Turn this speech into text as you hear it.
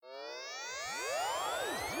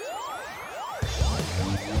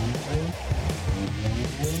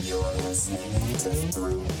You're listening to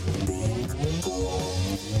Through Being Cool.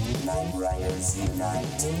 Night Riders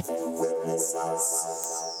Unite. Witness us.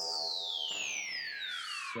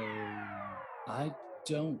 So I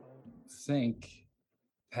don't think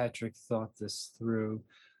Patrick thought this through.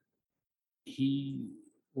 He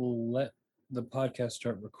let the podcast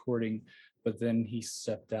start recording, but then he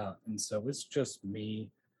stepped out. And so it's just me.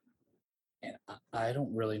 And I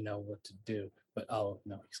don't really know what to do. But oh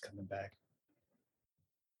no, he's coming back.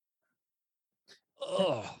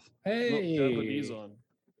 Oh, Hey, gotta put these on.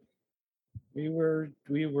 we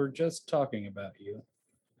were just talking about you.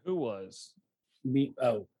 Who was? Me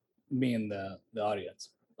and the audience.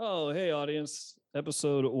 Oh, hey, audience.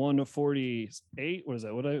 Episode 148. What is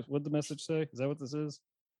that? What the message say? Is that what this is?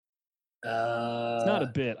 It's not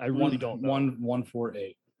a bit. I really don't know.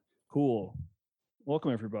 148. Cool.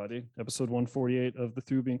 Welcome, everybody. Episode 148 of the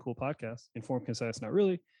Through Being Cool podcast. Informed, concise, not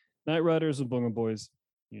really. Night Riders and Bunga Boys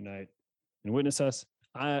unite and witness us.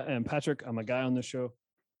 I am Patrick. I'm a guy on this show.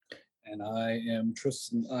 And I am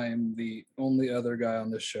Tristan. I am the only other guy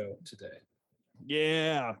on this show today.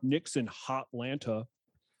 Yeah, Nick's in Hotlanta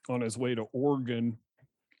on his way to Oregon.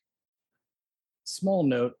 Small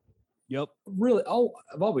note. Yep. Really,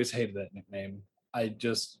 I've always hated that nickname. I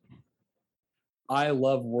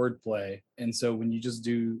love wordplay. And so when you just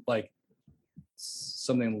do like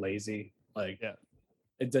something lazy, like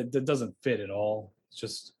it doesn't fit at all. It's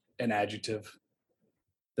just an adjective.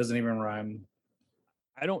 Doesn't even rhyme.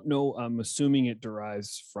 I don't know. I'm assuming it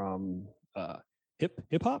derives from hip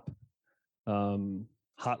hop,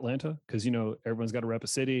 Hotlanta, because everyone's got to rep a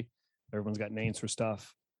city, everyone's got names for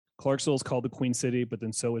stuff. Clarksville is called the Queen City, but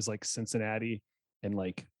then so is like Cincinnati, and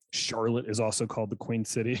like Charlotte is also called the Queen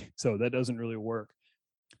City. So that doesn't really work.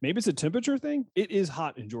 Maybe it's a temperature thing. It is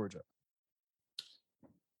hot in Georgia.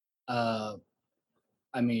 I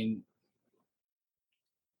mean,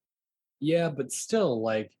 yeah, but still,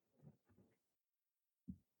 like,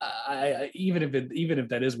 I even if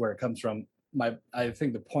that is where it comes from, I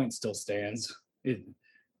think the point still stands. It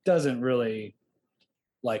doesn't really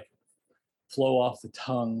like flow off the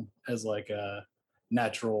tongue as like a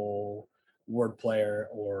natural word player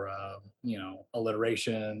or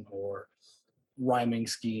alliteration or rhyming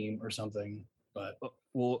scheme or something. But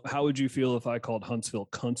well, how would you feel if I called Huntsville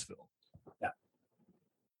Cuntsville? Yeah,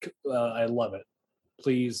 I love it.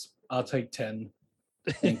 Please, I'll take 10.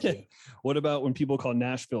 Thank you. What about when people call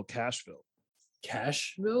Nashville Cashville?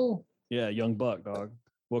 Cashville? Yeah, Young Buck, dog.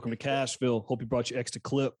 Welcome to Cashville. Hope you brought your extra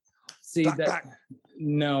clip. See that?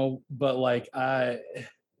 No, but like I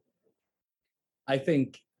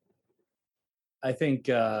think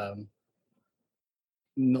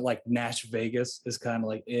like Nash Vegas is kind of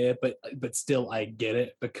like but still I get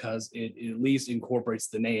it because it at least incorporates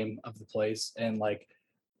the name of the place, and like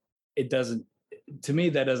it doesn't, to me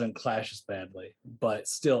that doesn't clash as badly, but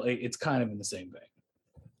still it's kind of in the same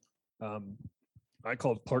vein. I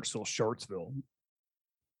called Clarksville Shartsville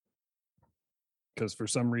because for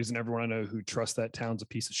some reason everyone I know who trusts that town's a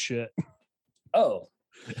piece of shit. Oh.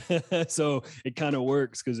 So it kind of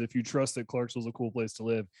works because if you trust that Clarksville's a cool place to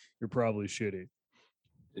live, you're probably shitty.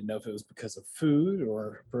 Didn't know if it was because of food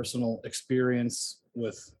or personal experience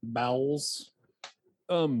with bowels.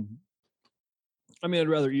 I mean, I'd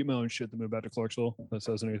rather eat my own shit than move back to Clarksville. If that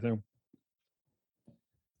says anything.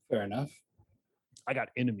 Fair enough. I got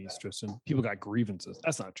enemies, Tristan. People got grievances.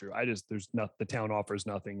 That's not true. The town offers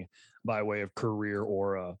nothing by way of career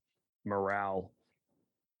or morale.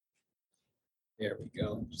 There we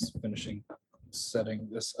go. Just finishing setting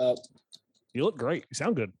this up. You look great. You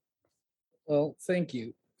sound good. Well, thank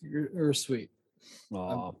you. You're sweet.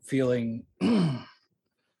 Aww. I'm feeling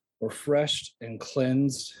refreshed and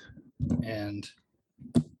cleansed and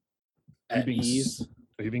at ease.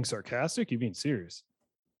 Are you being sarcastic? Are you being serious?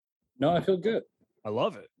 No, I feel good. I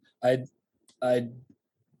love it. I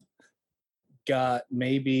got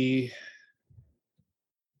maybe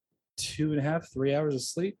 2.5, 3 hours of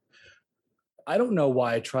sleep. I don't know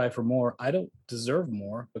why I try for more. I don't deserve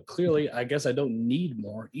more, but clearly I guess I don't need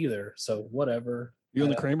more either. So whatever. You on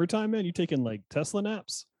the Kramer time, man? You taking like Tesla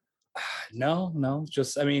naps? No.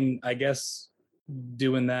 Just, I mean, I guess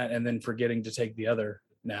doing that and then forgetting to take the other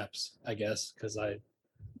naps, I guess, because I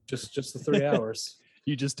just the 3 hours.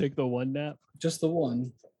 You just take the one nap? Just the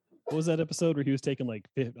one. What was that episode where he was taking like,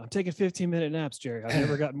 I'm taking 15-minute naps, Jerry. I've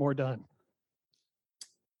never gotten more done.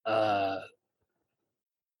 But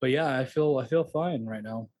yeah, I feel fine right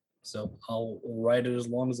now. So I'll ride it as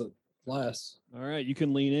long as it lasts. All right, you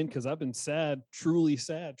can lean in because I've been sad, truly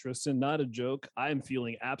sad, Tristan. Not a joke. I'm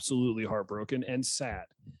feeling absolutely heartbroken and sad.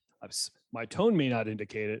 My tone may not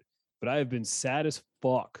indicate it. but I have been sad as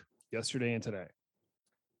fuck yesterday and today.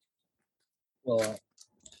 Well,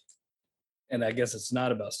 and I guess it's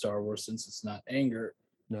not about Star Wars since it's not anger,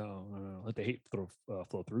 No. Let the hate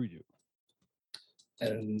flow through you.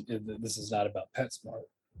 and this is not about PetSmart.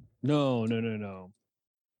 No.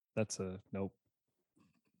 That's a nope.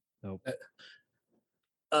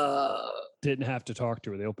 Didn't have to talk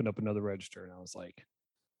to her. They opened up another register, and I was like,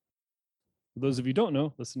 for those of you who don't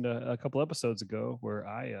know, listen to a couple episodes ago where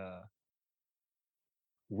I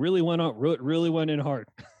really went in hard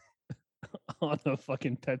on a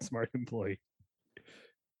fucking PetSmart employee.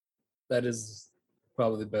 That is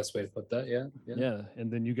probably the best way to put that. Yeah.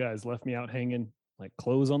 And then you guys left me out hanging like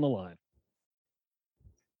clothes on the line.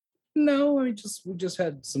 No, we just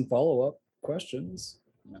had some follow-up questions.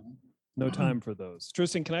 No time for those.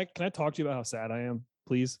 Tristan, can I talk to you about how sad I am,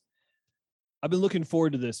 please? I've been looking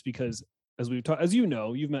forward to this because as you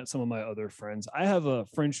know, you've met some of my other friends. I have a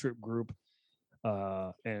friendship group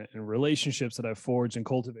and relationships that I've forged and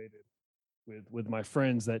cultivated with my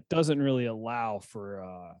friends that doesn't really allow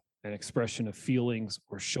for an expression of feelings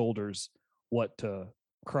or shoulders what to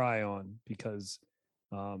cry on, because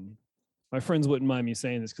my friends wouldn't mind me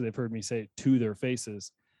saying this because they've heard me say it to their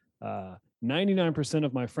faces. 99%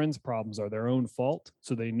 of my friends' problems are their own fault,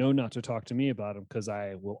 so they know not to talk to me about them because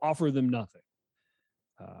I will offer them nothing.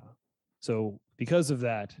 So because of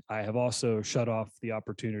that, I have also shut off the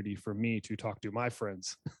opportunity for me to talk to my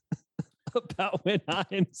friends about when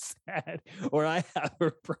I'm sad or I have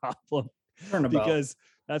a problem, because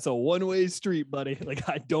that's a one-way street, buddy. Like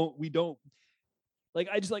I love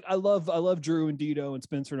Drew and Dito and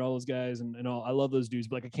Spencer and all those guys and all. I love those dudes,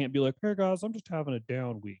 but like I can't be like, hey guys, I'm just having a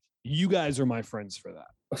down week. You guys are my friends for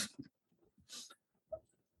that.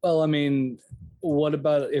 Well, I mean, what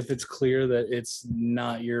about if it's clear that it's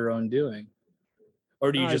not your own doing?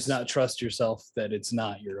 Or do you just not trust yourself that it's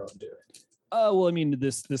not your own doing? Well, I mean,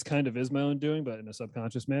 this kind of is my own doing, but in a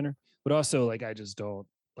subconscious manner. But also, like, I just don't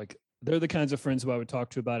like. They're the kinds of friends who I would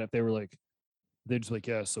talk to about it if they were like, they're just like,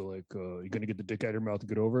 yeah, so like, you're gonna get the dick out of your mouth to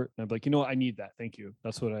get over it. And I'm like, you know what? I need that. Thank you.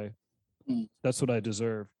 That's what I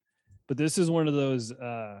deserve. But this is one of those.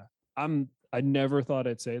 I never thought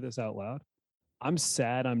I'd say this out loud. I'm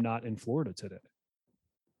sad I'm not in Florida today.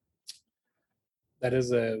 That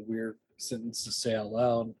is a weird sentence to say out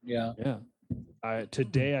loud. Yeah.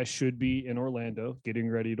 Today I should be in Orlando getting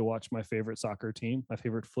ready to watch my favorite soccer team, my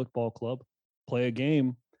favorite football club, play a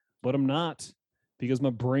game, but I'm not, because my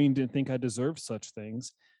brain didn't think I deserved such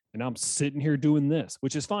things. And I'm sitting here doing this,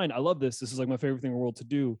 which is fine. I love this. This is like my favorite thing in the world to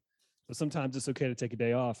do. But sometimes it's okay to take a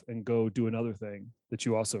day off and go do another thing that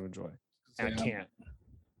you also enjoy. And I can't.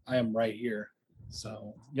 I am right here.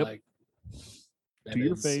 So, yep. Like, to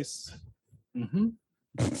your face. Mm-hmm.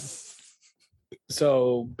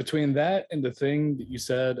 So between that and the thing that you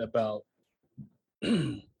said about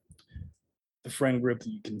the friend group that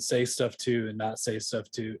you can say stuff to and not say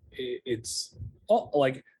stuff to, it's all,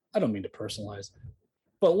 like, I don't mean to personalize,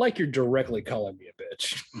 but like you're directly calling me a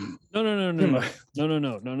bitch. No.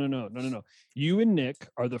 You and Nick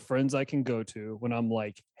are the friends I can go to when I'm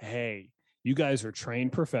like, hey, you guys are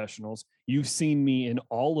trained professionals. You've seen me in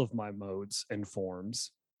all of my modes and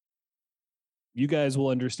forms. You guys will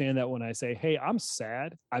understand that when I say, hey, I'm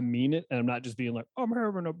sad, I mean it. And I'm not just being like, I'm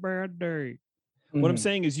having a bad day. What I'm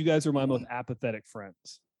saying is you guys are my most apathetic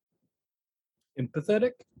friends.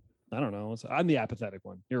 Empathetic? I don't know. I'm the apathetic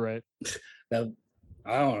one. You're right. Now,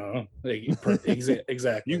 I don't know.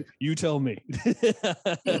 Exactly. You tell me.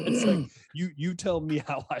 It's like you tell me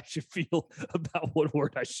how I should feel about what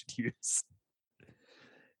word I should use.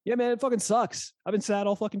 Yeah, man, it fucking sucks. I've been sad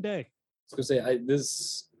all fucking day. I was gonna say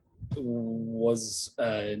this was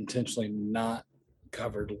intentionally not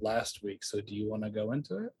covered last week. So do you want to go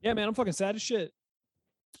into it? Yeah, man, I'm fucking sad as shit.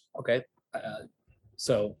 Okay.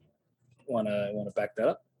 So want to back that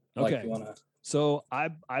up? Okay. Like you want to? So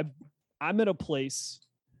I'm at a place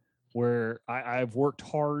where I've worked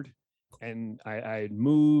hard and I had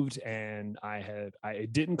moved and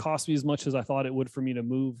it didn't cost me as much as I thought it would for me to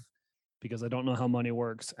move, because I don't know how money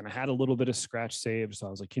works. And I had a little bit of scratch saved. So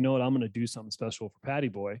I was like, you know what? I'm going to do something special for Patty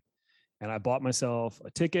Boy. And I bought myself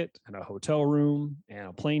a ticket and a hotel room and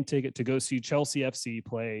a plane ticket to go see Chelsea FC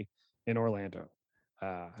play in Orlando.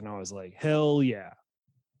 And I was like, hell yeah.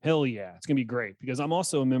 It's going to be great, because I'm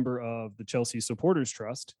also a member of the Chelsea Supporters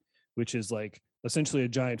Trust, which is like essentially a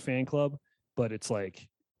giant fan club, but it's like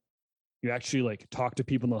you actually like talk to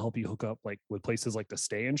people and they'll help you hook up like with places like to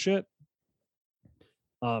stay and shit.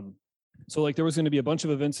 So like there was going to be a bunch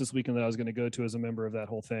of events this weekend that I was going to go to as a member of that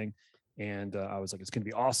whole thing. And I was like, it's going to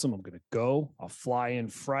be awesome. I'm going to go. I'll fly in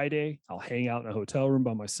Friday. I'll hang out in a hotel room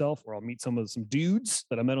by myself, or I'll meet some dudes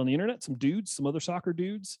that I met on the internet, some other soccer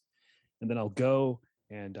dudes. And then I'll go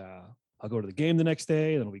and I'll go to the game the next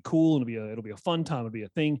day. And it'll be cool. And it'll be a fun time. It'll be a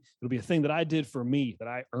thing. It'll be a thing that I did for me, that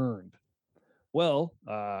I earned. Well,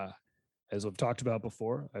 as I've talked about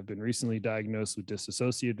before, I've been recently diagnosed with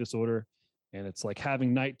dissociative disorder, and it's like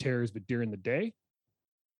having night terrors, but during the day.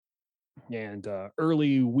 And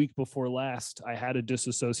early week before last, I had a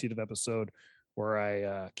dissociative episode where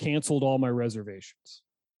I canceled all my reservations.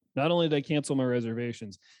 Not only did I cancel my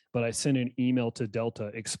reservations, but I sent an email to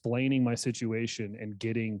Delta explaining my situation and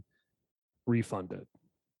getting refunded.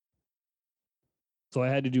 So I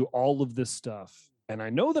had to do all of this stuff. And I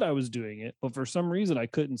know that I was doing it, but for some reason I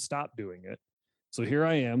couldn't stop doing it. So here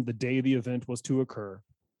I am, the day the event was to occur.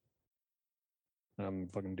 And I'm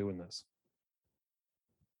fucking doing this.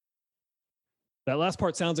 That last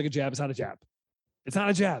part sounds like a jab. It's not a jab. It's not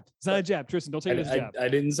a jab. It's not a jab. Tristan, don't take it as a jab. I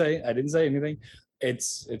didn't say anything.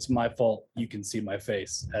 It's my fault. You can see my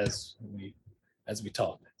face as we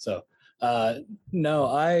talk. So no,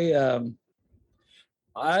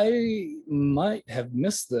 I might have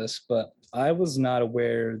missed this, but I was not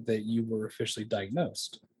aware that you were officially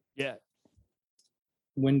diagnosed. Yeah.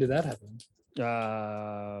 When did that happen?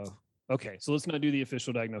 Okay, so let's not do the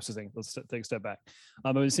official diagnosis thing. Let's take a step back.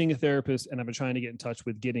 I've been seeing a therapist, and I've been trying to get in touch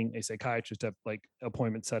with getting a psychiatrist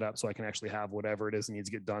appointment set up so I can actually have whatever it is that needs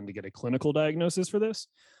to get done to get a clinical diagnosis for this.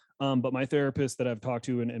 But my therapist that I've talked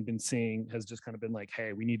to and been seeing has just kind of been like,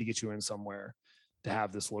 hey, we need to get you in somewhere to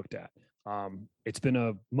have this looked at. It's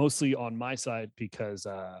been mostly on my side because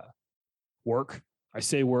work. I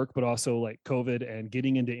say work, but also like COVID and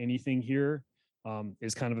getting into anything here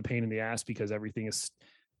is kind of a pain in the ass because everything is...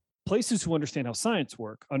 Places who understand how science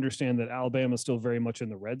work understand that Alabama is still very much in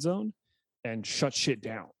the red zone and shut shit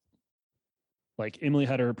down. Like Emily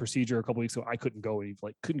had her procedure a couple weeks ago. I couldn't go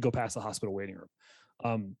past the hospital waiting room.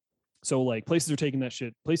 So like places are taking that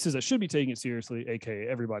shit, places that should be taking it seriously, aka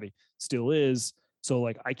everybody still is. So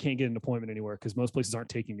like I can't get an appointment anywhere because most places aren't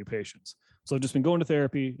taking new patients. So I've just been going to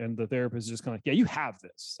therapy, and the therapist is just kind of like, yeah, you have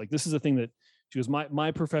this. Like this is a thing that she goes,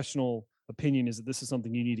 my professional opinion is that this is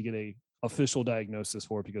something you need to get a official diagnosis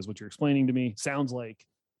for, because what you're explaining to me sounds like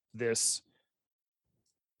this.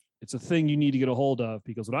 It's a thing you need to get a hold of,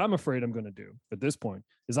 because what I'm afraid I'm going to do at this point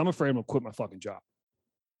is I'm afraid I'm going to quit my fucking job.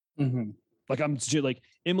 Mm-hmm. Like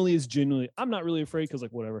Emily is genuinely, I'm not really afraid because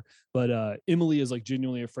like whatever, but Emily is like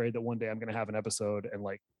genuinely afraid that one day I'm going to have an episode and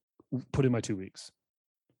like put in my 2 weeks.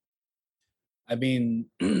 I mean,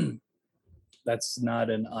 that's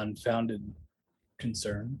not an unfounded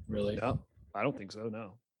concern, really. No, I don't think so.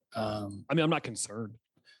 No. I mean, I'm not concerned.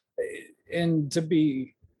 And it's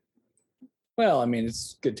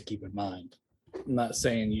good to keep in mind. I'm not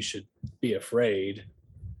saying you should be afraid,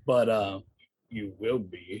 but you will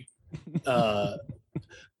be.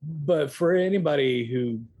 But for anybody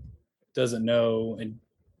who doesn't know and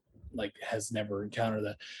like has never encountered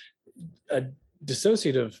that, a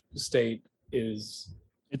dissociative state is...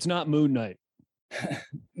 It's not Moon Knight.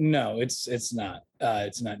 No, it's not.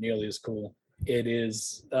 It's not nearly as cool. It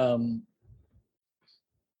is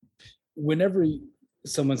whenever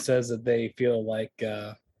someone says that they feel like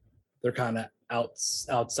they're kind of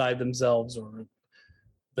outside themselves, or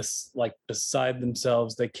beside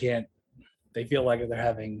themselves, they feel like they're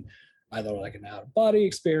having either like an out of body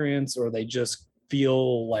experience, or they just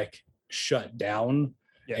feel like shut down.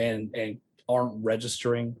 Yeah. and aren't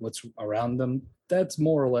registering what's around them. That's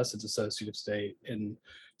more or less a dissociative state. And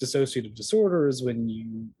dissociative disorder is when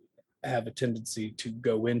you have a tendency to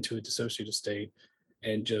go into a dissociative state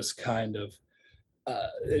and just kind of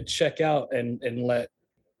check out and let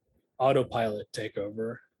autopilot take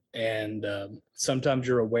over. And sometimes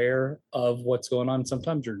you're aware of what's going on,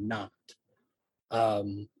 sometimes you're not.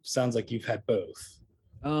 Sounds like you've had both.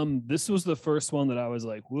 This was the first one that I was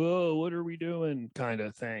like, whoa, what are we doing kind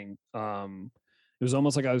of thing. It was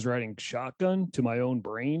almost like I was riding shotgun to my own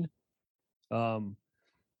brain.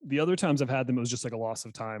 The other times I've had them, it was just like a loss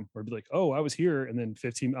of time, where I'd be like, oh, I was here. And then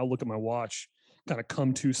 15, I'll look at my watch, kind of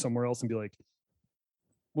come to somewhere else and be like,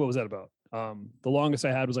 what was that about? The longest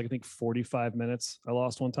I had was like, I think 45 minutes I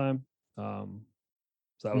lost one time. So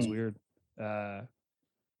that was weird. Yeah.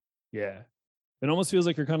 It almost feels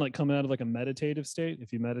like you're kind of like coming out of like a meditative state.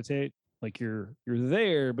 If you meditate, like you're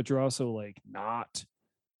there, but you're also like not.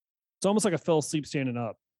 It's almost like I fell asleep standing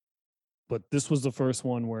up. But this was the first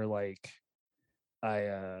one where like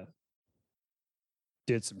I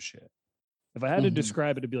did some shit. If I had to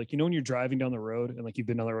describe it, it'd be like, when you're driving down the road and like you've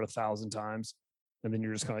been down the road 1,000 times, and then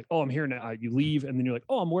you're just kind of like, oh, I'm here now. You leave, and then you're like,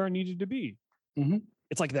 oh, I'm where I needed to be. Mm-hmm.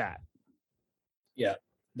 It's like that.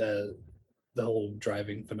 the whole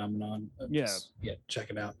driving phenomenon. Yeah. Check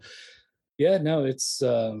it out. Yeah, no, it's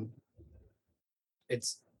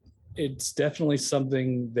definitely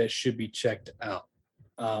something that should be checked out.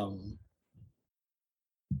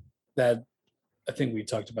 That I think we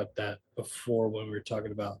talked about that before when we were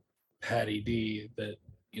talking about Patty D. That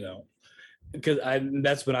because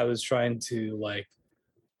that's when I was trying to, like,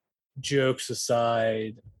 jokes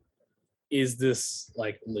aside, is this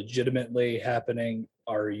like legitimately happening?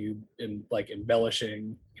 Are you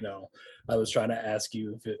embellishing? I was trying to ask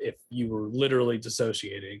you if you were literally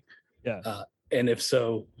dissociating. Yeah. And if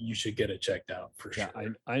so, you should get it checked out for Yeah,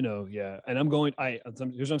 sure. I know. Yeah. And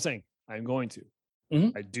here's what I'm saying. I'm going to.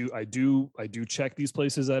 Mhm. I do check these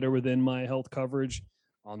places that are within my health coverage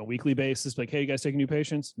on a weekly basis. Like, hey, you guys taking new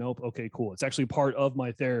patients? Nope. Okay, cool. It's actually part of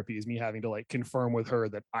my therapy is me having to like confirm with her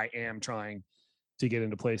that I am trying to get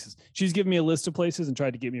into places. She's given me a list of places and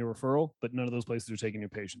tried to get me a referral, but none of those places are taking new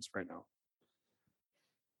patients right now.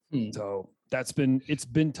 So it's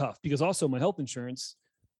been tough because also my health insurance,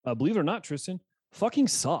 believe it or not, Tristan, fucking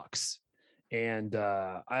sucks. And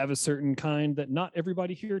I have a certain kind that not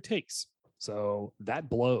everybody here takes. So that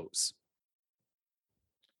blows.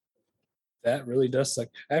 That really does suck.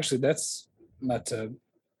 Actually, that's not to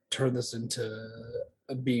turn this into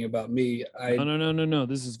being about me. No.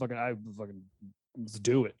 This is fucking, let's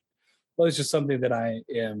do it. Well, it's just something that I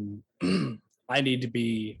am. I need to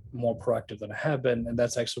be more proactive than I have been, and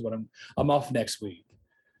that's actually what I'm off next week.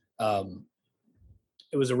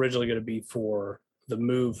 It was originally going to be for the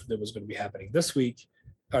move that was going to be happening this week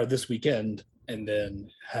or this weekend, and then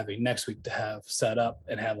having next week to have set up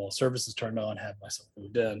and have all services turned on, have myself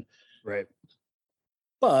moved in. Right.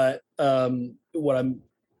 But what I'm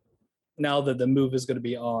now that the move is going to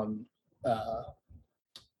be on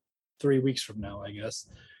 3 weeks from now, I guess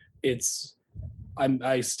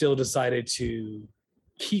I still decided to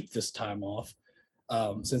keep this time off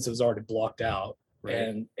since it was already blocked out,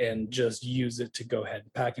 right, and just use it to go ahead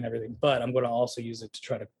and pack and everything. But I'm going to also use it to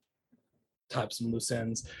try to type some loose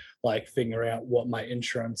ends, like figuring out what my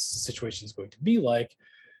insurance situation is going to be like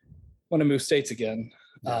when I move states again.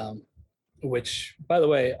 Which, by the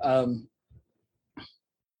way, I'm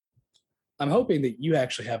hoping that you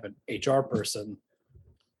actually have an HR person,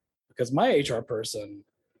 because my HR person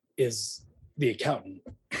is the accountant.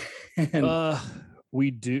 We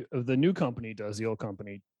do. The new company does. The old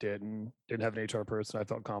company didn't have an HR person I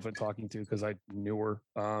felt confident talking to because I knew her.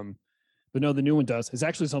 But no, the new one does. It's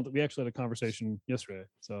actually something we actually had a conversation yesterday.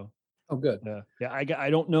 So oh, good. Yeah. I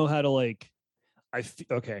don't know how to like.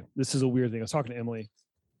 Okay, this is a weird thing. I was talking to Emily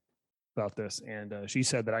about this, and she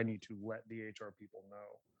said that I need to let the HR people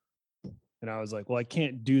know. And I was like, well, I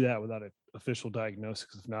can't do that without an official diagnosis.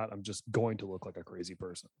 If not, I'm just going to look like a crazy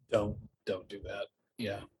person. Don't do that.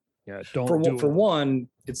 Yeah. Don't for one,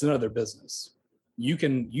 it's none of their business. You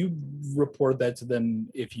report that to them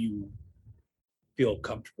if you feel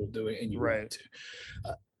comfortable doing it and you want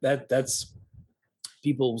to. That's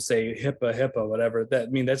people say HIPAA, whatever.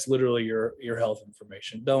 That's literally your health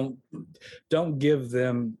information. Don't give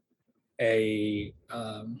them a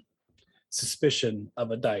suspicion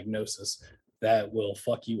of a diagnosis that will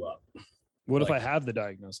fuck you up. What if I have the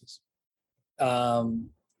diagnosis? And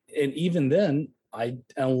even then,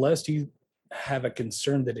 unless you have a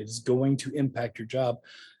concern that it is going to impact your job,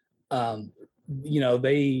 there are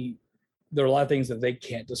a lot of things that they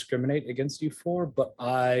can't discriminate against you for. But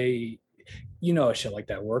a shit like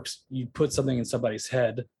that works. You put something in somebody's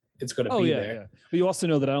head, it's going to be there. Yeah. But you also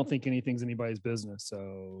know that I don't think anything's anybody's business.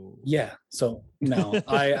 So yeah. So no,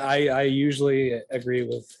 I usually agree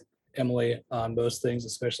with Emily on most things,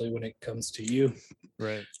 especially when it comes to you.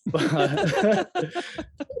 Right.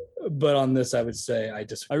 But on this, I would say I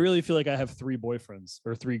disagree. I really feel like I have 3 boyfriends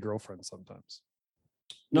or 3 girlfriends sometimes.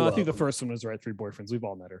 No, I think the first one was right. 3 boyfriends. We've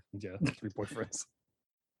all met her. Yeah, 3 boyfriends.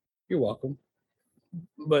 You're welcome.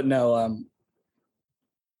 But no,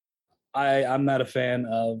 I'm not a fan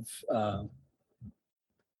of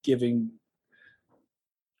giving.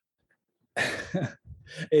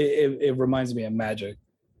 It reminds me of magic.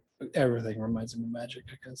 Everything reminds me of magic,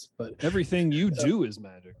 I guess. But everything you do is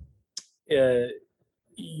magic.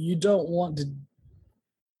 You don't want to.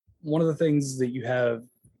 One of the things that you have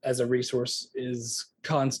as a resource is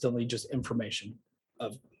constantly just information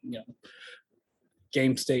of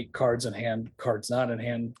game state, cards in hand, cards not in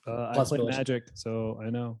hand. I play Magic, so I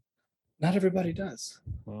know. Not everybody does.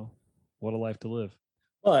 Well, what a life to live.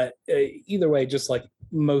 But either way, just like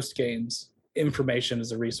most games, information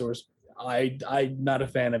is a resource. I'm not a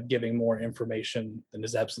fan of giving more information than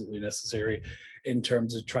is absolutely necessary in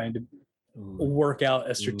terms of trying to work out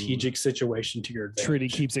a strategic situation to your advantage. Trudy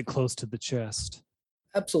keeps it close to the chest.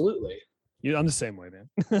 Absolutely. Yeah, I'm the same way, man.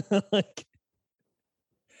 Like,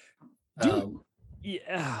 dude, Um,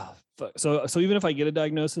 yeah. So even if I get a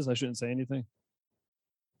diagnosis, I shouldn't say anything.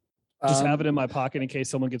 Just have it in my pocket in case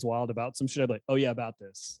someone gets wild about some shit. I'd be like, oh yeah, about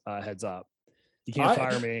this. Heads up. You can't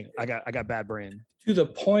fire me. I got bad brain. to the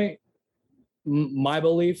point. My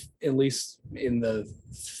belief, at least in the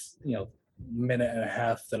minute and a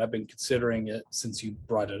half that I've been considering it since you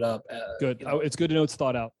brought it up. Good. It's good to know it's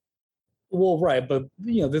thought out. Well, right, but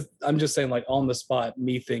I'm just saying, like, on the spot,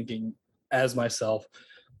 me thinking as myself,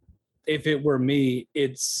 if it were me,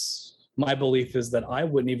 it's my belief is that I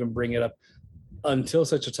wouldn't even bring it up until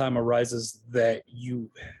such a time arises that you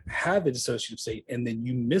have a dissociative state and then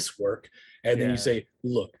you miss work and then Yeah. you say,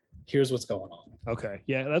 look, here's what's going on. Okay.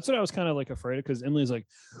 Yeah, that's what I was kind of like afraid of, because Emily's like,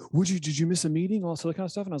 did you miss a meeting? All that kind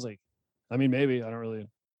of stuff. And I was like, I mean, maybe. I don't really.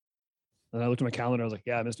 And I looked at my calendar. I was like,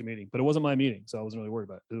 yeah, I missed a meeting, but it wasn't my meeting, so I wasn't really worried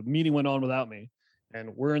about it. The meeting went on without me,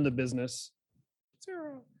 and we're in the business.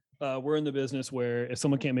 We're in the business where if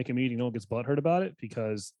someone can't make a meeting, no one gets butthurt about it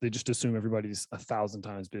because they just assume everybody's 1,000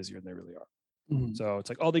 times busier than they really are. Mhm. So it's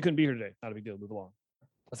like, oh, they couldn't be here today. Not a big deal. Move along.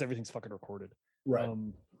 Plus, everything's fucking recorded. Right.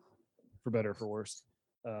 For better or for worse.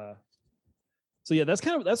 So yeah,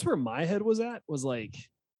 that's where my head was at. Was like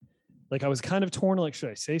I was kind of torn. Like,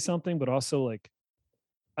 should I say something? But also, like,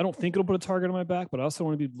 I don't think it'll put a target on my back. But I also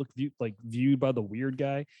want to be viewed by the weird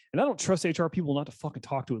guy. And I don't trust HR people not to fucking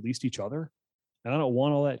talk to at least each other. And I don't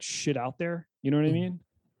want all that shit out there. You know what I mean?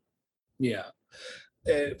 Yeah.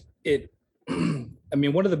 I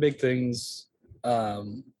mean, one of the big things, at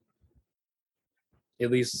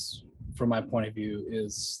least from my point of view,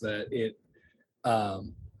 is that it,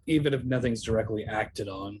 even if nothing's directly acted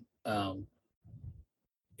on,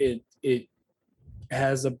 it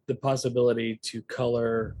has the possibility to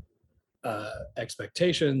color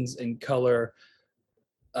expectations and color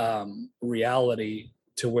reality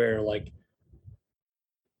to where, like,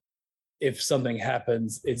 if something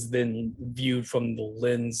happens, it's then viewed from the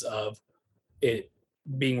lens of it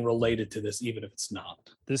being related to this, even if it's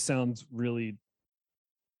not. This sounds really,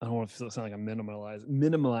 I don't want to sound like I'm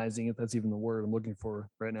minimalizing if that's even the word I'm looking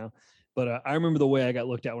for right now. But I remember the way I got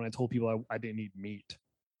looked at when I told people I didn't eat meat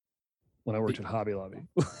when I worked at Hobby Lobby.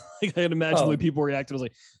 Like, I had imagined the way people reacted. I was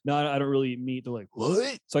like, no, I don't really eat meat. They're like,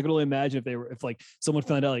 what? So I could only imagine if like someone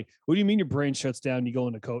found out, like, what do you mean your brain shuts down? You go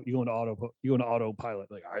into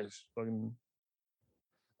autopilot. Like, I just fucking.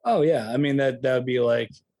 Oh yeah, I mean that would be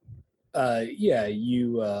like, yeah,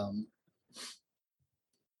 you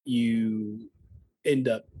end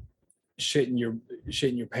up shitting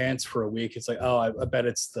your pants for a week. It's like, oh, I bet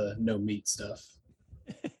it's the no meat stuff.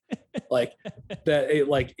 Like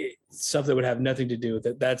that, stuff that would have nothing to do with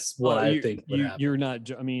it. That's what I think would happen. You're not.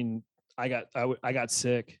 I mean, I got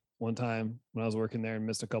sick one time when I was working there and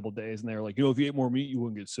missed a couple of days, and they were like, if you ate more meat, you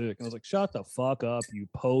wouldn't get sick. And I was like, shut the fuck up, you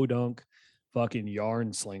podunk, fucking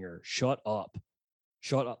yarn slinger. Shut up.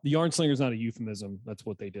 The yarn slinger is not a euphemism. That's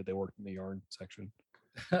what they did. They worked in the yarn section.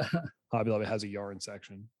 Hobby Lobby has a yarn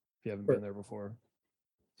section. If you haven't been there before.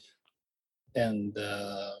 And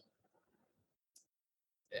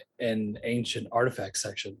an ancient artifact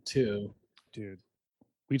section too. Dude,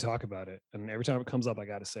 we talk about it, and every time it comes up, I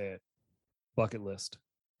got to say it. Bucket list.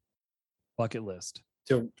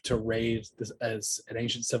 To raise this as an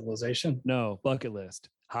ancient civilization. No, bucket list.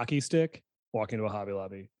 Hockey stick. Walk into a Hobby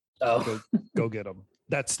Lobby. Oh, Go get them.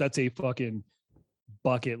 That's a fucking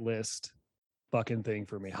bucket list fucking thing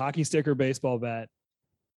for me. Hockey stick or baseball bat.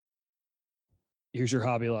 Here's your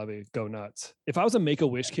Hobby Lobby. Go nuts. If I was a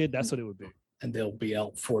Make-A-Wish kid, that's what it would be. and they'll be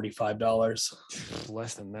out $45.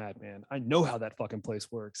 Less than that, man. I know how that fucking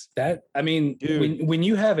place works. That, I mean, when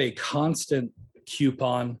you have a constant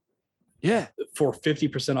coupon, yeah, for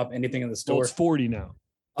 50% off anything in the store. Well, it's 40 now.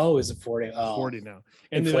 Oh, is it 40? Oh, 40 now.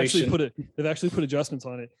 And inflation. they've actually put adjustments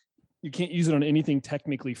on it. You can't use it on anything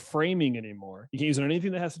technically framing anymore. You can't use it on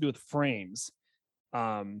anything that has to do with frames.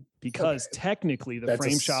 Because technically the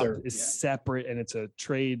frame shop is separate and it's a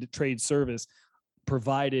trade service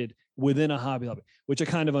provided within a Hobby Lobby, which I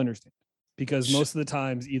kind of understand, because most of the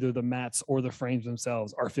times either the mats or the frames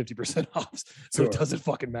themselves are 50% off. So it doesn't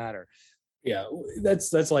fucking matter. Yeah.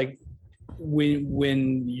 That's like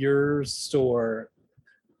when your store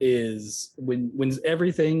is when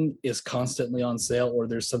everything is constantly on sale or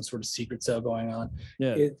there's some sort of secret sale going on.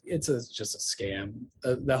 Yeah. It's just a scam.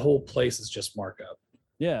 The whole place is just markup.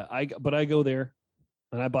 Yeah. But I go there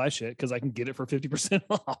and I buy shit because I can get it for 50%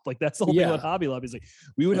 off. Like, that's the whole thing about Hobby Lobby. Is like,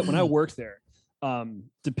 we would have, when I worked there,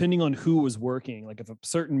 depending on who was working, like if a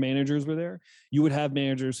certain managers were there, you would have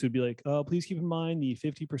managers who'd be like, oh, please keep in mind the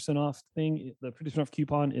 50% off thing, the 50% off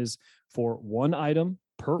coupon is for one item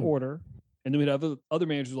per order. And then we'd have other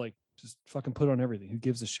managers like, just fucking put it on everything. Who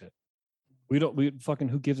gives a shit? We fucking,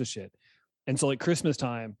 who gives a shit? And so like Christmas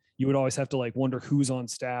time, you would always have to like wonder who's on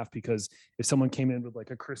staff, because if someone came in with like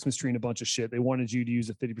a Christmas tree and a bunch of shit, they wanted you to use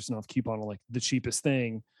a 50% off coupon on like the cheapest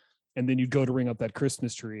thing. And then you'd go to ring up that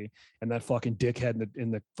Christmas tree, and that fucking dickhead in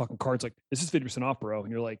the fucking card's like, this is 50% off, bro. And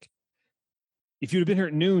you're like, if you'd have been here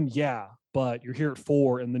at noon, yeah, but you're here at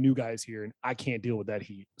 4 and the new guy's here and I can't deal with that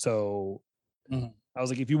heat. So I was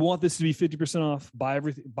like, if you want this to be 50% off, buy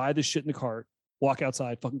everything, buy this shit in the cart, walk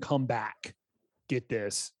outside, fucking come back, get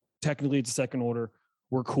this. Technically it's a second order.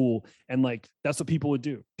 We're cool. And like, that's what people would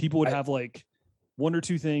do. People would have like one or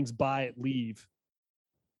two things, buy it, leave,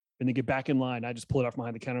 and then get back in line. I just pull it off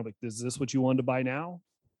behind the counter. Like, is this what you wanted to buy now?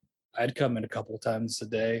 I'd come in a couple of times a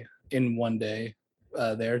day in one day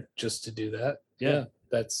there just to do that. Yeah.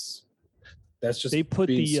 That's just they put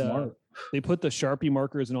being the smart. they put the Sharpie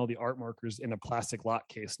markers and all the art markers in a plastic lock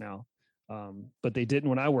case now. But they didn't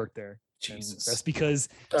when I worked there. Jesus. And that's because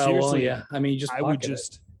Well, seriously, yeah. I mean, you just I would pocket it.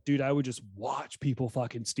 just, dude, I would just watch people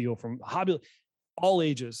fucking steal from hobby, all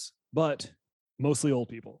ages, but mostly old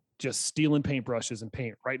people, just stealing paintbrushes and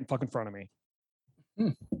paint right in fucking front of me.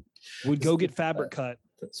 Would go get fabric cut.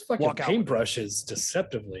 That's fucking walk out with it. paintbrush is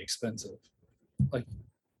deceptively expensive. Like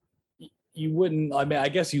you wouldn't. I mean, I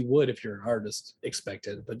guess you would if you're an artist, expect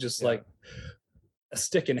it, but just Yeah. like a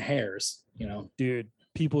stick in hairs, you know. Dude,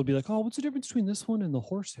 people would be like, oh, what's the difference between this one and the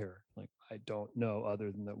horsehair? Like, I don't know,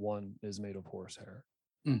 other than that one is made of horsehair.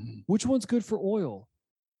 Which one's good for oil?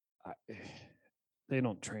 They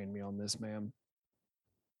don't train me on this, ma'am.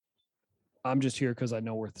 I'm just here because I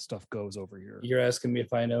know where the stuff goes over here. You're asking me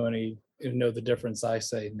if I know the difference. I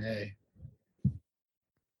say nay.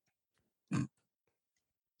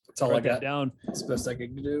 That's all I Write that got. down. That's the best I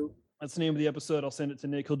could do. That's the name of the episode. I'll send it to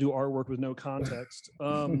Nick. He'll do artwork with no context.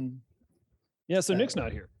 Yeah, so Nick's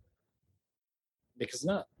not here. Because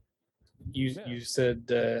not. You said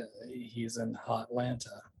he's in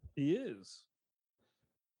Hotlanta. He is.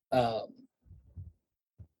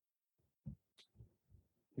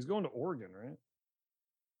 He's going to Oregon,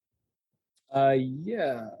 right?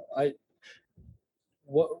 Yeah.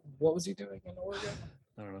 What was he doing in Oregon?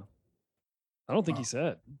 I don't know. I don't think he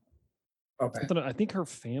said. Okay. I think her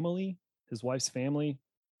family, his wife's family,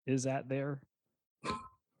 is at there.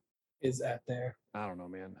 Is at there. I don't know,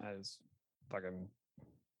 man.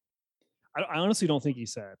 I honestly don't think he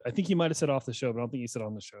said. I think he might have said off the show, but I don't think he said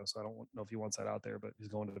on the show. So I don't know if he wants that out there, but he's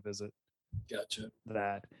going to visit Gotcha.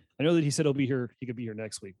 that. I know that he said he'll be here. He could be here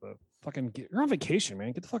next week, but fucking you're on vacation,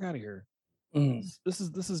 man. Get the fuck out of here. This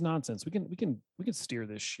is nonsense. We can steer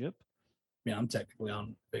this ship. Yeah, I'm technically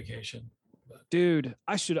on vacation. But Dude,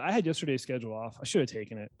 I had yesterday's schedule off. I should have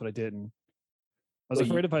taken it, but I didn't. I was Well,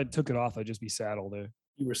 afraid if I took it off, I'd just be sad all day.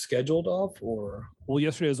 you were scheduled off, or Well,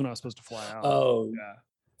 yesterday was when I was supposed to fly out.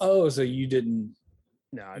 yeah. So you didn't.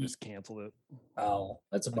 No, I just canceled it. Oh,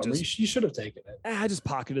 that's a I bummer. just- You should have taken it. I just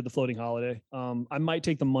pocketed the floating holiday. I might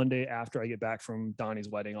take the Monday after I get back from Donnie's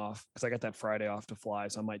wedding off, because I got that Friday off to fly,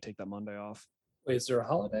 so I might take that Monday off. Wait, is there a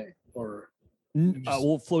holiday or? just-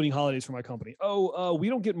 Well, floating holidays for my company. We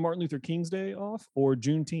don't get Martin Luther King's Day off or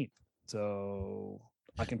Juneteenth, so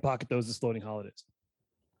I can pocket those as floating holidays.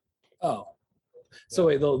 Oh, so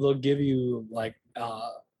wait, they'll give you like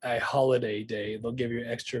a holiday day. They'll give you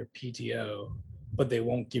extra PTO, but they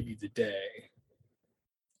won't give you the day.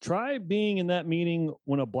 Try being in that meeting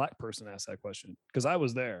when a black person asked that question, because I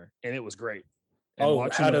was there and it was great. And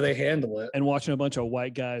watching How do they handle it? and watching a bunch of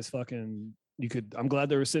white guys fucking. I'm glad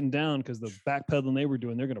they were sitting down, because the backpedaling they were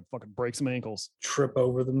doing, they're gonna fucking break some ankles. Trip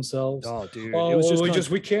over themselves. Oh, dude, Oh, it was well,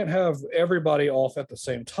 just we can't have everybody off at the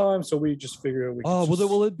same time, so we just figured we.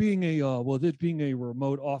 it being a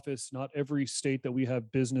remote office, not every state that we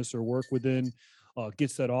have business or work within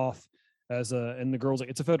gets that off as a. And the girl's like,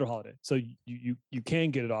 it's a federal holiday, so you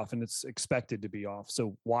can get it off, and it's expected to be off.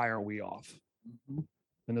 So why aren't we off?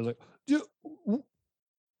 And they're like,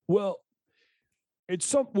 well,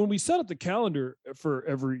 it's when we set up the calendar for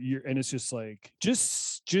every year, and it's just like,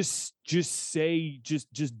 just do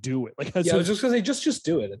it. Like, Yeah, I was just gonna say, just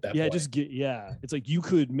do it at that point. It's like, you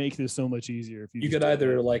could make this so much easier if you. You just could did it.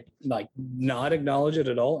 either like not acknowledge it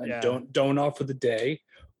at all and Yeah. don't offer the day,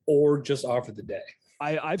 or just offer the day.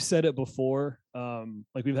 I've said it before.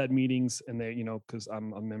 Like, we've had meetings, and they, because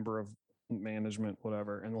I'm a member of management,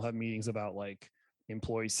 whatever, and they'll have meetings about like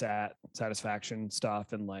employee satisfaction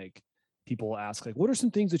stuff, and like, people ask like, what are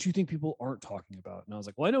some things that you think people aren't talking about? And I was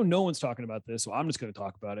like, well, I know no one's talking about this, so I'm just going to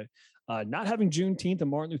talk about it. Not having Juneteenth and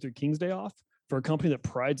Martin Luther King's Day off for a company that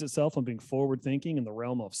prides itself on being forward thinking in the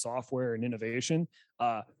realm of software and innovation,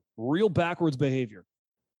 real backwards behavior,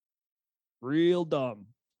 real dumb.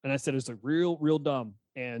 And I said, it's like real dumb.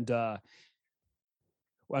 And I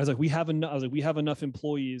was like, we have enough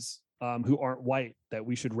employees who aren't white that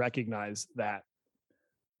we should recognize that.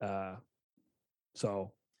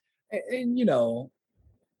 So, And you know,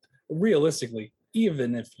 realistically,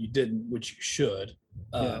 even if you didn't, which you should,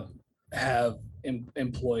 have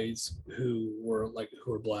employees who were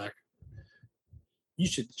black, you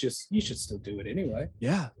should still do it anyway.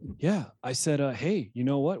 Yeah. I said, hey, you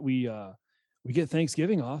know what? We get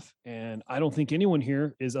Thanksgiving off, and I don't think anyone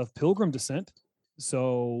here is of Pilgrim descent,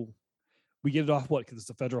 so we get it off what? Because it's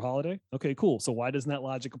a federal holiday. Okay, cool. So why doesn't that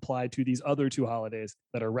logic apply to these other two holidays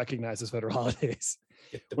that are recognized as federal holidays?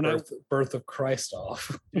 Get the birth of Christ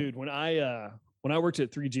off, dude. When I worked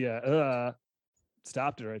at 3G,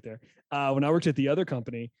 stopped it right there. When I worked at the other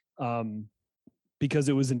company, because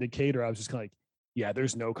it was in Decatur, I was just kind of like, yeah,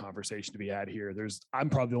 there's no conversation to be had here. I'm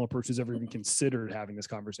probably the only person who's ever even considered having this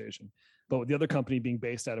conversation. But with the other company being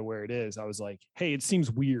based out of where it is, I was like, hey, it seems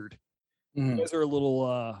weird. You guys are a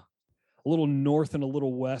little north and a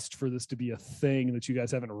little west for this to be a thing that you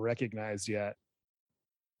guys haven't recognized yet.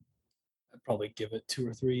 I'd probably give it 2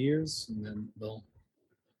 or 3 years, and then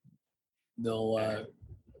they'll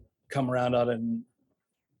come around on it and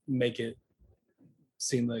make it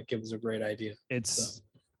seem like it was a great idea. It's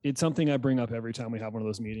something I bring up every time we have one of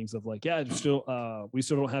those meetings of like, yeah, we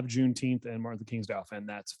still don't have Juneteenth and Martin Luther King's Day off, and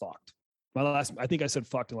that's fucked. I think I said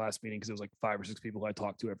fucked in the last meeting because it was like 5 or 6 people who I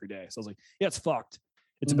talked to every day. So I was like, yeah, it's fucked.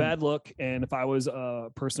 It's a bad look. And if I was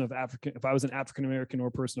an African American or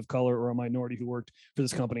a person of color or a minority who worked for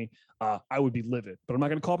this company, I would be livid. But I'm not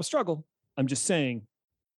going to call it a struggle. I'm just saying.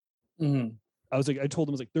 I told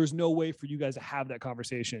them, there's no way for you guys to have that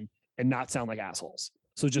conversation and not sound like assholes.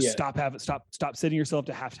 So just stop setting yourself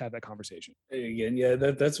to have that conversation. Again, yeah,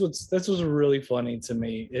 that's what's really funny to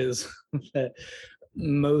me is that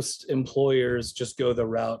most employers just go the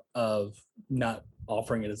route of not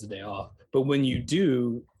offering it as a day off. But when you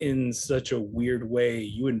do, in such a weird way,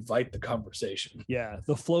 you invite the conversation. Yeah,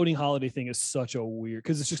 the floating holiday thing is such a weird,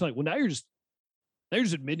 because it's just like, well, now you're just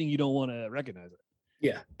admitting you don't want to recognize it.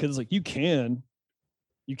 Yeah, because it's like you can,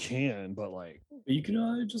 but like you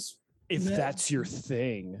can just, if that's your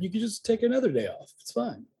thing, you can just take another day off. It's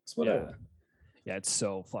fine. It's whatever. Yeah, it's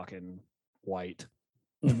so fucking white.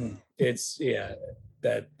 It's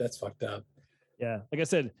that's fucked up. Yeah, like I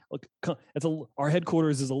said, look, our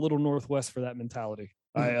headquarters is a little northwest for that mentality.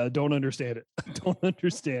 I don't understand it. I don't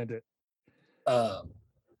understand it.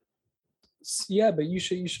 Yeah, but you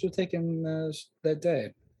should have taken that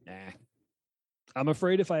day. Nah, I'm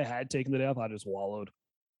afraid if I had taken the day off, I just wallowed.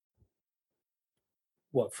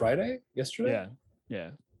 What, Friday? Yesterday? Yeah.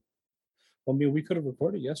 Well, I mean, we could have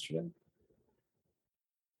recorded yesterday.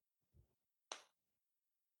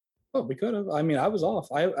 Oh, we could have. I mean, I was off.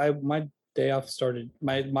 My day off started.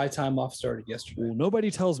 My time off started yesterday. Well,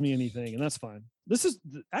 nobody tells me anything, and that's fine. This is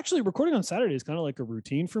actually recording on Saturday is kind of like a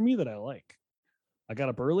routine for me that I like. I got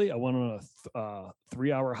up early. I went on a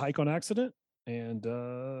 3-hour hike on accident, and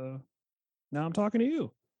now I'm talking to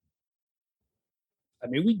you. I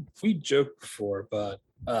mean, we joked before, but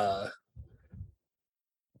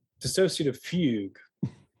dissociative fugue.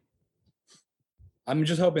 I'm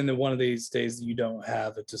just hoping that one of these days you don't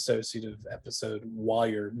have a dissociative episode while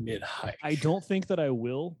you're mid-hike. I don't think that I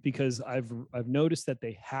will, because I've noticed that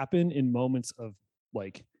they happen in moments of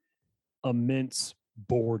like immense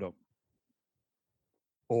boredom,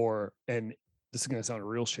 and this is going to sound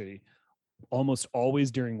real shitty, almost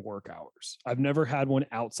always during work hours. I've never had one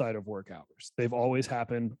outside of work hours. They've always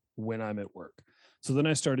happened when I'm at work. So then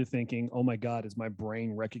I started thinking, oh my God, is my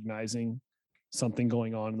brain recognizing something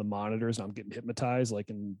going on in the monitors and I'm getting hypnotized like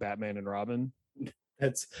in Batman and Robin?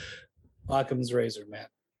 That's Occam's razor, man.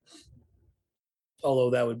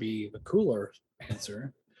 Although that would be the cooler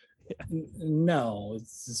answer. Yeah. No,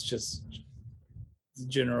 it's just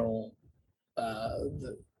general,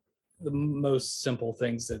 the most simple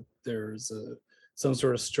things that there's some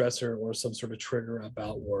sort of stressor or some sort of trigger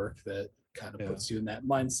about work that kind of puts you in that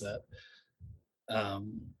mindset.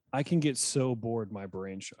 I can get so bored my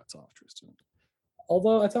brain shuts off, Tristan.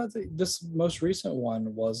 Although I thought that this most recent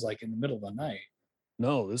one was like in the middle of the night.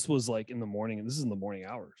 No, this was like in the morning, and this is in the morning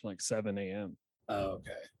hours, like 7 a.m. Oh,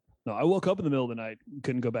 okay. No, I woke up in the middle of the night,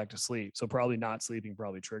 couldn't go back to sleep. So probably not sleeping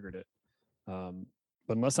probably triggered it.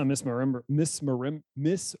 But unless I'm misremembering,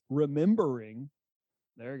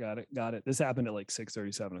 There, got it. This happened at like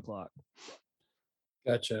 6:30, 7 o'clock.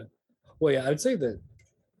 Gotcha. Well, yeah, I'd say that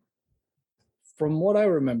from what I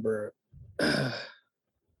remember,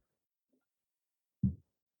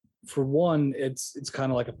 for one, it's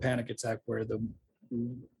kind of like a panic attack where the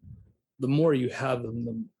more you have them,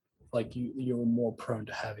 the like you're more prone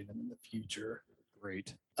to having them in the future.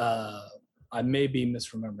 Great. I may be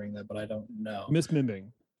misremembering that, but I don't know.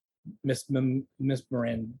 Mismembering.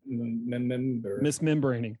 Mismembraning.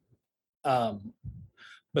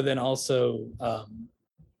 But then also,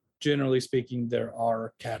 generally speaking, there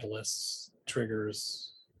are catalysts,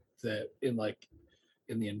 triggers that in the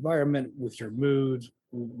environment, with your mood,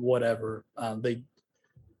 whatever. And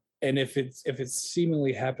if it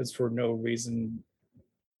seemingly happens for no reason,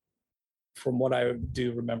 from what I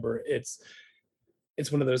do remember, it's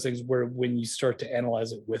one of those things where when you start to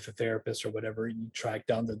analyze it with a therapist or whatever, you track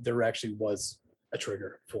down that there actually was a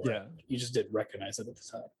trigger for it. You just didn't recognize it at the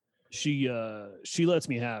time. She lets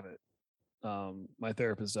me have it. My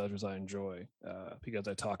therapist does, which I enjoy, because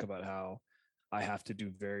I talk about how I have to do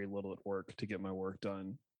very little at work to get my work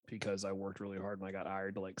done, because I worked really hard and I got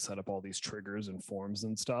hired to like set up all these triggers and forms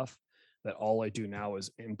and stuff, that all I do now is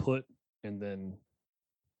input and then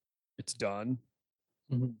it's done.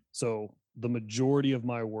 Mhm. So the majority of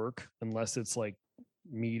my work, unless it's like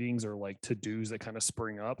meetings or like to-dos that kind of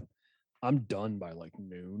spring up, I'm done by like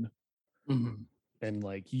noon. Mhm. And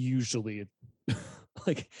like usually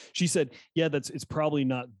like she said, yeah, it's probably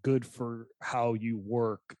not good for how you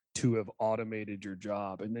work to have automated your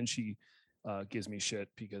job. And then she gives me shit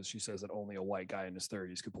because she says that only a white guy in his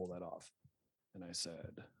 30s could pull that off. And I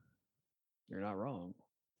said, you're not wrong.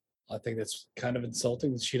 I think that's kind of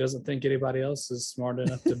insulting. She doesn't think anybody else is smart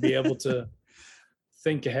enough to be able to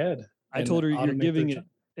think ahead. I told her you're automate giving their it.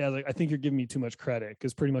 Yeah, like I think you're giving me too much credit,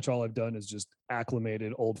 because pretty much all I've done is just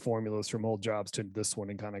acclimated old formulas from old jobs to this one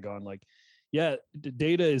and kind of gone like, yeah,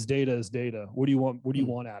 data is data is data. What do you want? What do you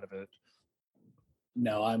want out of it?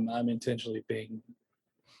 No, I'm intentionally being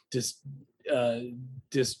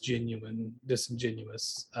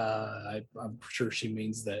disingenuous. I'm sure she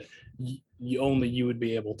means that you would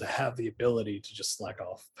be able to have the ability to just slack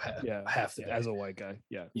off half the day. As a white guy.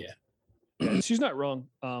 Yeah. Yeah. She's not wrong.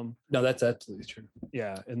 No, that's absolutely true.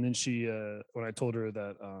 Yeah. And then she, when I told her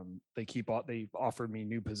that they offered me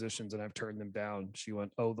new positions and I've turned them down, she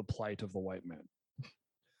went, "Oh, the plight of the white man."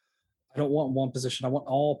 I don't want one position. I want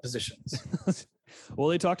all positions. Well,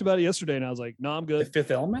 they talked about it yesterday and I was like, no, I'm good. The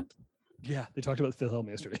Fifth Element? Yeah, they talked about the Fifth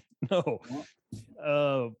Element yesterday. No.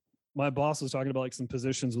 My boss was talking about like some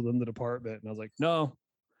positions within the department and I was like, no.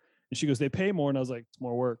 And she goes, they pay more. And I was like, it's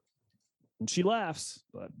more work. And she laughs,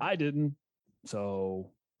 but I didn't.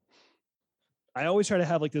 So I always try to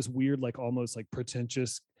have like this weird, like almost like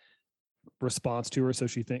pretentious response to her. So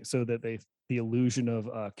she thinks so that the illusion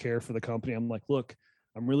of care for the company. I'm like, look,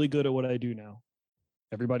 I'm really good at what I do now.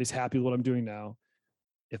 Everybody's happy with what I'm doing now.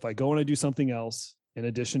 If I go and I do something else, in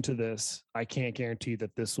addition to this, I can't guarantee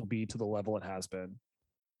that this will be to the level it has been.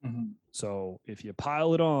 Mm-hmm. So if you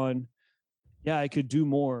pile it on, yeah, I could do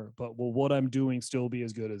more, but will what I'm doing still be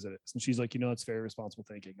as good as it is? And she's like, it's very responsible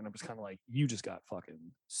thinking. And I'm just kind of like, you just got fucking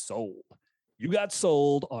sold. You got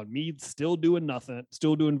sold on me still doing nothing,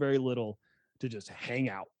 still doing very little to just hang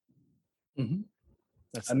out. Mm-hmm.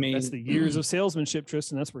 That's the years of salesmanship,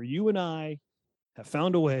 Tristan. That's where you and I have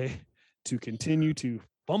found a way to continue to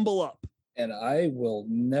bumble up. And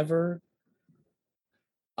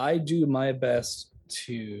I do my best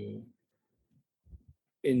to,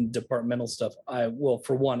 in departmental stuff,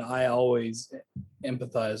 for one, I always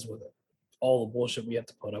empathize with it. All the bullshit we have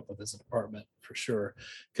to put up with as a department, for sure.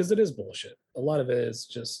 Because it is bullshit. A lot of it is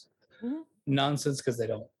just nonsense, because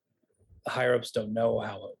the higher ups don't know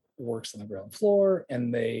how it works on the ground floor,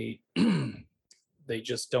 and they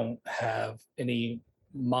just don't have any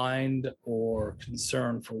mind or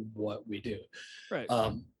concern for what we do. Right.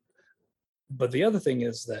 But the other thing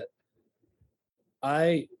is that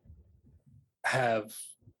I have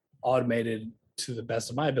automated, to the best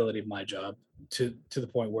of my ability, my job to the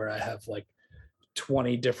point where I have like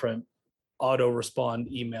 20 different not auto respond,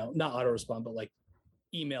 but like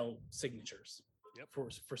email signatures. Yep.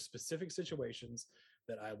 For specific situations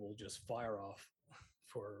that I will just fire off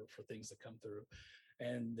for things that come through.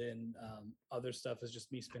 And then other stuff is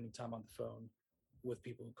just me spending time on the phone with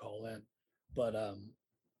people who call in. But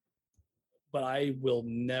I will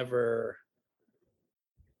never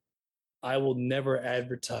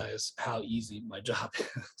advertise how easy my job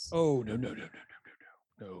is. Oh, no.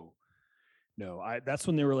 That's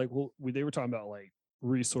when they were like, well, they were talking about like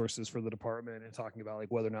resources for the department and talking about like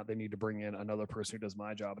whether or not they need to bring in another person who does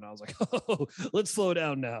my job. And I was like, oh, let's slow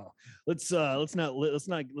down now. Let's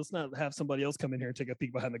not have somebody else come in here and take a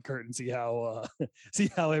peek behind the curtain, see how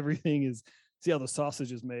everything is, see how the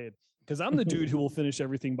sausage is made. Because I'm the dude who will finish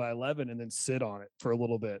everything by 11 and then sit on it for a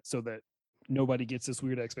little bit so that nobody gets this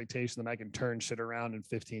weird expectation that I can turn shit around in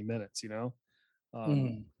 15 minutes, you know?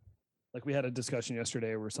 Like we had a discussion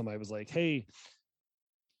yesterday where somebody was like, hey,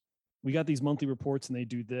 we got these monthly reports and they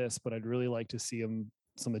do this, but I'd really like to see them,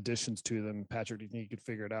 some additions to them. Patrick, do you think you could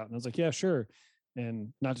figure it out? And I was like, yeah, sure.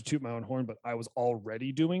 And not to toot my own horn, but I was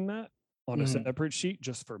already doing that on a separate sheet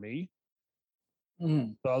just for me.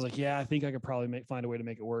 So I was like, yeah, I think I could probably find a way to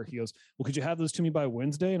make it work. He goes, well, could you have those to me by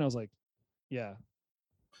Wednesday? And I was like, yeah.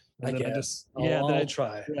 And I then guess. I'll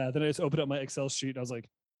try. Yeah. Then I just opened up my Excel sheet and I was like,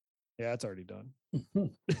 yeah, it's already done.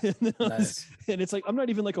 Nice. And it's like, I'm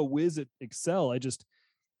not even like a whiz at Excel.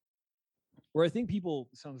 Where I think people,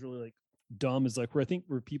 sounds really like dumb, is like where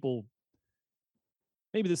people,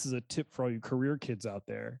 maybe this is a tip for all you career kids out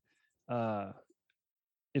there.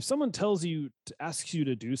 If someone tells you to ask you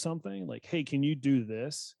to do something like, hey, can you do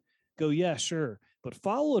this? Go, yeah, sure. But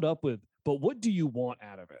follow it up with, but what do you want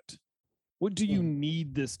out of it? What do you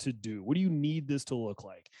need this to do? What do you need this to look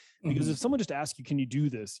like? Because if someone just asks you, can you do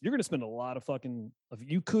this? You're going to spend a lot of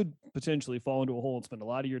you could potentially fall into a hole and spend a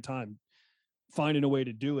lot of your time finding a way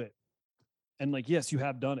to do it. And like, yes, you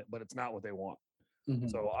have done it, but it's not what they want.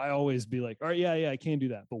 So I always be like, all right, yeah, I can do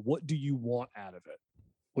that. But what do you want out of it?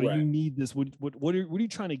 What do you need this? What are you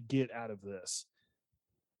trying to get out of this?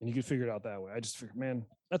 And you can figure it out that way. I just figured, man,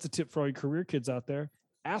 that's a tip for all your career kids out there.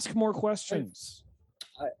 Ask more questions.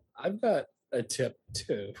 I've got a tip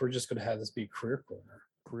too. If we're just going to have this be career corner.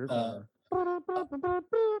 Career corner.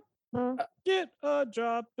 Get a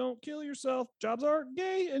job. Don't kill yourself. Jobs aren't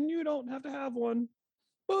gay, and you don't have to have one.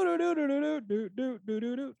 And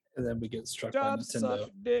then we get struck Jobs by Nintendo. suck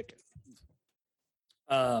dick.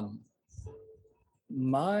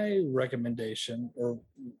 My recommendation, or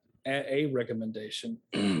a recommendation,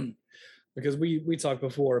 because we talked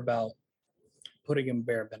before about putting in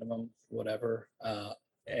bare minimum, whatever,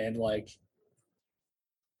 and like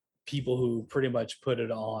people who pretty much put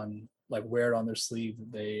it on, like wear it on their sleeve,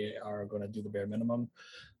 they are going to do the bare minimum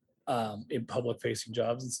in public facing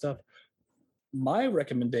jobs and stuff. My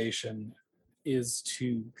recommendation is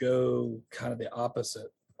to go kind of the opposite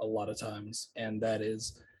a lot of times, and that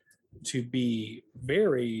is to be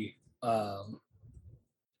very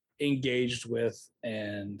engaged with,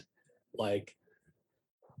 and like,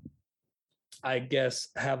 I guess,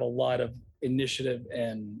 have a lot of initiative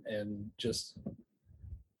and just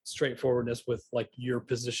straightforwardness with like your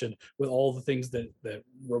position, with all the things that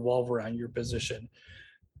revolve around your position,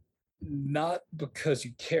 not because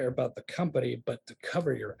you care about the company, but to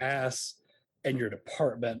cover your ass and your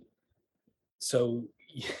department, so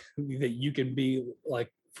that you can be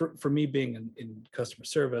like, for me being in customer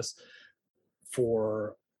service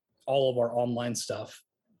for all of our online stuff,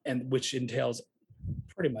 and which entails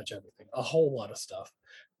pretty much everything, a whole lot of stuff,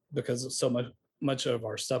 because so much of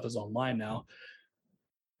our stuff is online now.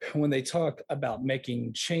 When they talk about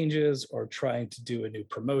making changes or trying to do a new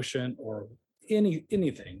promotion or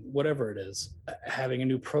anything, whatever it is, having a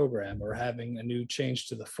new program or having a new change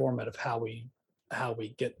to the format of how we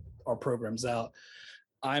get our programs out,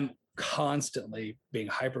 I'm constantly being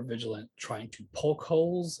hyper vigilant, trying to poke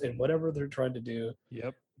holes in whatever they're trying to do.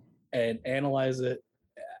 Yep. And analyze it,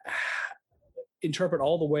 interpret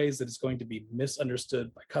all the ways that it's going to be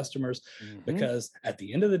misunderstood by customers. Because at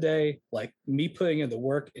the end of the day, like, me putting in the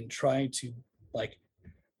work and trying to like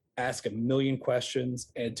ask a million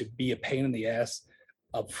questions and to be a pain in the ass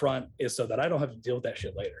up front is so that I don't have to deal with that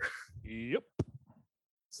shit later. Yep.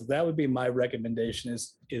 So that would be my recommendation,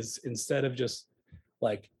 is instead of just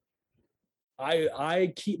like,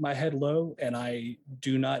 I keep my head low and I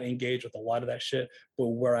do not engage with a lot of that shit, but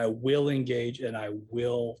where I will engage and I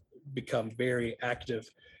will become very active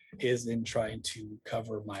is in trying to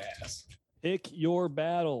cover my ass. Pick your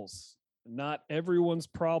battles. Not everyone's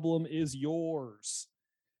problem is yours.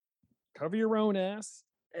 Cover your own ass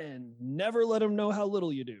and never let them know how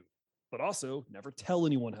little you do, but also never tell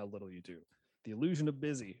anyone how little you do. The illusion of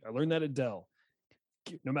busy. I learned that at Dell.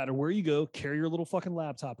 No matter where you go, carry your little fucking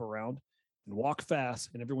laptop around and walk fast,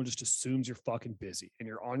 and everyone just assumes you're fucking busy and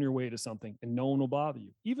you're on your way to something, and no one will bother you,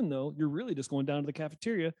 even though you're really just going down to the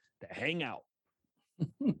cafeteria to hang out.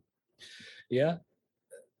 Yeah.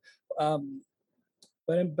 But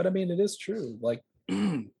I mean, it is true. Like,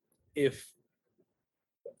 if,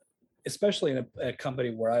 especially in a company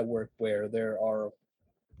where I work, where there are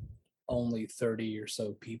only 30 or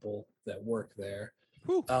so people that work there,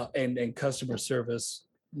 Whew. and customer service,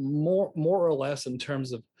 more or less in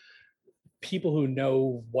terms of people who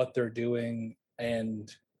know what they're doing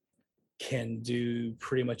and can do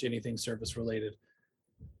pretty much anything service related.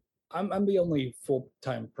 I'm the only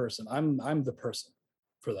full-time person. I'm the person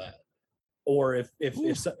for that. Or if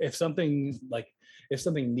something if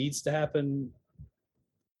something needs to happen,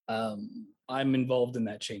 I'm involved in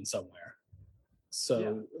that chain somewhere.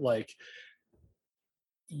 So like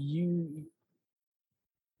you,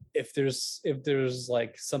 if there's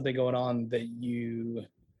like something going on that you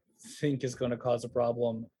think is going to cause a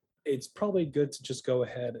problem, it's probably good to just go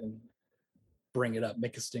ahead and bring it up,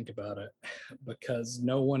 make a stink about it, because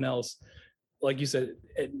no one else, like you said,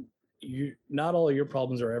 you, not all of your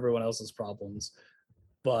problems are everyone else's problems,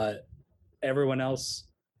 but everyone else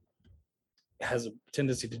has a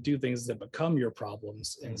tendency to do things that become your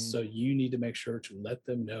problems. And so you need to make sure to let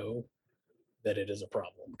them know that it is a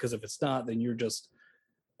problem, because if it's not, then you're just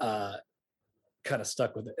kind of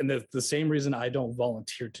stuck with it. And the same reason I don't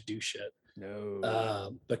volunteer to do shit.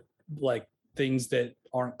 No. But like things that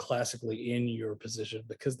aren't classically in your position,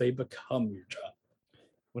 because they become your job.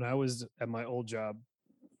 When I was at my old job,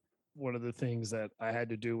 one of the things that I had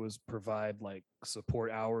to do was provide like support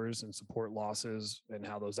hours and support losses and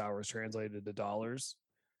how those hours translated to dollars,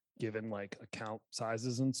 given like account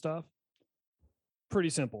sizes and stuff. Pretty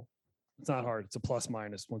simple. It's not hard. It's a plus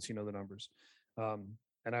minus once you know the numbers.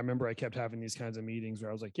 And I remember I kept having these kinds of meetings where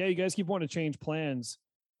I was like, yeah, you guys keep wanting to change plans,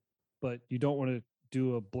 but you don't want to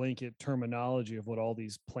do a blanket terminology of what all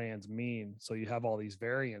these plans mean. So you have all these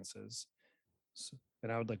variances. So,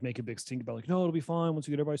 and I would like make a big stink about like, no, it'll be fine once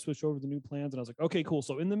we get everybody switched over to the new plans. And I was like, okay, cool.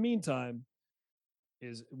 So in the meantime,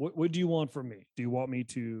 is what do you want from me? Do you want me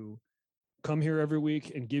to come here every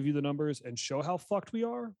week and give you the numbers and show how fucked we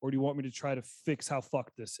are? Or do you want me to try to fix how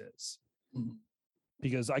fucked this is?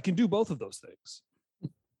 Because I can do both of those things,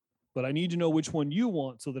 but I need to know which one you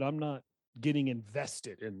want so that I'm not getting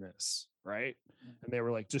invested in this. Right. And they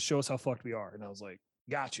were like, just show us how fucked we are. And I was like,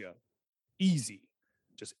 gotcha. Easy.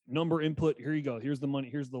 Just number input. Here you go. Here's the money.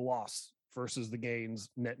 Here's the loss versus the gains,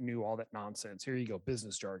 net new, all that nonsense. Here you go.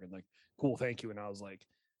 Business jargon. Like, cool. Thank you. And I was like,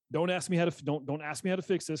 don't ask me how to, don't ask me how to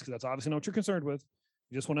fix this, because that's obviously not what you're concerned with.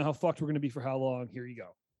 You just want to know how fucked we're going to be for how long. Here you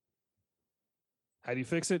go. How do you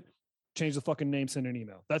fix it? Change the fucking name, send an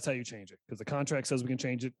email. That's how you change it, because the contract says we can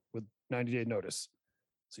change it with 90-day notice.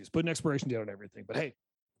 So you just put an expiration date on everything. But hey,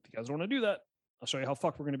 if you guys want to do that, I'll show you how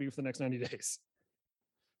fucked we're going to be for the next 90 days.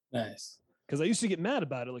 Nice. Because I used to get mad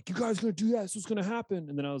about it. Like, you guys are going to do that. That's what's going to happen.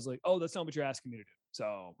 And then I was like, oh, that's not what you're asking me to do.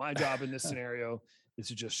 So my job in this scenario is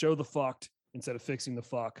to just show the fucked instead of fixing the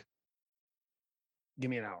fuck.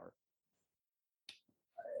 Give me an hour.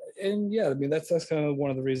 And yeah, I mean, that's kind of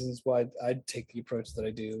one of the reasons why I take the approach that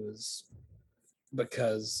I do, is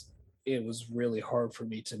because it was really hard for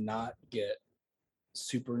me to not get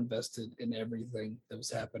super invested in everything that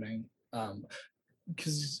was happening.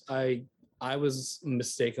 Because I was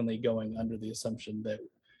mistakenly going under the assumption that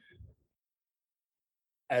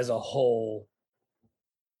as a whole,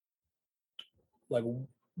 like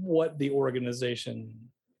what the organization,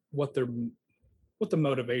 what the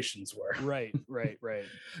motivations were. Right.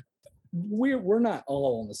 We're not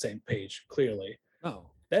all on the same page, clearly.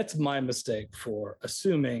 Oh, That's my mistake for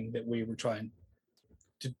assuming that we were trying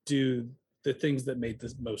to do the things that made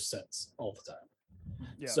the most sense all the time.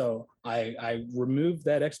 yeah. So I removed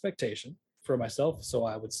that expectation for myself, so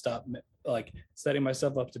I would stop like setting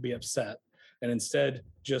myself up to be upset, and instead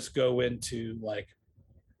just go into like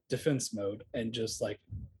defense mode and just like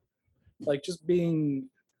just being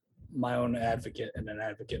my own advocate and an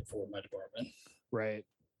advocate for my department. Right.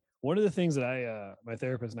 One of the things that my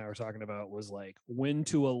therapist and I were talking about was like when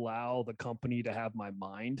to allow the company to have my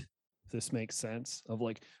mind. If this makes sense, of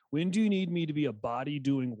like, when do you need me to be a body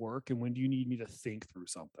doing work, and when do you need me to think through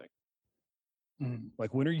something?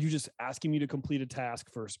 Like, when are you just asking me to complete a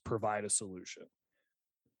task versus provide a solution?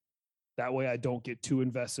 That way I don't get too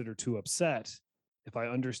invested or too upset. If I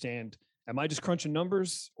understand, am I just crunching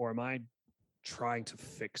numbers, or am I trying to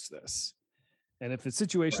fix this? And if it's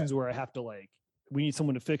situations where I have to like, we need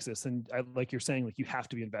someone to fix this, and I, like you're saying, like you have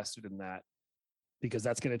to be invested in that, because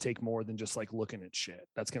that's going to take more than just like looking at shit.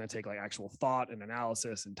 That's going to take like actual thought and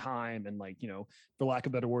analysis and time, and like, you know, for lack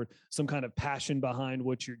of a better word, some kind of passion behind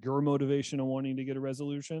what your motivation on wanting to get a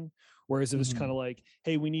resolution. Whereas it was kind of like,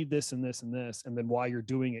 hey, we need this and this and this. And then while you're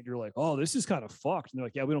doing it, you're like, oh, this is kind of fucked. And they're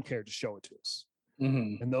like, yeah, we don't care. Just show it to us.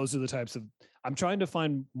 And those are the types of, I'm trying to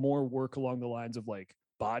find more work along the lines of like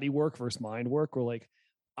body work versus mind work, where like,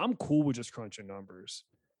 I'm cool with just crunching numbers.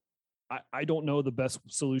 I don't know the best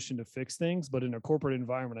solution to fix things, but in a corporate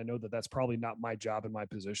environment, I know that that's probably not my job and my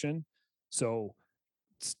position. So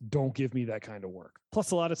don't give me that kind of work.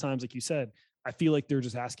 Plus, a lot of times, like you said, I feel like they're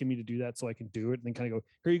just asking me to do that so I can do it, and then kind of go,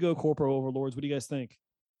 "Here you go, corporate overlords. What do you guys think?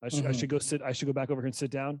 I should go sit. I should go back over here and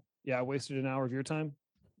sit down. Yeah, I wasted an hour of your time.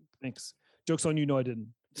 Thanks. Joke's on you. No, I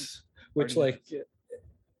didn't. Which, Already like,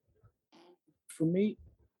 for me,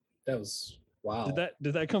 that was wow.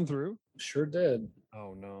 Did that come through? Sure did.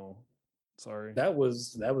 Oh no, sorry, That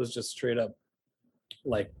was just straight up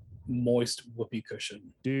like moist whoopee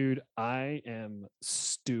cushion. dude. I am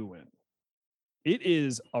stewing. It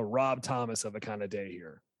is a Rob Thomas of a kind of day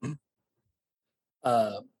here.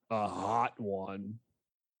 Uh, A hot one.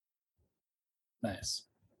 nice.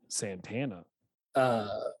 Santana.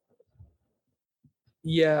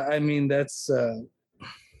 Yeah, I mean that's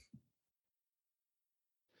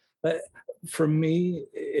but for me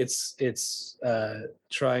it's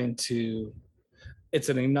trying to, it's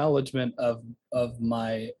an acknowledgement of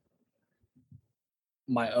my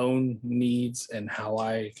own needs and how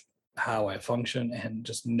I function, and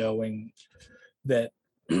just knowing that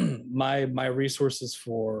my resources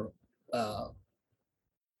for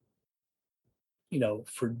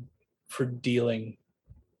for dealing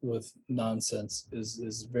with nonsense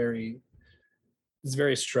is very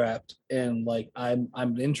strapped. And like I'm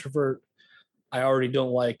an introvert. I already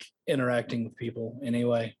don't like interacting with people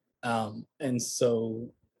anyway, and so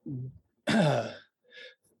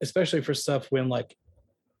especially for stuff when like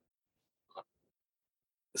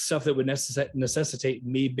stuff that would necessitate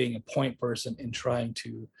me being a point person and trying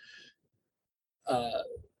to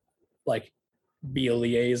like be a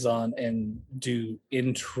liaison and do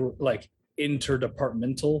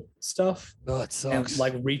interdepartmental stuff. Oh, it sucks. And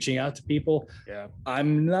like reaching out to people. Yeah.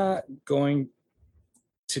 I'm not going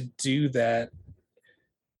to do that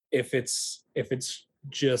if it's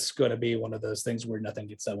just going to be one of those things where nothing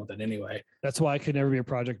gets done with it anyway. That's why I could never be a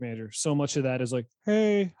project manager. So much of that is like,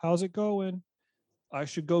 hey, how's it going? I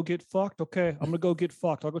should go get fucked. Okay, I'm gonna go get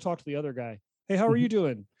fucked. I'll go talk to the other guy. Hey, how are you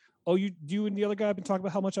doing? Oh, you and the other guy have been talking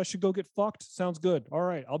about how much I should go get fucked. Sounds good. All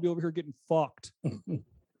right, I'll be over here getting fucked.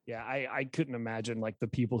 Yeah, I couldn't imagine like the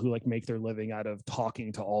people who like make their living out of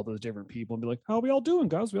talking to all those different people and be like, how are we all doing,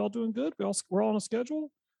 guys? We all doing good? We're all on a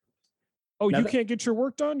schedule? Oh, you can't get your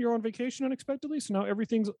work done? You're on vacation unexpectedly, so now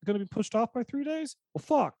everything's gonna be pushed off by 3 days? Well,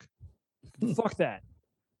 fuck. Fuck that.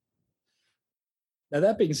 Now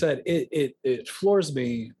that being said, it floors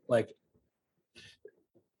me, like,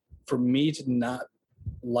 for me to not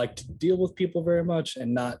like to deal with people very much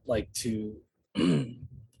and not like to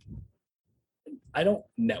I don't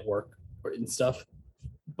network and stuff,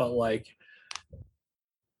 but like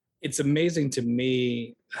it's amazing to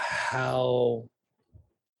me how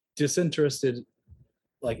disinterested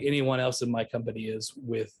like anyone else in my company is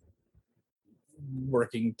with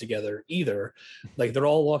working together either. Like they're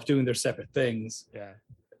all off doing their separate things. Yeah.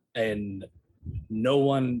 And no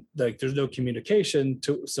one, like there's no communication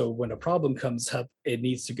so when a problem comes up, it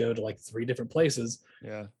needs to go to like 3 different places.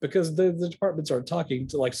 Yeah. Because the departments aren't talking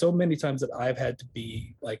to, like, so many times that I've had to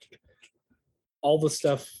be like all the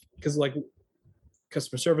stuff, because like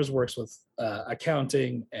customer service works with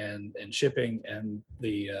accounting and shipping, and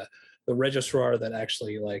the registrar that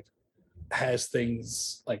actually like has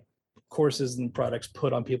things like courses and products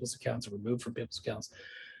put on people's accounts or removed from people's accounts.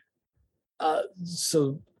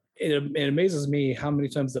 So it amazes me how many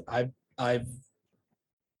times that I've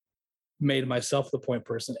made myself the point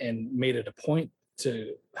person and made it a point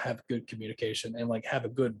to have good communication and like have a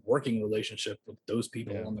good working relationship with those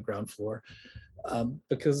people on the ground floor,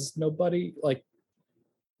 because nobody, like,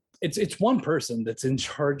 it's one person that's in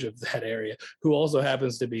charge of that area, who also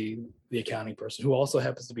happens to be the accounting person, who also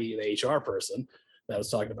happens to be the HR person that I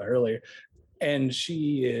was talking about earlier. And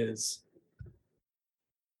she is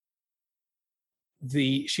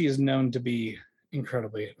known to be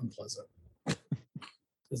incredibly unpleasant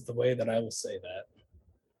is the way that I will say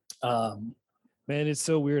that. Man, it's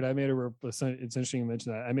so weird. It's interesting you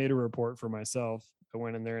mentioned that. I made a report for myself. I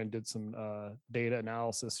went in there and did some data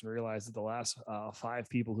analysis and realized that the last 5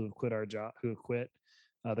 people who have quit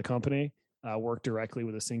the company, work directly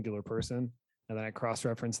with a singular person. And then I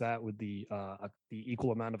cross-referenced that with the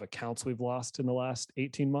equal amount of accounts we've lost in the last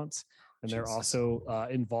 18 months. And they're also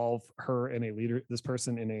involve this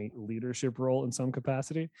person in a leadership role in some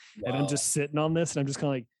capacity. Wow. And I'm just sitting on this and I'm just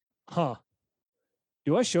kind of like, huh,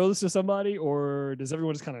 do I show this to somebody or does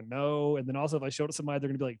everyone just kind of know? And then also if I show it to somebody, they're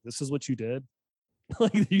gonna be like, this is what you did.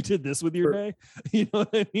 Like you did this with your day, you know what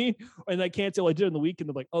I mean? And I can't tell I did in the weekend.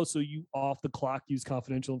 They're like, oh, so you off the clock use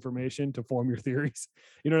confidential information to form your theories.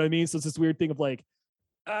 You know what I mean? So it's this weird thing of like,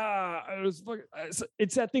 it's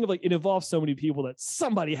that thing of like, it involves so many people that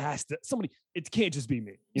it can't just be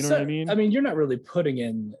me. You know what I mean? I mean, you're not really putting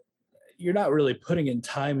in you're not really putting in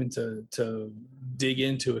time into to dig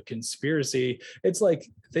into a conspiracy. It's like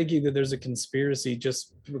thinking that there's a conspiracy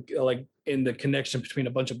just like in the connection between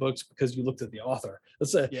a bunch of books because you looked at the author.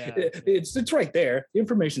 It's right there. The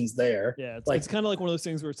information's there. Yeah, it's, Like- it's kind of like one of those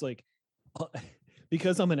things where it's like,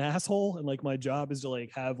 because I'm an asshole and like my job is to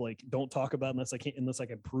like have like don't talk about unless I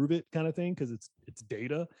can prove it kind of thing because it's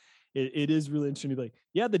data. It is really interesting to be like,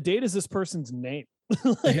 yeah, the data is this person's name.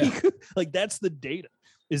 like, Yeah. like that's the data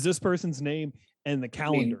is this person's name and the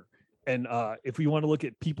calendar. And if we want to look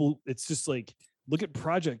at people, it's just like look at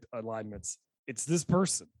project alignments. It's this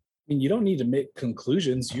person. I mean, you don't need to make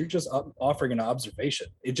conclusions. You're just offering an observation.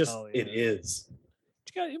 It just Oh, yeah. it is.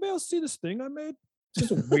 Anybody else see this thing I made? It's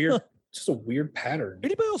just a weird, just a weird pattern.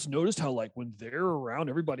 Anybody else noticed how like when they're around,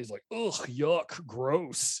 everybody's like, ugh, yuck,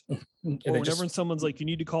 gross. And Or they whenever just- someone's like, you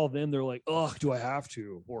need to call them, they're like, ugh, do I have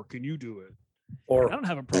to? Or can you do it? I or don't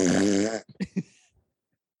have a problem.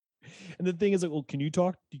 And the thing is like, well, can you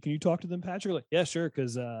talk to them, Patrick? Like, yeah, sure,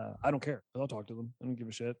 because I don't care. I'll talk to them. I don't give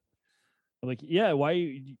a shit. I'm like, yeah,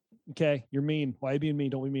 why okay, you're mean. Why are you being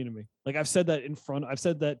mean? Don't be mean to me. Like I've said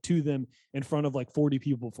that to them in front of like 40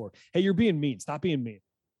 people before. Hey, you're being mean. Stop being mean.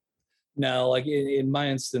 now, like in my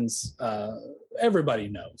instance, everybody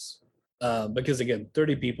knows because again,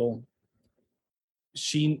 30 people.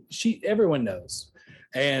 Everyone knows,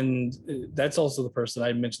 and that's also the person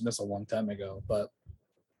I mentioned this a long time ago, but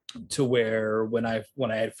to where when I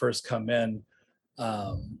had first come in,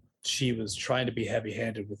 she was trying to be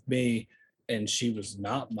heavy-handed with me, and she was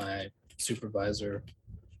not my supervisor,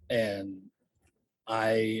 and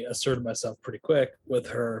I asserted myself pretty quick with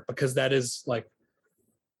her because that is like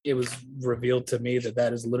it was revealed to me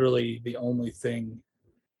that is literally the only thing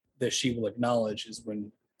that she will acknowledge is when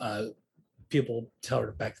people tell her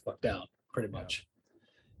to back the fuck down, pretty much.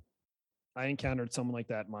 I encountered someone like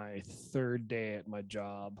that my third day at my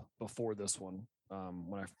job before this one.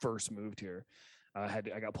 When I first moved here, I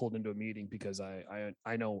got pulled into a meeting because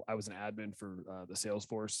I know I was an admin for the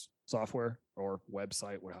Salesforce software or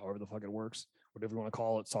website, however the fuck it works, whatever you want to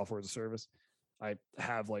call it, software as a service. I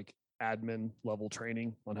have like admin level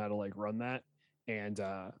training on how to like run that, and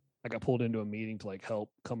I got pulled into a meeting to like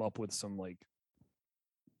help come up with some like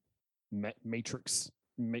matrices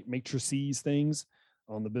things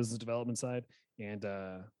on the business development side. And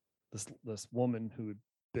this woman who had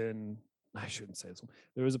been, I shouldn't say this one,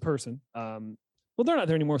 there was a person, well, they're not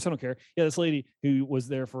there anymore, so I don't care. Yeah, this lady who was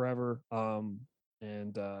there forever, and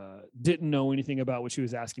didn't know anything about what she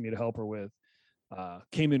was asking me to help her with,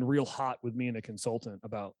 came in real hot with me and a consultant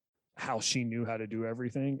about how she knew how to do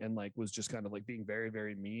everything, and like was just kind of like being very,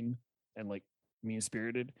 very mean and like mean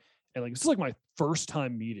spirited. And like this is like my first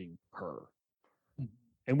time meeting her.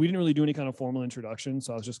 And we didn't really do any kind of formal introduction.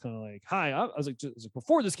 So I was just kind of like, hi, I was like,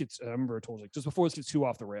 before this gets, I remember I told her, like, just before this gets too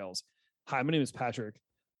off the rails. Hi, my name is Patrick.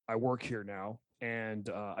 I work here now, and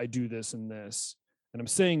I do this and this. And I'm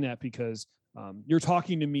saying that because you're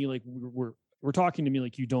talking to me like we're talking to me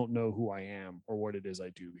like you don't know who I am or what it is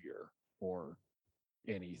I do here or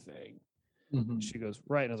anything. Mm-hmm. She goes,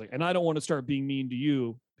 right. And I was like, and I don't want to start being mean to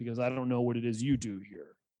you because I don't know what it is you do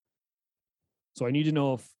here. So I need to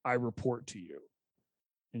know if I report to you.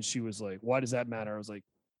 And she was like, why does that matter? I was like,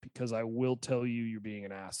 because I will tell you you're being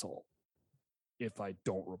an asshole if I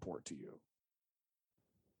don't report to you.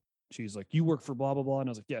 She's like, you work for blah, blah, blah. And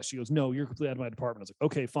I was like, yeah. She goes, no, you're completely out of my department. I was like,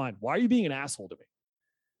 okay, fine. Why are you being an asshole to me?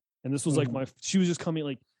 And this was like she was just coming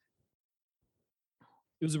like,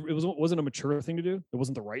 it wasn't a mature thing to do. It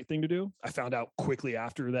wasn't the right thing to do. I found out quickly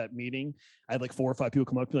after that meeting. I had like 4 or 5 people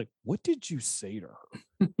come up and be like, what did you say to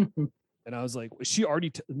her? And I was like, she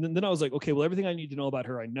already, and then I was like, okay, well, everything I need to know about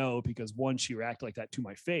her, I know, because one, she reacted like that to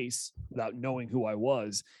my face without knowing who I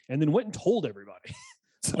was, and then went and told everybody.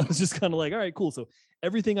 So I was just kind of like, all right, cool. So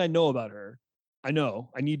everything I know about her, I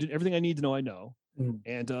know. Everything I need to know, I know.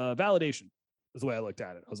 And validation is the way I looked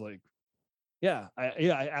at it. I was like,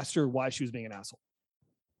 I asked her why she was being an asshole.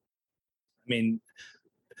 I mean,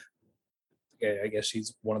 I guess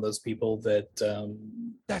she's one of those people that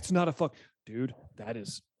That's not a fuck, dude. That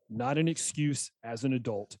is not an excuse as an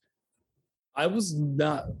adult. I was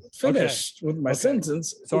not finished with my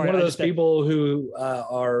sentence. Sorry, one of I those just- people who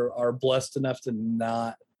are blessed enough to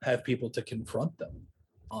not have people to confront them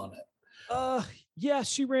on it. Yeah,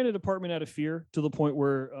 she ran a department out of fear to the point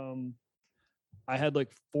where I had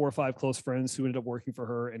like 4 or 5 close friends who ended up working for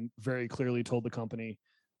her and very clearly told the company,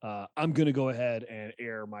 I'm going to go ahead and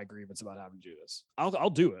air my grievance about having to do this. I'll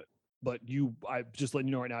do it. But I just letting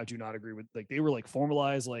you know right now, I do not agree with, like, they were like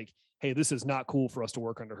formalized, like, hey, this is not cool for us to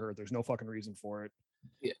work under her. There's no fucking reason for it.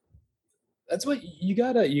 Yeah, that's what you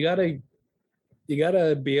gotta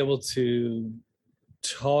be able to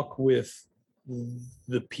talk with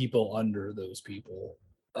the people under those people,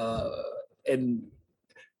 and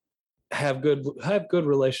have good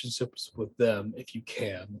relationships with them if you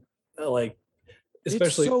can. Like,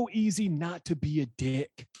 especially it's so easy not to be a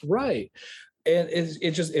dick. right. And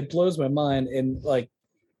it blows my mind. And like,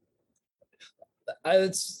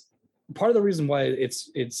 it's part of the reason why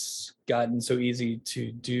it's gotten so easy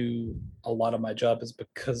to do a lot of my job is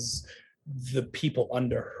because the people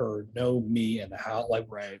under her know me and how, like,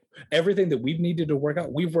 Right. everything that we've needed to work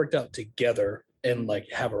out, we've worked out together and like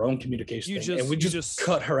have our own communication thing, and we just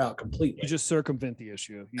cut her out completely. You just circumvent the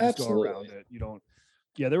issue. You just go around it. You don't.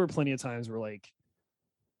 Yeah, there were plenty of times where like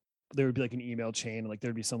there would be like an email chain, and like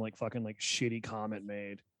there'd be some like fucking like shitty comment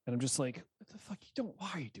made, and I'm just like, what the fuck? Why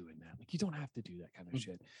are you doing that? Like, you don't have to do that kind of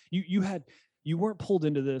shit. You weren't pulled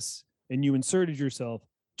into this, and you inserted yourself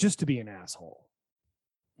just to be an asshole.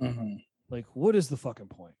 Mm-hmm. Like, what is the fucking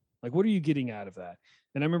point? Like, what are you getting out of that?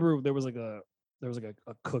 And I remember there was like a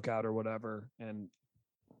cookout or whatever, and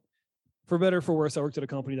for better or for worse, I worked at a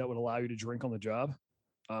company that would allow you to drink on the job.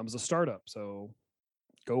 It was a startup, so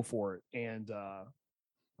go for it. And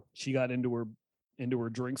she got into her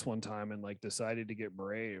drinks one time and like decided to get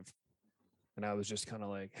brave. And I was just kind of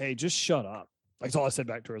like, hey, just shut up. Like, that's all I said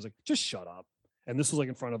back to her. I was like, just shut up. And this was like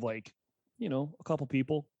in front of like, a couple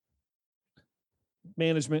people.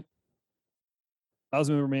 Management. I was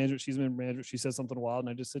a member of management. She's a member of management. She said something wild, and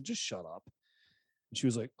I just said, just shut up. And she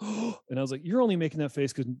was like, oh, and I was like, you're only making that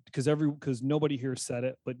face because nobody here said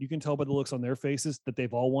it, but you can tell by the looks on their faces that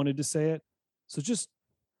they've all wanted to say it. So just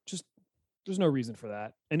there's no reason for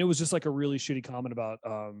that. And it was just like a really shitty comment about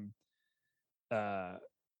if I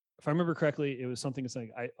remember correctly, it was something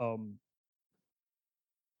something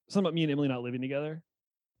about me and Emily not living together.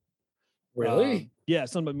 Really? Yeah,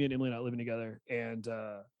 something about me and Emily not living together. And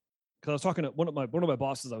because I was talking to one of my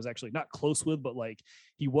bosses I was actually not close with, but like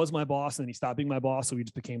he was my boss and then he stopped being my boss. So we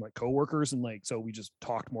just became like coworkers, and like, so we just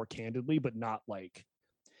talked more candidly, but not like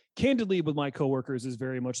candidly with my coworkers is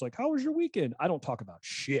very much like, how was your weekend? I don't talk about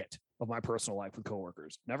shit of my personal life with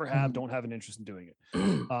coworkers. Never have, don't have an interest in doing it.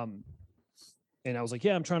 And I was like,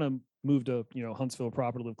 yeah, I'm trying to move to, Huntsville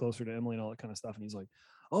proper to live closer to Emily and all that kind of stuff. And he's like,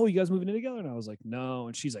 oh, you guys moving in together? And I was like, no.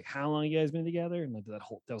 And she's like, how long you guys been together? And like that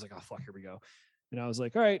was like, oh fuck, here we go. And I was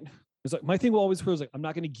like, all right. It's like, my thing will always was like, I'm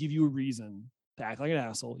not going to give you a reason to act like an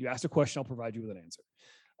asshole. You asked a question, I'll provide you with an answer.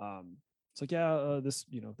 It's like, yeah,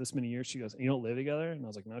 this many years. She goes, you don't live together? And I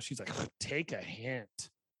was like, no. She's like, take a hint.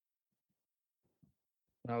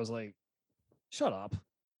 And I was like, shut up.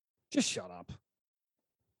 Just shut up.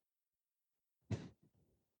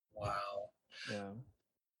 Wow. Yeah.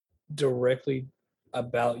 Directly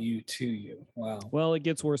about you to you. Wow. Well, it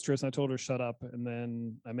gets worse, Tristan. I told her shut up, and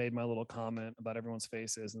then I made my little comment about everyone's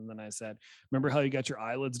faces, and then I said, remember how you got your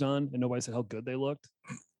eyelids done and nobody said how good they looked?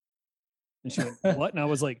 And she went, what? And I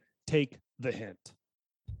was like, take the hint.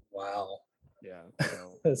 Wow. Yeah.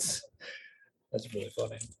 So. That's really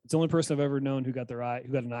funny. It's the only person I've ever known who got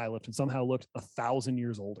an eye lift and somehow looked 1,000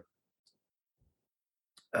 years older.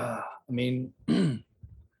 I mean,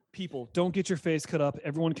 people, don't get your face cut up.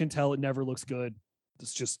 Everyone can tell it never looks good.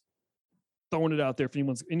 It's just throwing it out there. If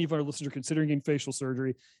any of our listeners are considering getting facial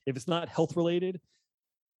surgery, if it's not health related,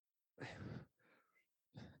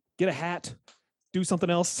 get a hat, do something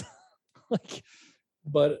else. Like,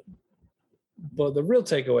 but the real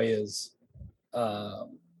takeaway is,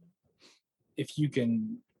 if you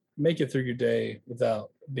can make it through your day without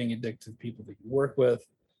being addicted to the people that you work with,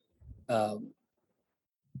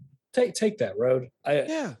 take that road.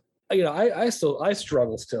 I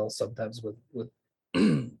struggle still sometimes with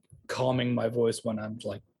calming my voice when I'm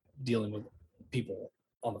like dealing with people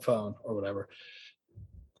on the phone or whatever,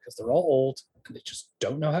 because they're all old and they just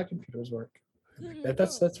don't know how computers work.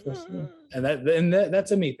 That's a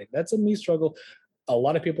me thing. That's a me struggle. A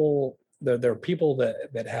lot of people, there are people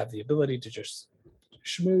that have the ability to just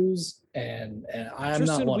schmooze, and I'm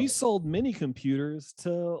Tristan, not one. We sold mini computers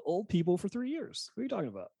to old people for 3 years. What are you talking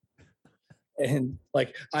about? And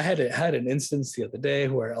like I had an instance the other day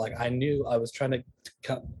where like I knew I was trying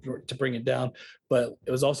to bring it down, but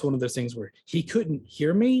it was also one of those things where he couldn't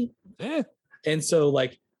hear me, and so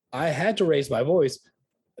like I had to raise my voice,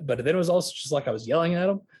 but then it was also just like I was yelling at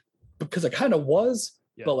him because I kind of was,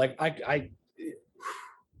 but like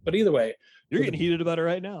but either way, you're getting heated about it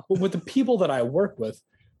right now. With the people that I work with,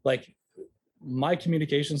 like my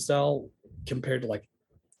communication style compared to like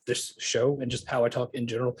this show and just how I talk in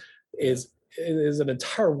general is an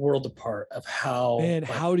entire world apart of how. Man,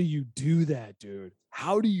 how do you do that, dude?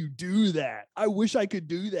 How do you do that? I wish I could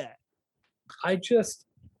do that. I just,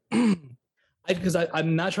 because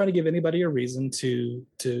I'm not trying to give anybody a reason to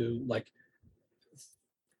like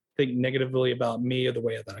think negatively about me or the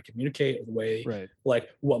way that I communicate or the way Right. like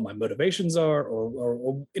what my motivations are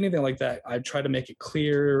or anything like that. I try to make it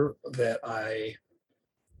clear that I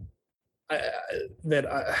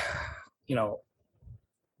you know,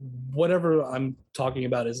 whatever I'm talking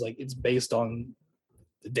about is like it's based on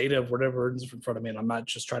the data of whatever is in front of me, and I'm not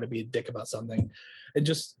just trying to be a dick about something. It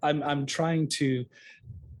just I'm trying to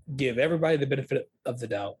give everybody the benefit of the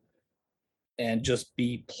doubt and just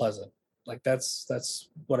be pleasant. Like that's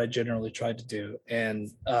what I generally try to do, and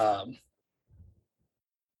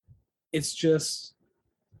it's just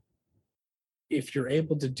if you're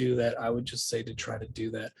able to do that, I would just say to try to do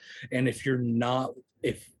that. And if you're not,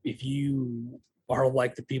 if you are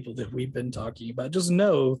like the people that we've been talking about, just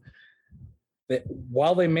know that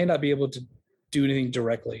while they may not be able to do anything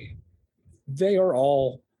directly, they are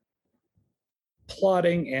all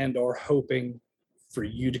plotting and or hoping for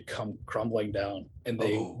you to come crumbling down, and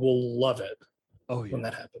they Oh. will love it Oh yeah. when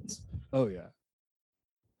that happens. Oh yeah.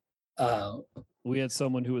 Uh, We had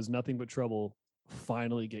someone who was nothing but trouble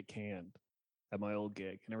finally get canned at my old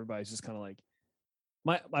gig, and everybody's just kind of like,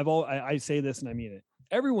 I say this and I mean it.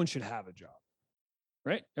 Everyone should have a job,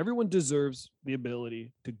 right? Everyone deserves the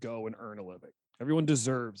ability to go and earn a living. Everyone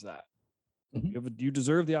deserves that. Mhm. You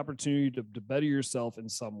deserve the opportunity to better yourself in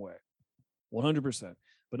some way, 100%.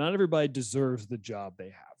 But not everybody deserves the job they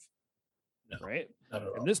have, No. right? not at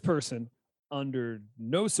all. And this person, under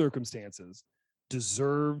no circumstances,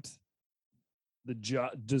 deserved the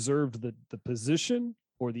job, deserved the position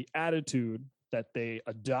or the attitude that they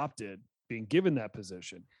adopted being given that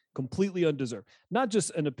position. Completely undeserved. Not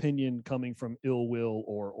just an opinion coming from ill will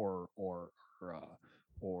or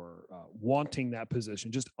wanting that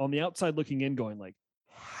position. Just on the outside looking in, going like,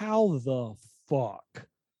 how the fuck?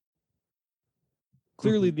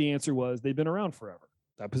 Clearly, the answer was they've been around forever.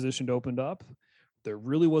 That position opened up. There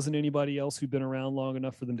really wasn't anybody else who'd been around long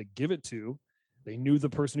enough for them to give it to. They knew the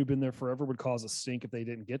person who'd been there forever would cause a stink if they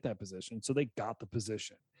didn't get that position. So they got the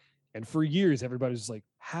position. And for years, everybody's just like,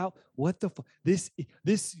 how, what the fuck? This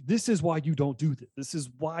is why you don't do this. This is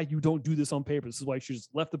why you don't do this on paper. This is why you should just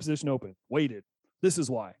left the position open, waited. This is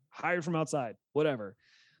why. Hired from outside, whatever.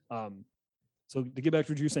 So to get back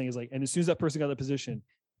to what you're saying is like, and as soon as that person got the position,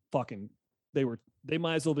 fucking, they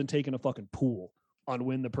might as well have been taking a fucking pool on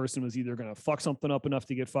when the person was either going to fuck something up enough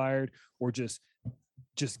to get fired or just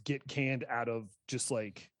get canned out of just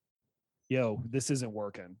like, yo, this isn't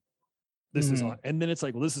working. This is on. And then it's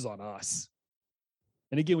like, well, this is on us.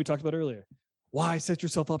 And again, we talked about earlier, why set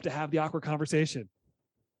yourself up to have the awkward conversation?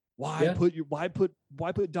 Why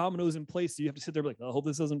put dominoes in place so you have to sit there and be like, I hope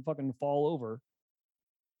this doesn't fucking fall over.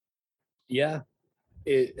 Yeah,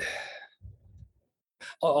 it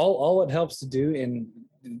all it helps to do, and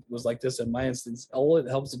it was like this in my instance, all it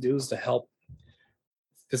helps to do is to help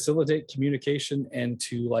facilitate communication and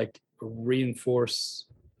to like reinforce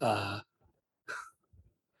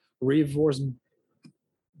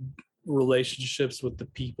relationships with the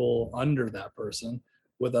people under that person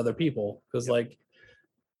with other people, because like,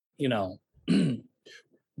 you know,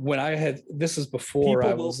 when I had, this is before People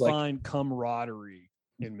I was will like, find camaraderie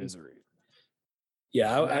in misery.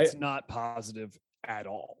 yeah, That's not positive at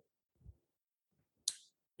all.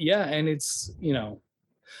 Yeah, and it's, you know,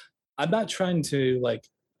 I'm not trying to like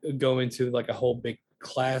go into like a whole big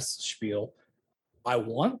class spiel. I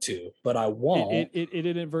want to, but I won't. It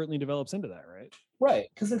inadvertently develops into that, right? Right,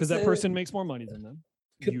 Because that person makes more money than them.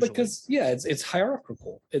 Because yeah, it's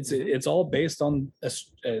hierarchical. It's all based on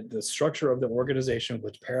the structure of the organization,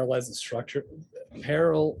 which parallels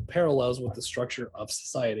with the structure of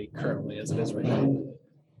society currently as it is right now.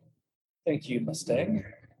 Thank you, Mustang.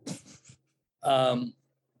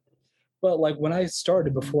 But like when I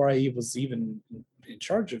started, before I was even in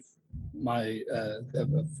charge of my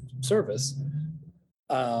service,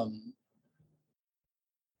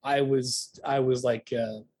 I was like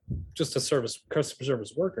just a customer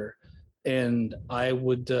service worker, and I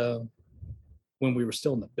would when we were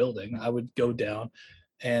still in the building, I would go down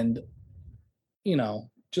and, you know,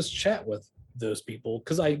 just chat with those people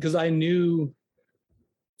because I knew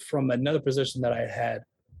from another position that I had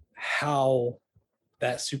how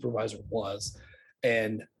that supervisor was,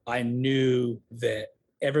 and I knew that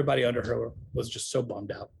everybody under her was just so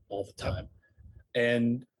bummed out all the time.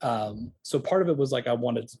 And so part of it was like I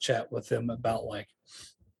wanted to chat with him about like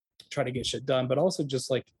trying to get shit done, but also just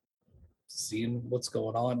like seeing what's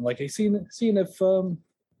going on, like seeing if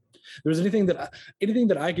there's anything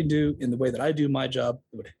that I can do in the way that I do my job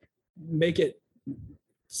that would make it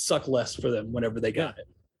suck less for them whenever they got it.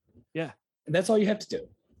 Yeah. And that's all you have to do.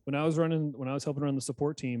 When I was helping run the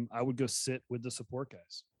support team, I would go sit with the support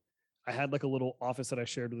guys. I had like a little office that I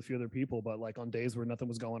shared with a few other people, but like on days where nothing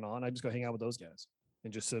was going on, I just go hang out with those guys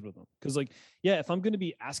and just sit with them. Cause like, yeah, if I'm going to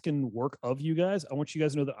be asking work of you guys, I want you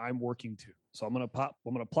guys to know that I'm working too. So I'm going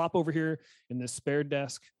to plop over here in this spare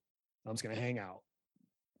desk. I'm just going to hang out.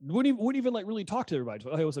 Wouldn't even like really talk to everybody.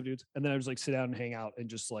 Just, oh, hey, what's up, dudes? And then I just like sit down and hang out and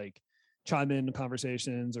just like chime in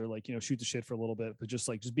conversations or like, shoot the shit for a little bit, but just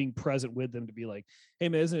being present with them to be like, hey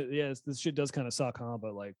man, isn't it? Yeah, this shit does kind of suck, huh?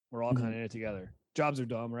 But like, we're all kind of in it together. Jobs are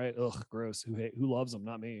dumb, right? Ugh, gross. Who loves them?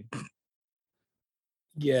 Not me.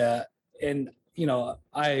 Yeah, and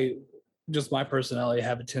I just my personality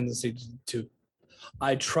have a tendency to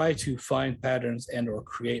I try to find patterns and or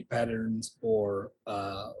create patterns or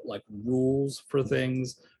like rules for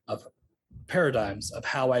things of paradigms of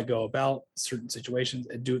how I go about certain situations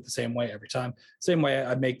and do it the same way every time. Same way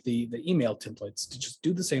I make the email templates to just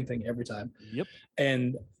do the same thing every time. Yep.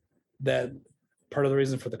 And that part of the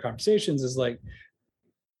reason for the conversations is like,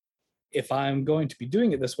 if I'm going to be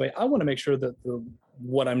doing it this way, I want to make sure that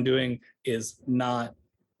what I'm doing is not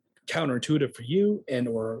counterintuitive for you and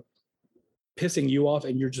or pissing you off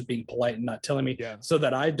and you're just being polite and not telling me, so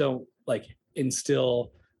that I don't like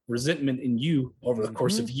instill resentment in you over the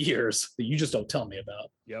course of years that you just don't tell me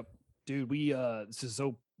about. Yep. Dude, we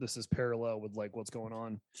this is parallel with like what's going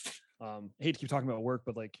on. I hate to keep talking about work,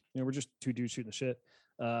 but like, we're just two dudes shooting the shit.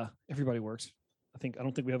 Everybody works. I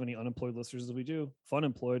don't think we have any unemployed listeners as we do. Fun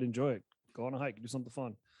employed, enjoy it. Go on a hike, do something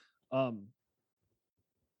fun.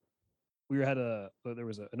 There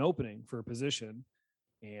was an opening for a position,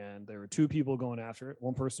 and there were two people going after it.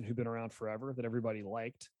 One person who'd been around forever that everybody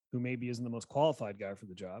liked, who maybe isn't the most qualified guy for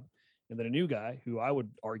the job, and then a new guy who I would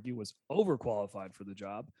argue was overqualified for the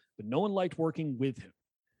job, but no one liked working with him.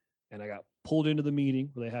 And I got pulled into the meeting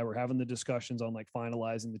where they were having the discussions on like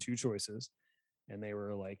finalizing the two choices. And they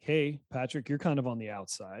were like, hey, Patrick, you're kind of on the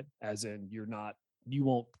outside, as in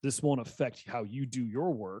this won't affect how you do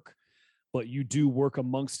your work, but you do work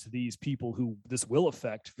amongst these people who this will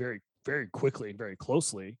affect very, very quickly and very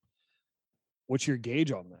closely. What's your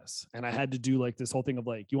gauge on this? And I had to do like this whole thing of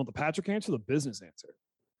like, you want the Patrick answer or the business answer?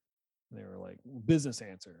 And they were like, business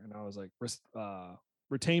answer. And I was like,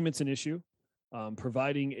 retainment's an issue.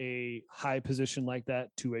 Providing a high position like that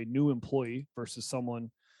to a new employee versus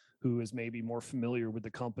someone who is maybe more familiar with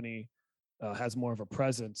the company, has more of a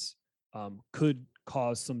presence, could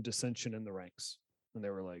cause some dissension in the ranks. And they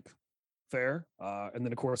were like, fair. And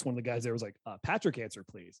then of course, one of the guys there was like, Patrick answer,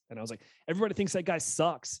 please. And I was like, everybody thinks that guy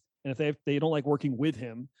sucks. And if they don't like working with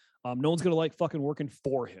him, no one's going to like fucking working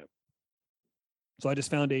for him. So I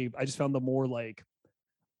just found the more like,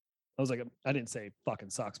 I was like, I didn't say fucking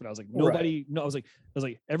sucks, but I was like, nobody, right. No, I was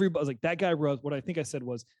like, everybody, I was like, that guy rubs, what I think I said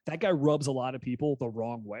was, that guy rubs a lot of people the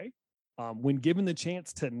wrong way. When given the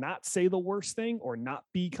chance to not say the worst thing or not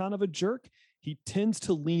be kind of a jerk, he tends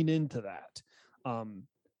to lean into that.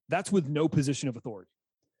 That's with no position of authority.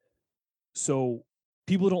 So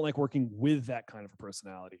people don't like working with that kind of a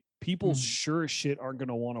personality. People sure as shit aren't going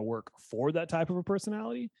to want to work for that type of a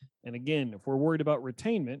personality. And again, if we're worried about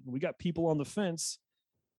retainment, we got people on the fence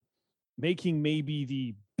making maybe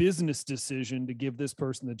the business decision to give this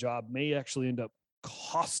person the job may actually end up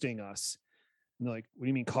costing us. And they're like, what do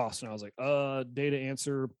you mean cost? And I was like, data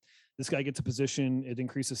answer. This guy gets a position. It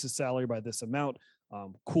increases his salary by this amount.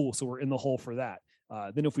 Cool. So we're in the hole for that.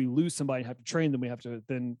 Then if we lose somebody and have to train them,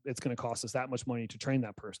 then it's going to cost us that much money to train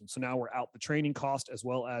that person. So now we're out the training cost as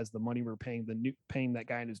well as the money we're paying that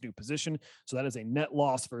guy in his new position. So that is a net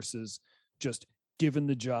loss versus just giving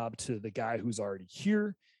the job to the guy who's already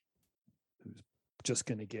here, who's just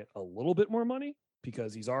going to get a little bit more money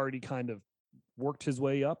because he's already kind of worked his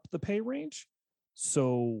way up the pay range.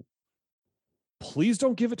 So please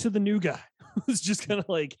don't give it to the new guy who's just kind of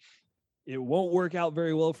like, it won't work out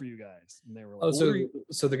very well for you guys. And they were like,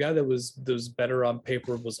 so the guy that was better on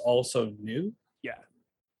paper was also new? Yeah.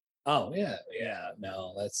 Oh, yeah.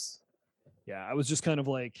 No, that's. Yeah. I was just kind of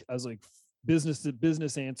like, business to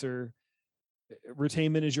business answer.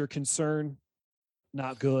 Retainment is your concern.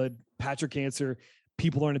 Not good. Patrick answer.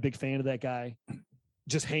 People aren't a big fan of that guy.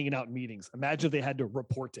 Just hanging out in meetings. Imagine if they had to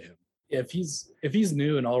report to him. Yeah, if he's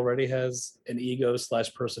new and already has an ego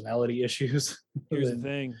 / personality issues. Here's the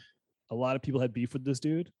thing. A lot of people had beef with this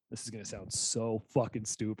dude. This is going to sound so fucking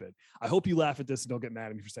stupid. I hope you laugh at this and don't get mad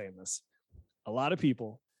at me for saying this. A lot of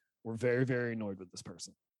people were very, very annoyed with this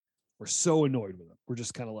person. We're so annoyed with him. We're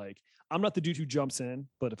just kind of like, I'm not the dude who jumps in,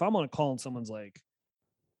 but if I'm on a call and someone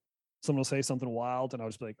will say something wild and I'll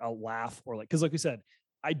just be like, I'll laugh or because like we said,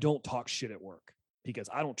 I don't talk shit at work because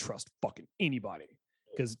I don't trust fucking anybody.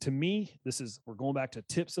 Because to me, we're going back to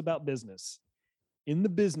tips about business. In the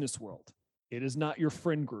business world, it is not your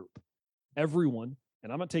friend group. Everyone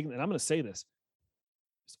and I'm not taking, and I'm going to say this,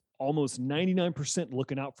 is almost 99%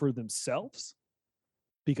 looking out for themselves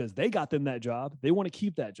because they got them that job. They want to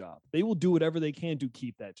keep that job. They will do whatever they can to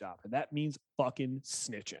keep that job. And that means fucking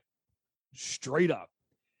snitching. Straight up.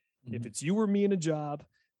 If it's you or me in a job,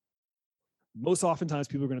 most oftentimes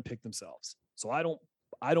people are going to pick themselves. So I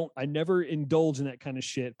never indulge in that kind of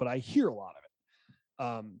shit, but I hear a lot of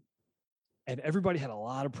it. And everybody had a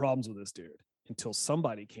lot of problems with this dude until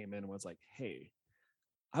somebody came in and was like, hey,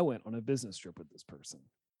 I went on a business trip with this person.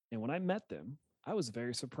 And when I met them, I was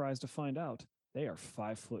very surprised to find out they are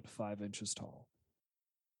 5'5" tall.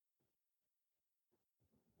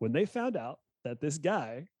 When they found out that this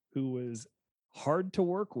guy who was hard to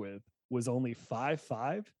work with was only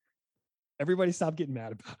 5'5", everybody stopped getting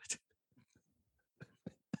mad about it.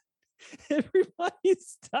 Everybody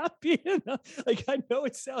stopped being like, I know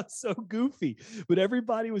it sounds so goofy, but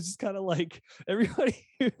everybody was just kind of like,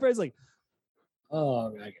 everybody's like, Oh,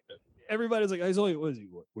 I get it. everybody's like, he's only, what is he?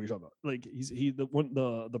 What are you talking about? Like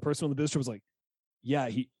the person on the business was like, yeah,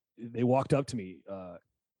 they walked up to me.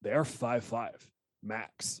 They are 5'5"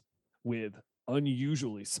 max with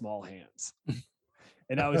unusually small hands.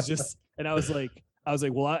 And I was like,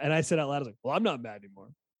 well, and I said out loud, I was like, well, I'm not mad anymore.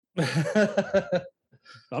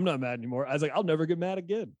 I'm not mad anymore. I was like, I'll never get mad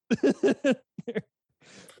again. That's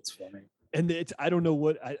funny. And I don't know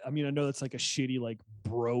what, I mean, I know that's like a shitty, like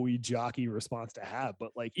bro-y jockey response to have,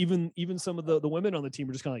 but like even some of the women on the team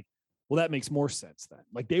were just kind of like, well, that makes more sense then.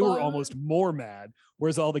 Like they were almost more mad.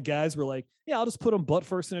 Whereas all the guys were like, yeah, I'll just put them butt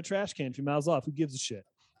first in a trash can a few miles off. Who gives a shit?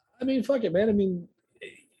 I mean, fuck it, man. I mean,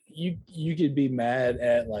 you could be mad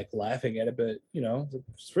at like laughing at it, but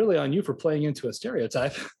it's really on you for playing into a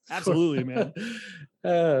stereotype. Absolutely, man.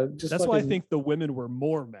 That's why I think the women were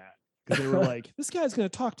more mad because they were like, this guy's going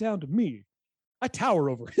to talk down to me. I tower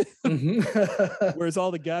over him. Whereas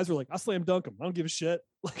all the guys were like, I'll slam dunk him. I don't give a shit.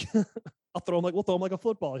 Like, we'll throw him like a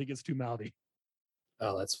football. He gets too mouthy.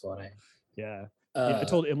 Oh, that's funny. Yeah. I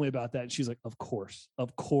told Emily about that. And she's like, of course,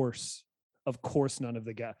 none of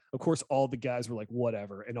the guys, of course, all the guys were like,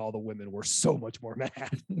 whatever. And all the women were so much more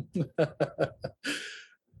mad.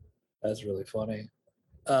 That's really funny.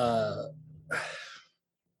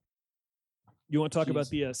 You want to talk about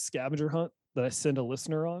the scavenger hunt that I sent a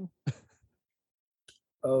listener on?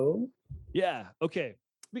 Oh, yeah. Okay.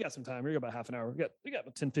 We got some time. We got about half an hour. We got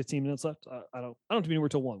about 10, 15 minutes left. I don't have to be anywhere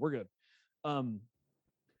till 1. We're good.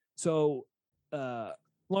 So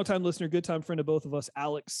long time listener, good time friend of both of us,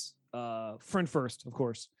 Alex, friend first, of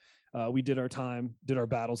course. We did our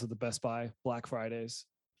battles at the Best Buy Black Fridays.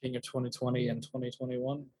 King of 2020 and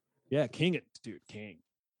 2021. Yeah, king.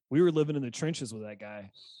 We were living in the trenches with that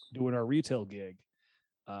guy doing our retail gig.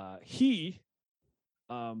 He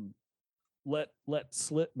let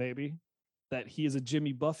slip maybe that he is a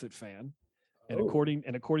Jimmy Buffett fan. And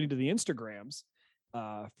according to the Instagrams,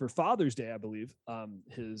 for Father's Day, I believe,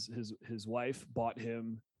 his wife bought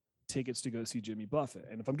him tickets to go see Jimmy Buffett.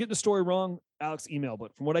 And if I'm getting the story wrong, Alex, email,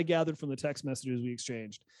 but from what I gathered from the text messages we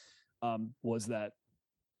exchanged, was that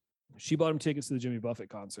she bought him tickets to the Jimmy Buffett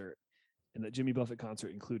concert, and that Jimmy Buffett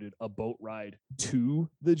concert included a boat ride to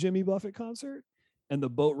the Jimmy Buffett concert, and the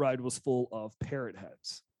boat ride was full of parrot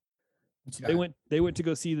heads. So they went to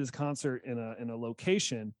go see this concert in a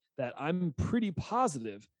location that I'm pretty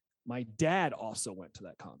positive my dad also went to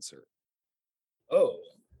that concert. Oh,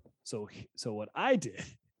 so what I did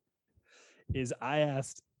is I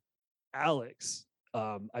asked Alex,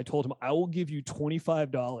 I told him, I will give you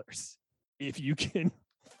 $25 if you can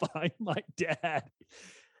find my dad,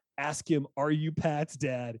 ask him, are you Pat's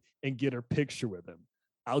dad, and get a picture with him.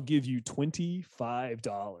 I'll give you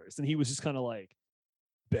 $25. And he was just kind of like,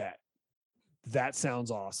 bet. That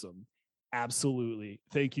sounds awesome. Absolutely.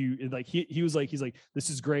 Thank you. And like he's like,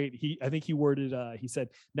 this is great. I think he worded, he said,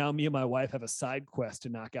 now me and my wife have a side quest to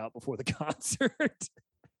knock out before the concert.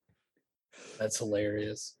 That's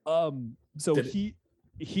hilarious. So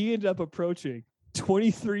he ended up approaching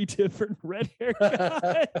 23 different red hair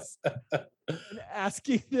guys and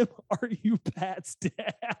asking them, are you Pat's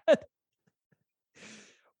dad?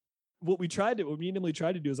 What me and Emily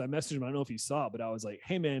tried to do is I messaged him. I don't know if he saw it, but I was like,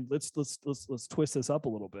 hey man, let's twist this up a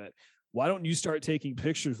little bit. Why don't you start taking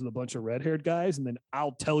pictures with a bunch of red haired guys, and then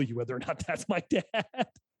I'll tell you whether or not that's my dad.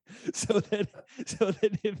 So that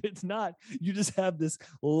if it's not, you just have this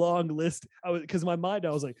long list. Because in my mind, I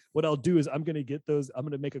was like, what I'll do is I'm going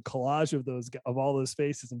to make a collage of all those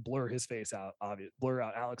faces and blur his face out, blur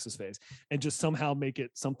out Alex's face, and just somehow make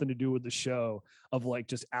it something to do with the show of like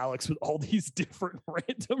just Alex with all these different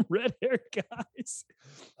random red hair guys.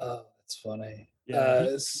 Oh, that's funny.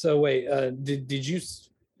 Yeah. So wait, did you?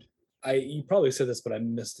 You probably said this, but I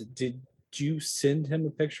missed it. you send him a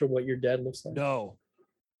picture of what your dad looks like? No.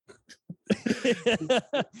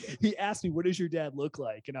 He asked me, what does your dad look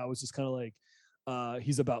like? And I was just kind of like,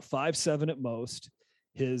 he's about 5'7" at most.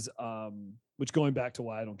 His which going back to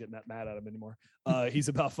why I don't get that mad at him anymore. He's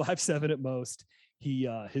about 5'7" at most.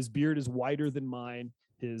 His beard is wider than mine.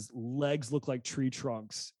 His legs look like tree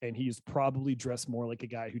trunks, and he's probably dressed more like a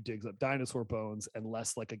guy who digs up dinosaur bones and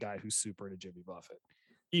less like a guy who's super into Jimmy Buffett,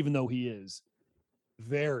 even though he is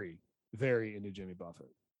very, very into Jimmy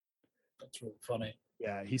Buffett. That's really funny.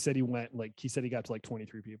 Yeah, he said he got to like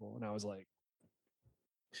 23 people, and I was like,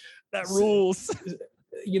 that rules.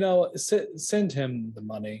 Send him the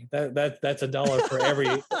money. That's $1 for every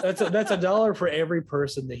that's $1 for every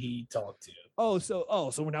person that he talked to.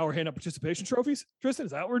 So now we're handing out participation trophies, Tristan.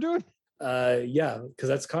 Is that what we're doing? Yeah, because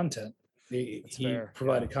that's content. He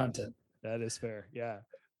provided content. That is fair. Yeah,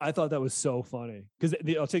 I thought that was so funny because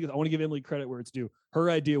I'll take it. I want to give Emily credit where it's due.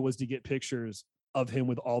 Her idea was to get pictures of him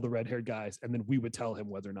with all the red-haired guys, and then we would tell him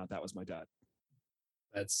whether or not that was my dad.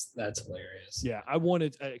 That's hilarious. Yeah, I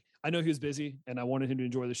know he was busy and I wanted him to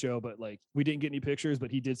enjoy the show, but like we didn't get any pictures,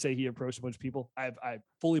 but he did say he approached a bunch of people. I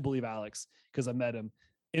fully believe Alex because I met him.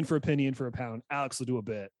 In for a penny, in for a pound. Alex will do a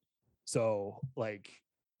bit. So like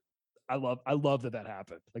I love that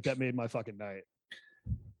happened. Like that made my fucking night.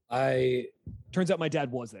 Turns out my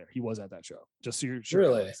dad was there. He was at that show. Just so you're sure.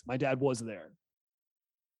 Really? My dad was there.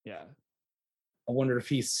 Yeah. I wonder if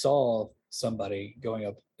he saw somebody going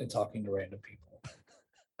up and talking to random people.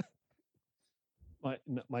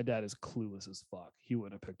 My dad is clueless as fuck. He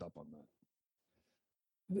wouldn't have picked up on that.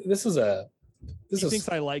 He thinks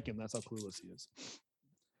I like him. That's how clueless he is.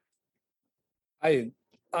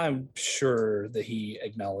 I'm sure that he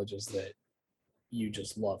acknowledges that you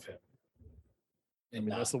just love him. I mean,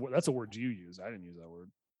 that's a word you use. I didn't use that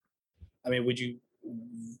word. I mean, would you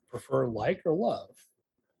prefer like or love?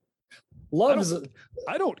 Love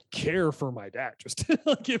I don't care for my dad. Just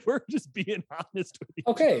like if we're just being honest with you.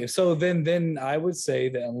 Okay, so then I would say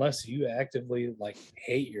that unless you actively like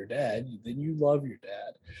hate your dad, then you love your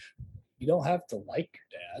dad. You don't have to like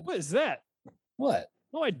your dad. What is that? What?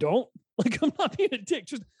 No, I don't. Like I'm not being a dick.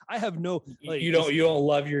 Just I have no like you don't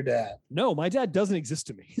love your dad. No, my dad doesn't exist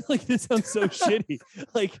to me. Like this sounds so shitty.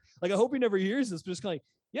 Like I hope he never hears this, but just kind of like,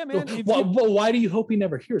 yeah, man. Well, why do you hope he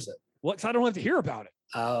never hears it? Well, because I don't have to hear about it.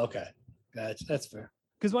 Oh, okay. Gotcha. That's fair.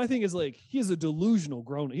 Because my thing is like he's a delusional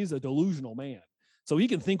man. So he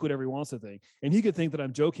can think whatever he wants to think. And he could think that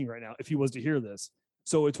I'm joking right now if he was to hear this.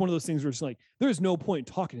 So it's one of those things where it's like, there's no point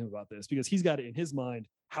talking to him about this because he's got it in his mind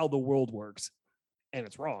how the world works. And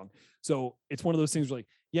it's wrong. So it's one of those things where like,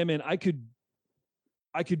 yeah, man, I could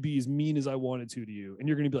be as mean as I wanted to you. And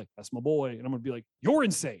you're going to be like, that's my boy. And I'm going to be like, you're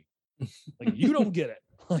insane. Like, you don't get it.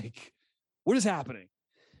 Like, what is happening?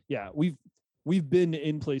 Yeah. We've been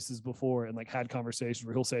in places before and like had conversations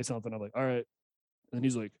where he'll say something. I'm like, all right. And then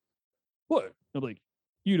he's like, what? And I'm like,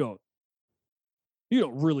 you don't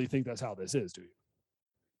really think that's how this is, do you?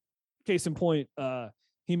 Case in point,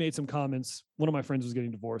 he made some comments. One of my friends was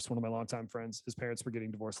getting divorced. One of my longtime friends, his parents were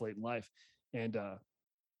getting divorced late in life. And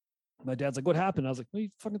my dad's like, what happened? I was like, what do you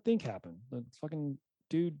fucking think happened? The fucking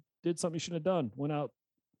dude did something he shouldn't have done. Went out,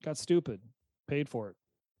 got stupid, paid for it.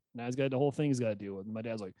 Now he's got the whole thing he's got to deal with. And my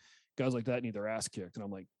dad's like, guys like that need their ass kicked. And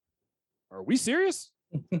I'm like, are we serious?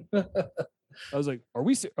 I was like,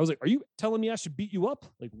 are you telling me I should beat you up?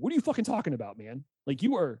 Like, what are you fucking talking about, man? Like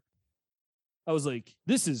I was like,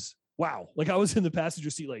 this is wow. Like I was in the passenger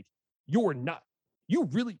seat, like, you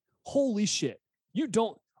really, holy shit. You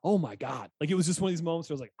don't, oh my God. Like it was just one of these moments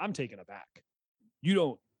where I was like, I'm taken aback. You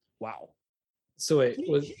don't, wow. So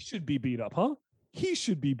he should be beat up, huh? He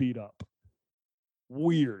should be beat up.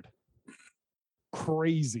 Weird.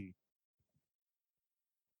 Crazy.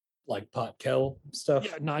 Like pot kettle stuff?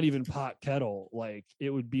 Yeah, not even pot kettle. Like it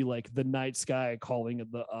would be like the night sky calling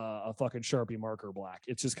a fucking Sharpie marker black.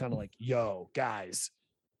 It's just kind of like, yo, guys,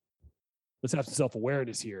 let's have some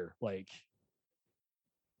self-awareness here. Like,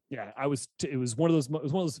 yeah, it was one of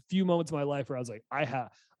those few moments in my life where I was like, I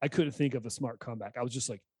couldn't think of a smart comeback. I was just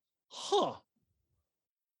like, huh,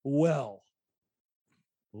 well,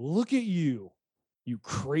 look at you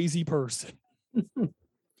crazy person.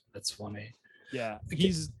 That's funny. Yeah,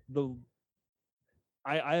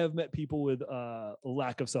 I have met people with a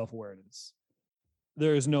lack of self-awareness.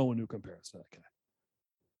 There is no one who compares to that guy.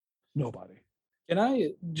 Nobody. Can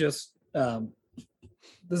I just,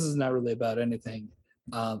 this is not really about anything.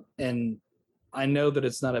 And I know that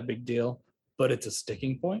it's not a big deal, but it's a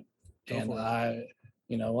sticking point. And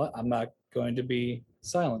you know what? I'm not going to be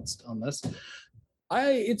silenced on this.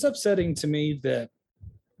 It's upsetting to me that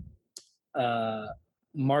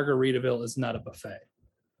Margaritaville is not a buffet.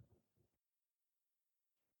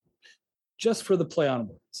 just for the play on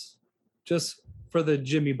words, just for the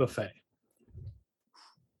Jimmy buffet.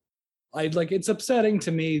 It's upsetting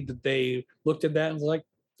to me that they looked at that and was like,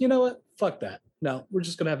 you know what? Fuck that. No, we're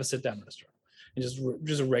just gonna have a sit down restaurant and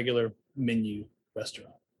just a regular menu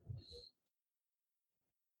restaurant.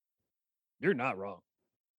 You're not wrong.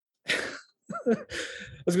 I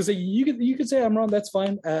was gonna say you could say I'm wrong. That's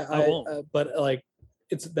fine. I won't. But like,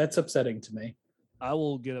 that's upsetting to me. I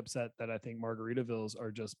will get upset that I think Margaritavilles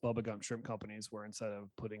are just Bubba Gump shrimp companies where instead of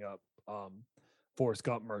putting up Forrest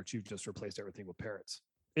Gump merch, you've just replaced everything with parrots.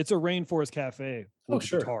 It's a rainforest cafe with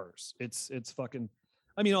guitars. It's fucking.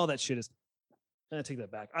 I mean, all that shit is. I take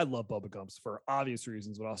that back. I love Bubba Gumps for obvious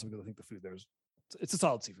reasons, but also because I think the food there's. It's a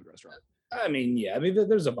solid seafood restaurant. I mean, yeah. I mean,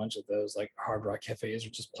 there's a bunch of those like Hard Rock cafes or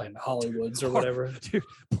just Planet Hollywoods or whatever. Dude,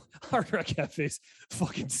 Hard Rock cafes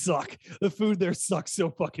fucking suck. The food there sucks so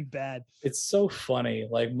fucking bad. It's so funny.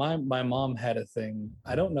 Like my mom had a thing.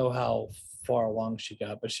 I don't know how far along she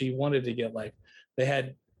got, but she wanted to get like they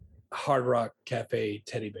had Hard Rock Cafe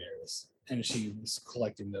teddy bears, and she was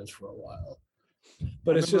collecting those for a while.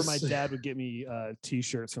 But it's just my dad would get me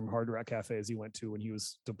T-shirts from Hard Rock Cafes he went to when he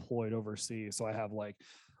was deployed overseas. So I have like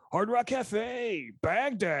Hard Rock Cafe,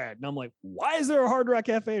 Baghdad, and I'm like, why is there a Hard Rock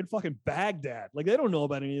Cafe in fucking Baghdad? Like they don't know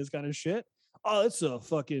about any of this kind of shit. Oh,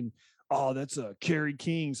 that's a Kerry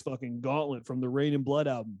King's fucking Gauntlet from the Rain and Blood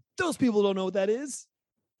album. Those people don't know what that is.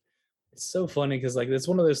 It's so funny because like it's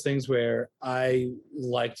one of those things where I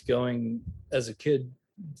liked going as a kid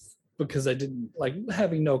because I didn't like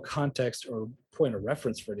having no context or point of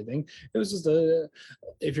reference for anything. It was just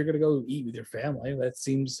if you're gonna go eat with your family,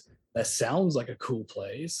 that sounds like a cool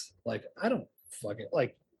place. Like I don't fucking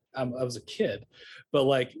like I was a kid, but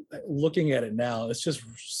like looking at it now, it's just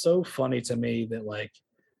so funny to me that like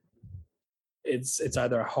it's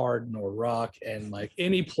either hard nor rock, and like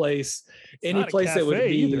any place that would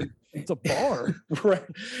be either. It's a bar. Right,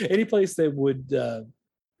 any place that would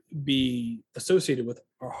be associated with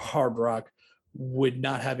Hard Rock would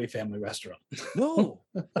not have a family restaurant. No,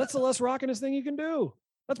 that's the less rockinest thing you can do.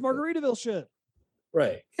 That's Margaritaville shit.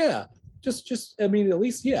 Right. Yeah. Just I mean, at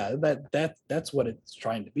least yeah, that's what it's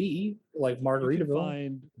trying to be, like Margaritaville. You can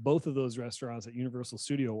find both of those restaurants at Universal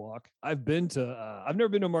Studio Walk. I've never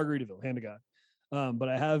been to Margaritaville, hand to God. But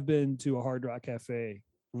I have been to a Hard Rock Cafe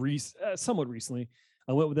somewhat recently.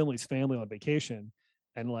 I went with Emily's family on vacation,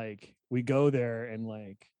 and like we go there, and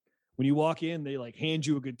like when you walk in, they like hand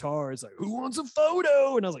you a guitar. It's like, who wants a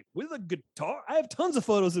photo? And I was like, with a guitar? I have tons of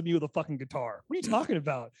photos of me with a fucking guitar. What are you talking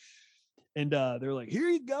about? And they're like, here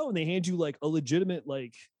you go. And they hand you like a legitimate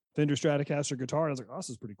like Fender Stratocaster guitar. And I was like, oh, this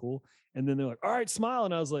is pretty cool. And then they're like, all right, smile.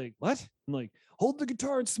 And I was like, what? I'm like, hold the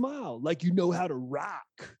guitar and smile like you know how to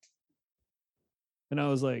rock. And I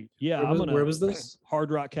was like, yeah, where was this?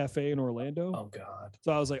 Hard Rock Cafe in Orlando. Oh God.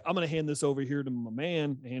 So I was like, I'm going to hand this over here to my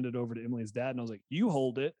man, hand it over to Emily's dad. And I was like, you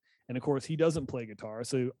hold it. And of course he doesn't play guitar.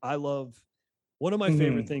 So I love one of my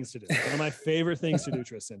favorite things to do. One of my favorite things to do,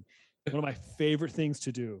 Tristan. One of my favorite things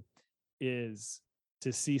to do is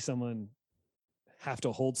to see someone have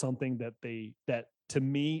to hold something that to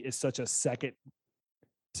me is such a second,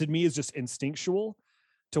 to me is just instinctual,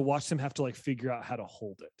 to watch them have to like figure out how to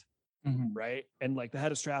hold it. Mm-hmm. Right. And like they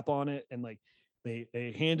had a strap on it, and like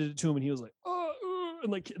they handed it to him, and he was like, oh,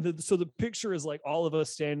 and like so the picture is like all of us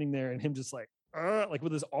standing there and him just like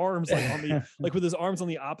with his arms like on the like with his arms on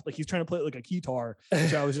the op, like he's trying to play it like a guitar,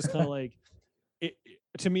 which I was just kind of like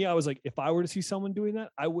to me, I was like, if I were to see someone doing that,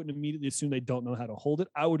 I wouldn't immediately assume they don't know how to hold it.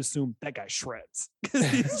 I would assume that guy shreds.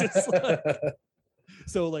 He's just like,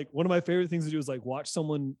 so like one of my favorite things to do is like watch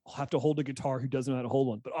someone have to hold a guitar who doesn't know how to hold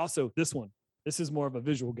one. But also this is more of a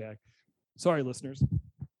visual gag. Sorry, listeners.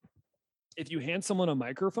 If you hand someone a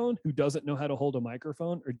microphone who doesn't know how to hold a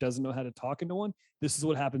microphone or doesn't know how to talk into one, this is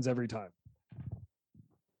what happens every time.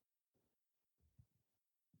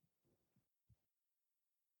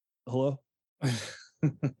 Hello?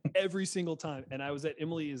 Every single time. And I was at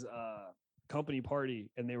Emily's company party,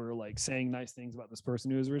 and they were like saying nice things about this person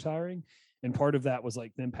who was retiring. And part of that was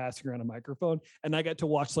like them passing around a microphone. And I got to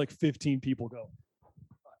watch like 15 people go,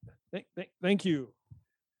 thank you.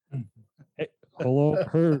 Hey, hello,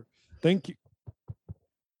 her. Thank you.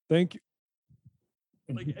 Like,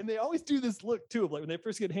 and they always do this look too of like when they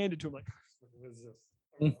first get handed to them, like, what is this?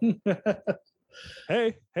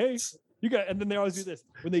 hey, you got, and then they always do this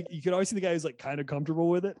when you can always see the guy who's like kind of comfortable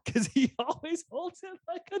with it, because he always holds it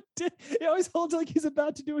like he always holds it like he's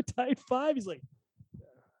about to do a tight five. He's like,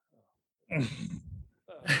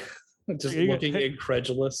 just looking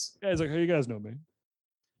incredulous. Yeah, he's like, hey, you guys know me.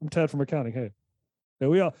 I'm Ted from accounting. Hey,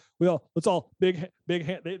 we all let's all big hand.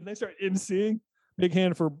 They start emceeing. Big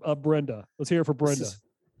hand for Brenda. Let's hear it for Brenda.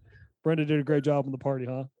 Brenda did a great job on the party,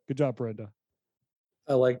 huh? Good job, Brenda.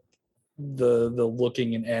 I like the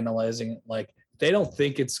looking and analyzing it. Like they don't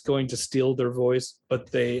think it's going to steal their voice,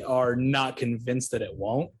 but they are not convinced that it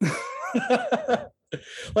won't.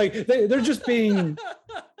 Like they're just being,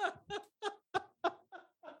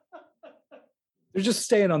 they're just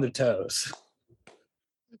staying on their toes.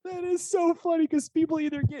 That is so funny because people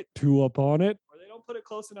either get too up on it or they don't put it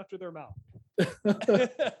close enough to their mouth.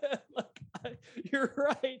 You're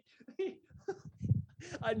right.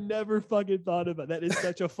 I never fucking thought about that. Is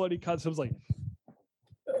such a funny concept. I was like,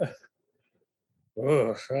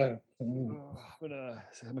 I'm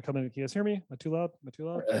gonna come in. Can you guys hear me? Am I too loud? Am I too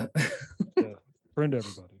loud? Yeah. Brenda,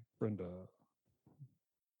 everybody. Brenda.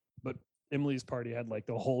 But Emily's party had like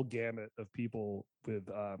the whole gamut of people with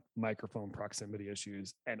microphone proximity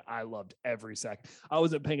issues, and I loved every second. I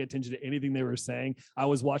wasn't paying attention to anything they were saying. I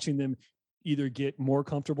was watching them either get more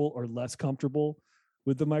comfortable or less comfortable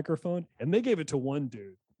with the microphone, and they gave it to one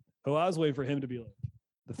dude who I was waiting for him to be like,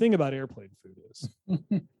 the thing about airplane food is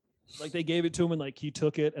like they gave it to him and like he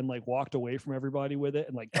took it and like walked away from everybody with it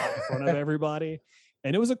and like got in front of everybody.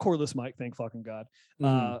 And it was a cordless mic, thank fucking God.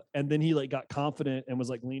 And then he like got confident and was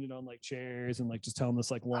like leaning on like chairs and like just telling this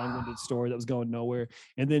like long-winded story that was going nowhere.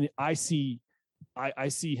 And then I see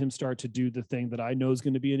him start to do the thing that I know is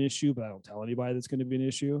going to be an issue, but I don't tell anybody that's going to be an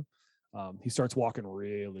issue. He starts walking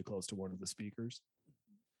really close to one of the speakers.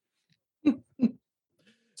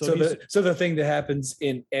 So the thing that happens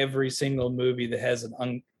in every single movie that has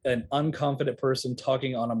an unconfident person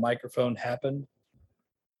talking on a microphone happened.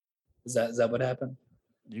 Is that what happened?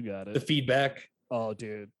 You got it. The feedback. Oh,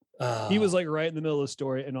 dude. He was like right in the middle of the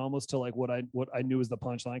story and almost to like what I knew was the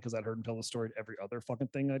punchline because I'd heard him tell the story to every other fucking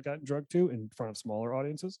thing I'd gotten drugged to in front of smaller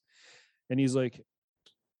audiences. And he's like,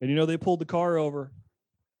 and you know, they pulled the car over.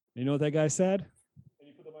 You know what that guy said? And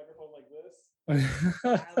you put the microphone like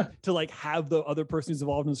this to like have the other person who's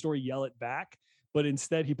involved in the story yell it back. But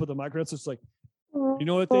instead he put the microphone. So it's like, you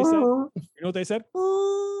know what they said? You know what they said?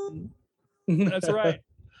 That's right.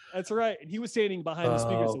 That's right. And he was standing behind the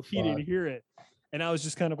speaker, so he didn't hear it. And I was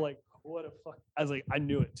just kind of like, what a fuck. I was like, I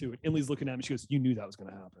knew it too. And Emily's looking at me. She goes, you knew that was going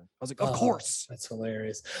to happen. I was like, of course. That's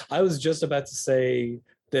hilarious. I was just about to say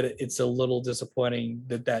that it's a little disappointing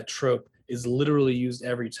that trope is literally used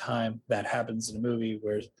every time that happens in a movie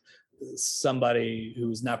where somebody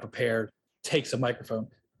who's not prepared takes a microphone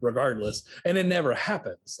regardless, and it never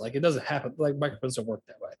happens. Like it doesn't happen. Like microphones don't work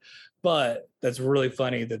that way. But that's really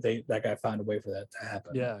funny that that guy found a way for that to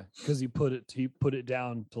happen. Yeah, because he put it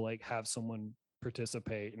down to like have someone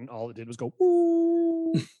participate, and all it did was go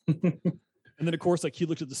woo. And then of course, like he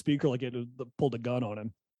looked at the speaker like it pulled a gun on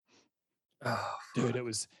him. Oh, dude, it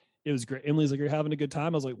was great. Emily's like, you're having a good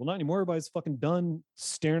time. I was like, well, not anymore. Everybody's fucking done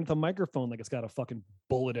staring at the microphone like it's got a fucking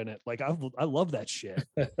bullet in it. Like I love that shit.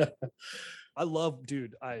 I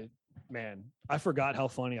forgot how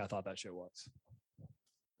funny I thought that shit was.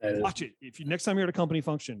 Watch it. If you next time you're at a company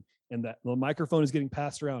function and that the microphone is getting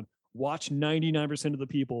passed around, watch 99% of the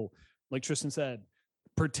people, like Tristan said,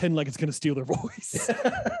 pretend like it's going to steal their voice.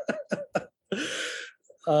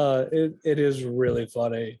 It is really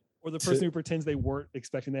funny. Or the person who pretends they weren't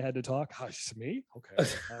expecting they had to talk. Oh, it's me? Okay.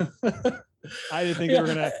 I didn't think they were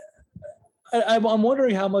gonna. I'm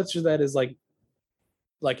wondering how much of that is like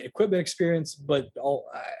equipment experience, but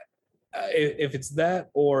if it's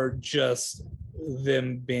that or just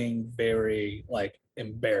them being very like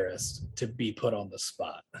embarrassed to be put on the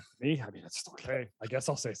spot. Me? I mean, it's okay. I guess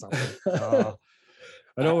I'll say something. I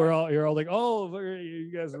know you're all like, oh,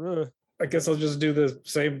 you guys. I guess I'll just do the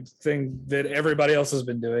same thing that everybody else has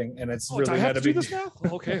been doing, and it's really I have not to a do big. this now.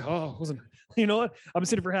 Okay. Oh, wasn't. You know what? I've been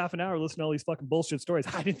sitting for half an hour listening to all these fucking bullshit stories.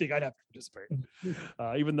 I didn't think I'd have to participate,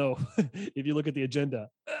 even though if you look at the agenda,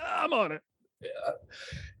 I'm on it.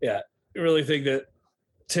 Yeah. I really think that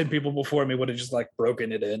 10 people before me would have just like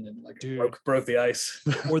broken it in and like broke the ice.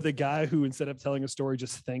 Or the guy who instead of telling a story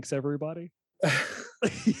just thanks everybody.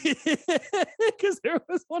 Because there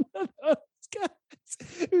was one of those guys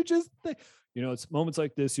who just it's moments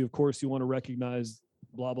like this you want to recognize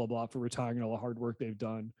blah blah blah for retiring and all the hard work they've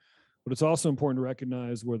done, but it's also important to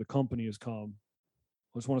recognize where the company has come.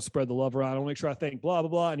 I just want to spread the love around. I want to make sure I thank blah blah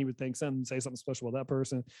blah, and he would thank them and say something special about that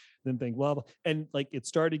person, then thank blah blah, and like it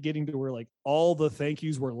started getting to where like all the thank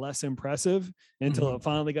yous were less impressive until it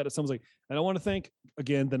finally got to someone's like, and I want to thank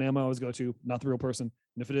again the name I always go to, not the real person,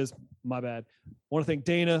 and if it is, my bad. I want to thank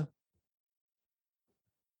Dana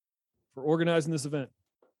for organizing this event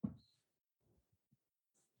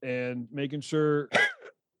and making sure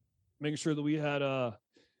that we had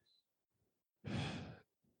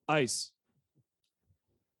ice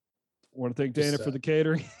Want to thank Dana Just, for the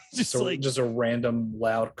catering. Just So like just a random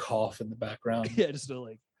loud cough in the background. yeah, just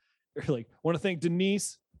like or like want to thank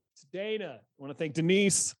Denise. It's Dana. Want to thank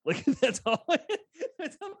Denise. Like that's all.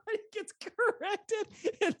 Somebody gets corrected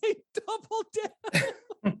and they double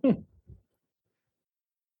down.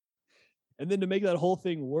 And then to make that whole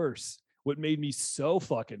thing worse, what made me so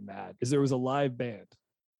fucking mad is there was a live band.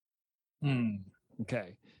 Hmm.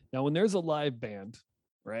 Okay. Now, when there's a live band,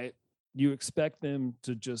 right, you expect them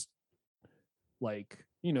to just like,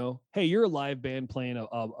 you know, hey, you're a live band playing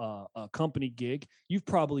a company gig. You've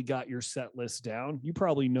probably got your set list down. You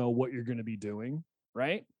probably know what you're going to be doing,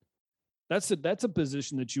 right? That's a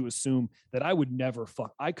position that you assume that I would never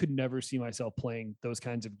I could never see myself playing those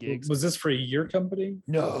kinds of gigs. Was this for your company?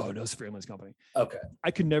 No, it's for Emily's company. Okay.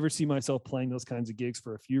 I could never see myself playing those kinds of gigs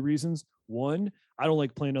for a few reasons. One, I don't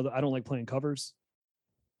like playing covers.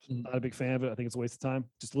 Not a big fan of it. I think it's a waste of time.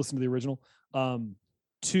 Just listen to the original.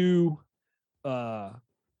 Two, I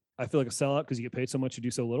feel like a sellout because you get paid so much, you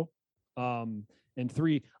do so little. And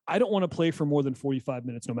three, I don't want to play for more than 45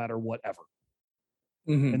 minutes, no matter whatever.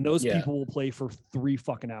 Mhm. And those Yeah. people will play for 3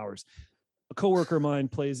 fucking hours. A coworker of mine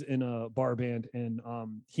plays in a bar band, and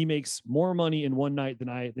he makes more money in one night than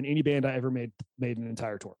any band I ever made an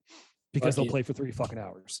entire tour, because Fuck they'll yeah. play for 3 fucking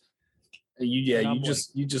hours. You And I'm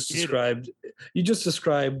just get described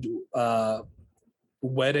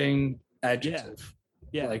wedding adjective.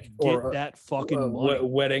 Yeah, Like, get or, that fucking money.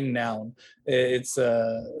 wedding noun. It's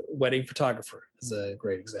a wedding photographer is a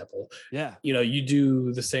great example. Yeah, You know, you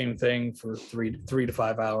do the same thing for three to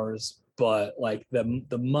 5 hours, but like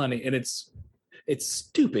the money, and it's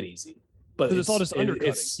stupid easy. But because it's all just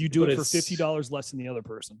undercutting. You do but it for it's- $50 less than the other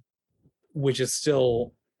person. which is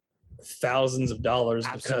still thousands of dollars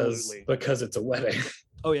Absolutely. because it's a wedding.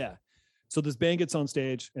 Oh yeah. So this band gets on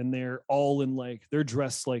stage and they're all in they're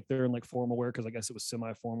dressed like they're in formal wear, because I guess it was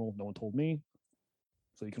semi-formal. No one told me.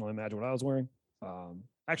 So you can only imagine what I was wearing.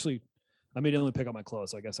 Actually, I made only pick up my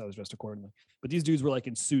clothes, so I guess I was dressed accordingly. But these dudes were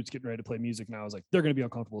in suits getting ready to play music, and I was like, they're gonna be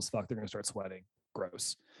uncomfortable as fuck. They're gonna start sweating.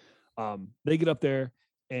 Gross. They get up there,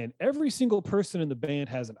 and every single person in the band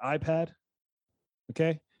has an iPad.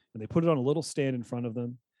 Okay. And they put it on a little stand in front of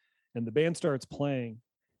them, and the band starts playing,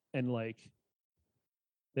 and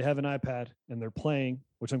they have an iPad and they're playing,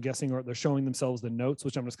 which I'm guessing, or they're showing themselves the notes,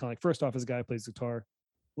 which I'm just kind of first off, as a guy who plays guitar,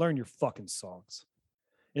 learn your fucking songs.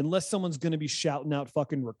 Unless someone's going to be shouting out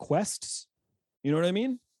fucking requests. You know what I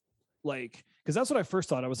mean? Because that's what I first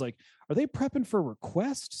thought. I was like, are they prepping for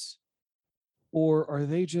requests? Or are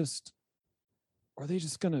they just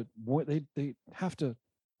going to, they have to,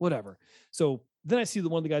 whatever. So then I see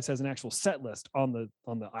one of the guys has an actual set list on the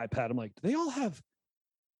iPad. I'm like, do they all have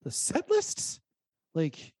the set lists?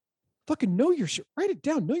 Fucking know your shit. Write it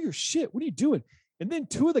down. Know your shit. What are you doing? And then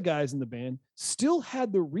 2 of the guys in the band still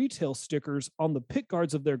had the retail stickers on the pick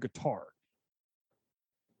guards of their guitar.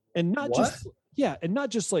 And not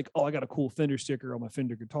just oh, I got a cool Fender sticker on my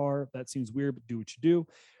Fender guitar. That seems weird, but do what you do.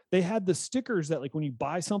 They had the stickers that when you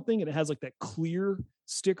buy something and it has that clear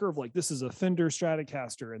sticker of this is a Fender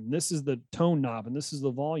Stratocaster and this is the tone knob and this is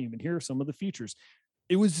the volume and here are some of the features.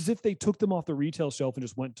 It was as if they took them off the retail shelf and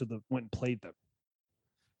just went and played them.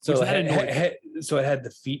 So Which it had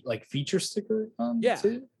the feature sticker on. Yeah.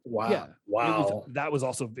 Too? Wow. Yeah. Wow. That was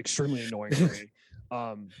also extremely annoying for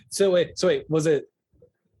me. So wait, was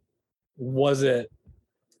it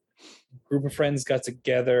group of friends got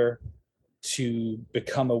together to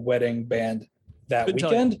become a wedding band that Couldn't tell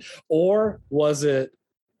weekend, or was it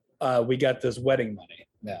we got this wedding money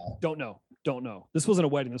now? Don't know. This wasn't a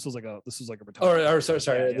wedding. This was like a retirement. Or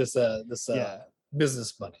sorry, Yeah. this Yeah.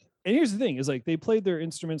 business money. And here's the thing is they played their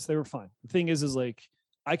instruments. They were fine. The thing is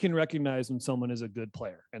I can recognize when someone is a good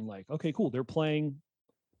player and okay, cool. They're playing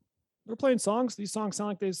songs. These songs sound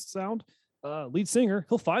like they sound. Lead singer,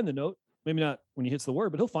 he'll find the note. Maybe not when he hits the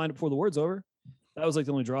word, but he'll find it before the word's over. That was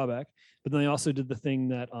the only drawback. But then they also did the thing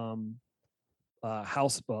that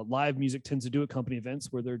live music tends to do at company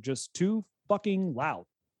events, where they're just too fucking loud.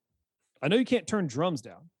 I know you can't turn drums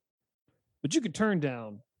down, but you can turn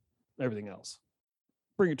down everything else.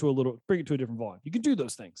 Bring it to a different volume. You can do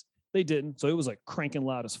those things. They didn't. So it was cranking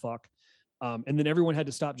loud as fuck. And then everyone had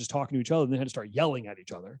to stop just talking to each other and then had to start yelling at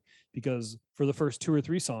each other, because for the first 2 or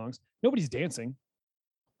 3 songs, nobody's dancing,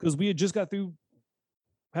 because we had just got through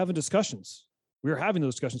having discussions. We were having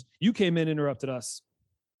those discussions. You came in, interrupted us.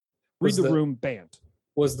 Read the room, band.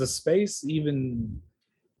 Was the space even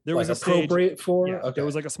There was a stage. appropriate for? Yeah, Okay. there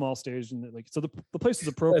was a small stage, and so the place was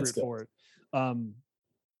appropriate That's good. for it.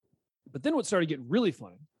 But then what started getting really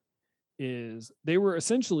funny is they were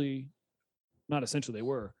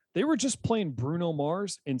they were just playing Bruno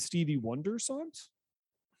Mars and Stevie Wonder songs.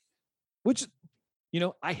 which, you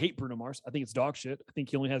know, I hate Bruno Mars. I think it's dog shit. I think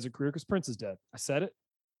he only has a career because Prince is dead. I said it.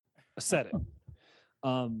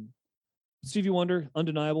 Stevie Wonder,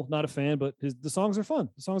 undeniable, not a fan, but the songs are fun.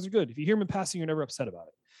 The songs are good. If you hear him in passing, you're never upset about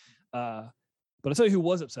it. But I'll tell you who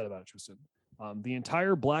was upset about it, Tristan. The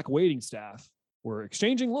entire Black waiting staff were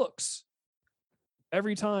exchanging looks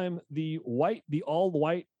every time the all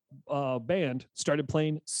white band started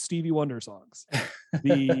playing Stevie Wonder songs.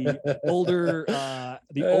 The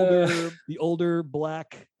older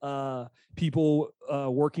black people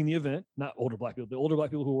working the event, not older black people, the older black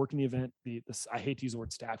people who were working the event. I hate to use the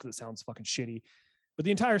word staff because it sounds fucking shitty, but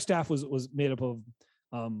the entire staff was made up of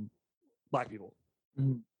black people,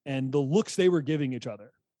 and the looks they were giving each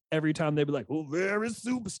other every time they'd be like, "Oh, very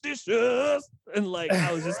superstitious," and like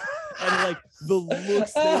I was just, and like the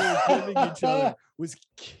looks they were giving each other was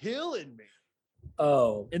killing me.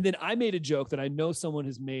 Oh, and then I made a joke that I know someone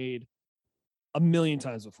has made a million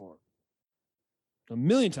times before,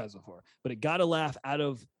 but it got a laugh out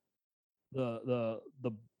of the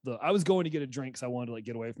I was going to get a drink because I wanted to like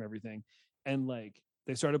get away from everything, and like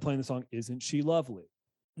they started playing the song "Isn't She Lovely?"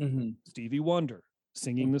 Stevie Wonder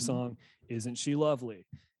singing the song "Isn't She Lovely?"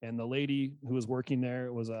 And the lady who was working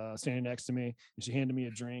there was standing next to me, and she handed me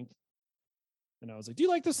a drink, and I was like, "Do you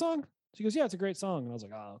like this song?" She goes, "Yeah, it's a great song." And I was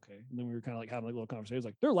like, "Oh, okay." And then we were kind of like having like a little conversation. I was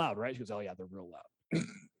like, "They're loud, right?" She goes, "Oh yeah, they're real loud."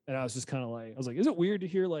 And I was just kind of like, I was like, "Is it weird to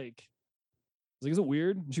hear like?" I was like, "Is it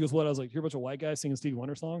weird?" And she goes, "What?" I was like, "Hear a bunch of white guys singing Stevie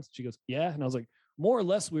Wonder songs?" She goes, "Yeah." And I was like, "More or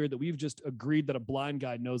less weird that we've just agreed that a blind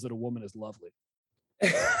guy knows that a woman is lovely."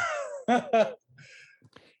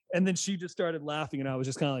 And then she just started laughing, and I was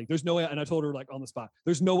just kind of like, "There's no way." And I told her like on the spot,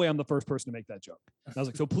 "There's no way I'm the first person to make that joke." And I was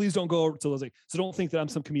like, "So please don't go over." So I was like, "So don't think that I'm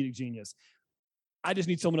some comedic genius. I just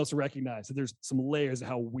need someone else to recognize that there's some layers of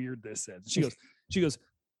how weird this is." She goes,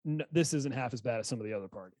 "This isn't half as bad as some of the other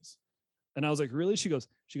parties." And I was like, "Really?" She goes,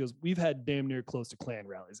 "We've had damn near close to Klan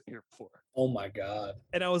rallies here before." Oh my God.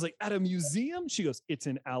 And I was like, "At a museum?" She goes, "It's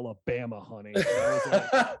in Alabama, honey." And I was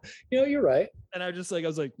like, you're right. and I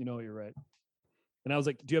was like, "You know what, you're right." And I was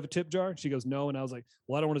like, "Do you have a tip jar?" She goes, "No." And I was like,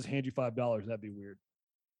 "Well, I don't want to just hand you $5. That'd be weird."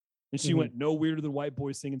 And she went, "No weirder than white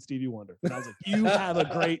boys singing Stevie Wonder." And I was like, "You have a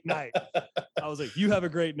great night." I was like, "You have a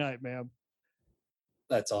great night, ma'am."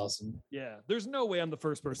 That's awesome. Yeah. There's no way I'm the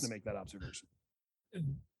first person to make that observation.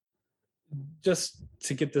 Just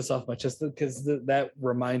to get this off my chest, because that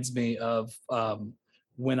reminds me of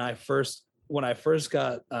when I first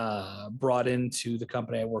got brought into the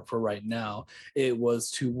company I work for right now. It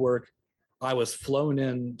was to work. I was flown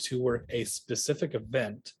in to work a specific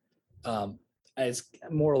event, as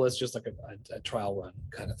more or less just like a trial run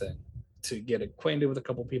kind of thing, to get acquainted with a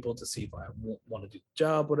couple people to see if I want to do the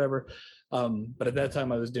job, whatever. But at that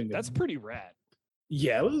time, I was doing That's pretty rad.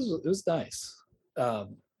 Yeah, it was nice.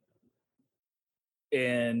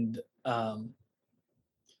 And at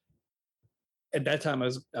that time, I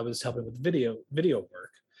was helping with video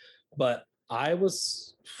work, but I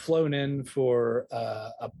was flown in for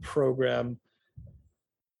a program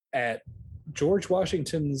at George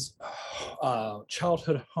Washington's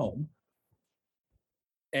childhood home,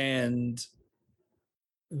 and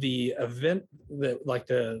the event that like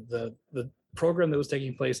the program that was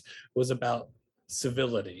taking place was about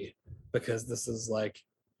civility, because this was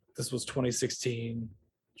 2016.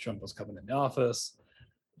 Trump was coming into office,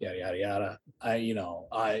 yada yada yada.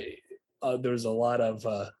 There's a lot of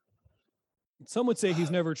some would say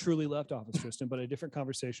he's never truly left office, Tristan, but a different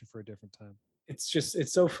conversation for a different time. It's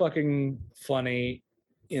so fucking funny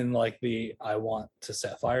in like the I want to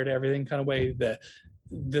set fire to everything kind of way, that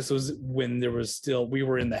this was when we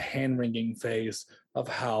were in the hand wringing phase of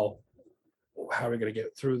how are we going to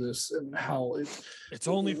get through this, and how it's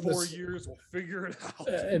only 4 years, we'll figure it out,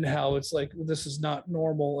 and how it's like this is not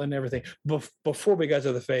normal and everything. Before we got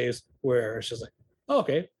to the phase where it's just like, oh,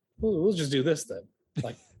 okay, we'll just do this then.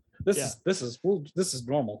 Like this is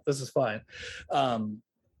normal. This is fine.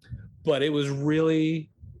 But it was really,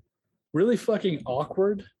 really fucking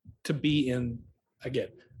awkward to be in, again,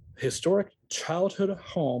 historic childhood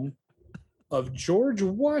home of George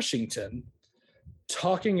Washington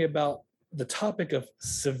talking about the topic of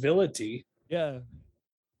civility. Yeah.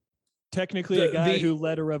 Technically a guy who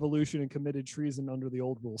led a revolution and committed treason under the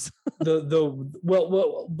old rules.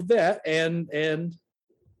 That and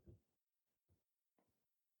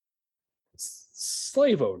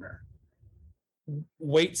slave owner,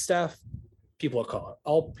 wait staff, people of color,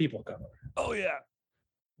 all people of color. Oh yeah.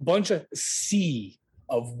 Bunch of sea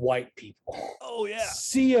of white people. Oh yeah.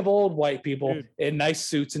 Sea of old white people. Dude. In nice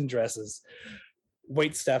suits and dresses,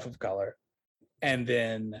 wait staff of color, and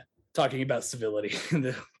then talking about civility in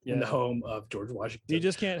the home of George Washington. You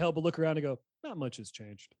just can't help but look around and go, not much has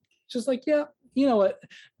changed. just like, yeah, you know what?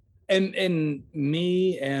 And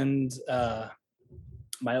me and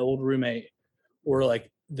my old roommate were like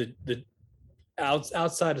the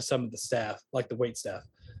outside of some of the staff, like the wait staff,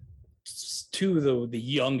 two of the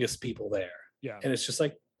youngest people there. Yeah. And it's just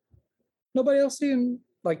like nobody else seeing,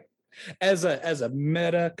 like, as a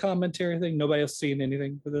meta commentary thing, nobody else seeing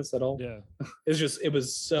anything for this at all. Yeah. It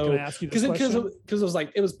was so, Can I ask you this because question? it was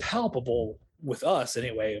like, it was palpable with us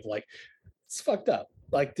anyway, of like, it's fucked up.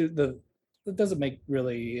 Like the it doesn't make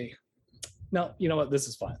really, no, you know what, this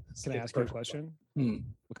is fine. Can I It's ask you a perfectly question? fine.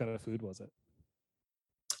 What kind of food was it?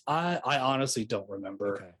 I honestly don't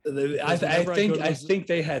remember. Okay. I Because whenever I go to I those- think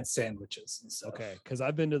they had sandwiches and stuff. Okay, because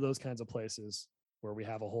I've been to those kinds of places where we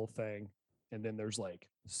have a whole thing, and then there's like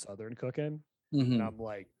Southern cooking, Mhm. and I'm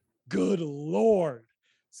like, good lord,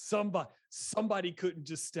 somebody couldn't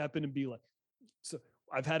just step in and be like. So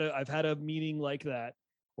I've had a meeting like that,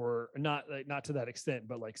 or not, like, not to that extent,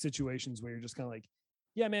 but like situations where you're just kind of like,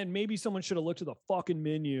 yeah, man, maybe someone should have looked at the fucking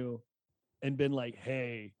menu and been like,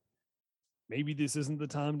 hey, maybe this isn't the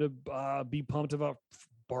time to be pumped about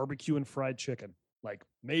barbecue and fried chicken. Like,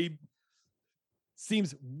 maybe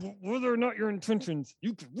seems whether or not your intentions,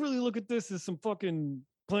 you could really look at this as some fucking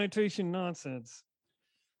plantation nonsense.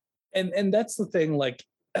 And that's the thing, like,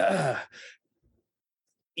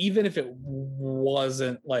 even if it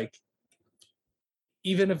wasn't like,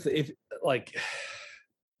 even if like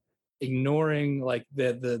ignoring like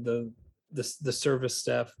the service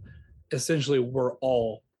staff, essentially we're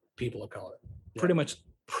all people of color. Yeah.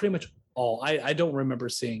 Pretty much all. I don't remember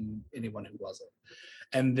seeing anyone who wasn't.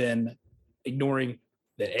 And then ignoring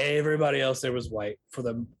that everybody else there was white for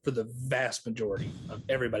the vast majority of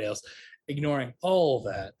everybody else, ignoring all of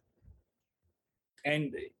that.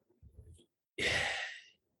 And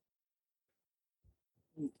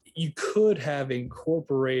you could have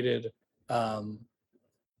incorporated,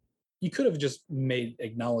 you could have just made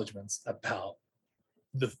acknowledgments about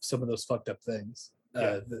some of those fucked up things.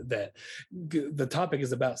 That the topic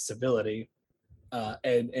is about civility,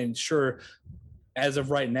 and sure, as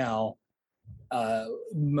of right now,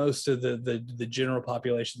 most of the general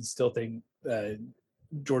population still think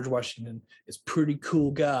George Washington is pretty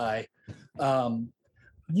cool guy.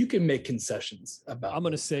 You can make concessions about. I'm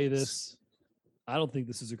going to those say things. this. I don't think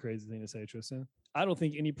this is a crazy thing to say, Tristan. I don't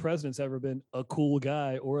think any president's ever been a cool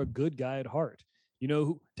guy or a good guy at heart. You know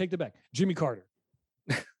who? Take that back. Jimmy Carter.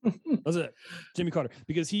 That's it. Jimmy Carter.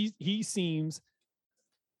 Because he seems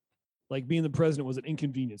like being the president was an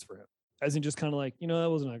inconvenience for him. As in just kind of like, that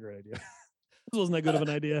wasn't a great idea. This wasn't that good of an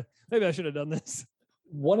idea. Maybe I should have done this.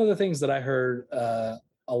 One of the things that I heard a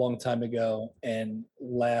long time ago and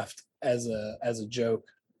laughed as a joke,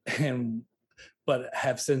 but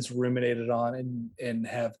have since ruminated on and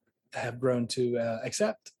have grown to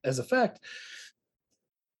accept as a fact,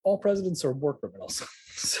 all presidents are war criminals.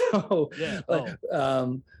 So Yeah.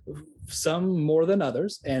 some more than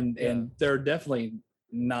others, and Yeah. they're definitely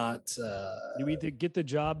not. You either get the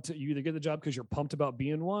job because you're pumped about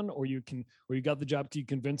being one, or you got the job because you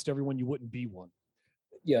convinced everyone you wouldn't be one.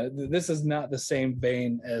 Yeah, this is not the same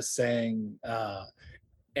vein as saying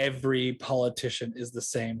every politician is the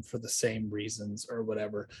same for the same reasons or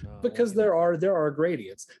whatever, because there are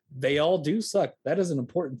gradients. They all do suck. That is an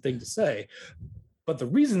important thing to say, but the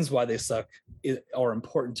reasons why they suck are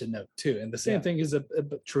important to note too. And the same thing is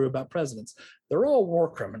true about presidents. They're all war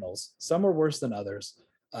criminals. Some are worse than others,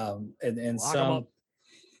 and Lock 'em some.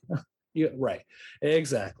 up. Yeah, right,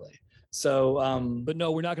 exactly. So, But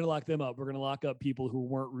no, we're not going to lock them up. We're going to lock up people who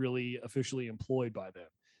weren't really officially employed by them.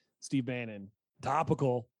 Steve Bannon,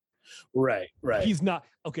 topical. right. He's not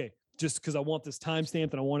okay. Just because I want this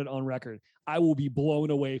timestamped and I want it on record, I will be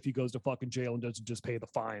blown away if he goes to fucking jail and doesn't just pay the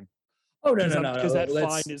fine. Oh no, no. Because that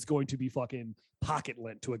Let's- fine is going to be fucking pocket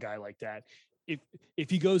lent to a guy like that. If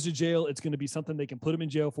he goes to jail, it's going to be something they can put him in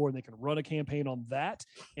jail for, and they can run a campaign on that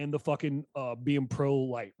and the fucking being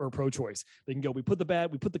pro-life or pro-choice. They can go, we put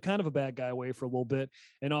the kind of a bad guy away for a little bit,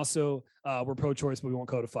 and also we're pro-choice, but we won't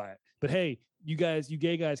codify it. But hey, you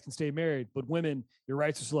gay guys can stay married, but women, your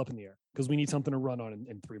rights are still up in the air because we need something to run on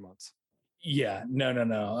in 3 months. Yeah,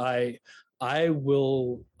 no. I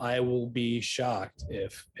will be shocked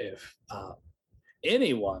if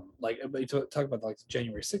anyone, like, talk about like the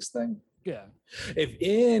January 6th thing. Yeah. If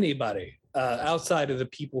anybody outside of the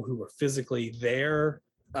people who were physically there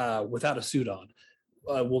without a suit on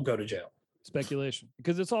will go to jail. Speculation,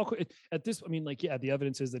 because it's all at this. I mean, like, yeah, the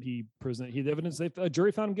evidence is that the evidence, a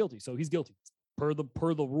jury found him guilty, so he's guilty per the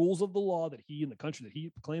rules of the law that he, in the country that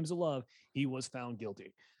he claims to love, he was found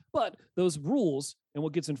guilty. But those rules and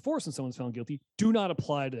what gets enforced when someone's found guilty do not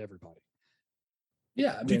apply to everybody.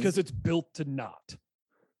 Yeah, I mean, Because it's built to not.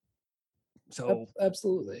 So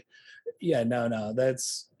Absolutely. Yeah, no,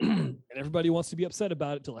 that's and everybody wants to be upset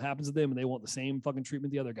about it till it happens to them, and they want the same fucking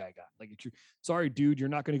treatment the other guy got. Like, sorry, dude, you're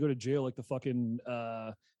not going to go to jail like the fucking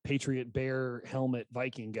Patriot Bear helmet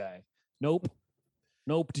Viking guy. Nope.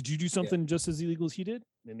 Did you do something just as illegal as he did?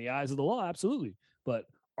 In the eyes of the law, absolutely. But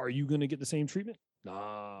are you going to get the same treatment?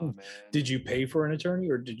 Nah, man. Did you pay for an attorney,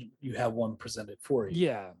 or did you have one presented for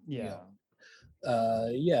you? Yeah.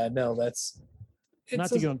 No, that's Not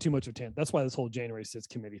to get on too much of a tangent. That's why this whole January 6th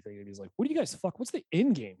committee thing. He's like, what do you guys fuck? What's the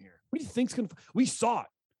end game here? What do you think's gonna? We saw it.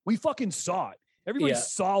 We fucking saw it. Everybody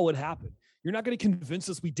saw what happened. You're not going to convince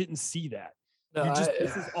us we didn't see that. No,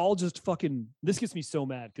 this is all just fucking. This gets me so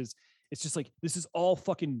mad because it's just like this is all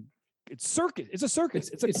fucking. It's circus. It's a circus.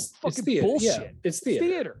 It's fucking theater. bullshit. Yeah, it's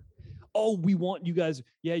theater. Oh, we want you guys.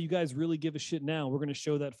 Yeah, you guys really give a shit now. We're going to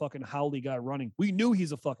show that fucking Howley guy running. We knew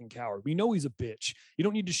he's a fucking coward. We know he's a bitch. You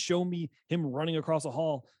don't need to show me him running across a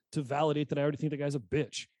hall to validate that I already think the guy's a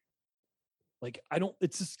bitch. Like, I don't,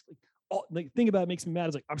 it's just like, the thing about it makes me mad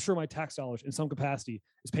is like, I'm sure my tax dollars in some capacity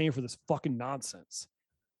is paying for this fucking nonsense.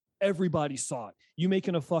 Everybody saw it. You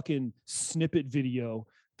making a fucking snippet video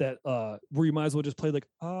that where you might as well just play like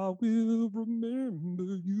I will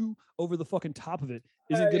remember you over the fucking top of it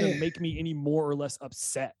isn't gonna make me any more or less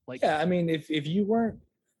upset. Like, yeah, I mean, if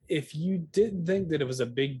you didn't think that it was a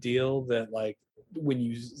big deal that like when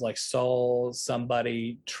you like saw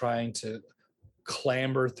somebody trying to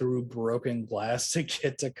clamber through broken glass to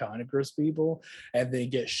get to Congress people and they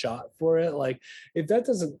get shot for it, like if that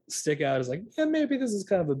doesn't stick out as like, yeah, maybe this is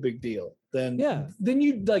kind of a big deal, then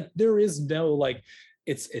you like there is no like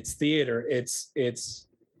it's theater. It's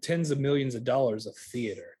tens of millions of dollars of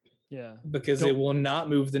theater. Yeah. Because it will not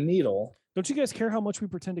move the needle. Don't you guys care how much we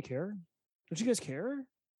pretend to care? Don't you guys care?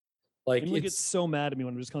 Like, Emily gets so mad at me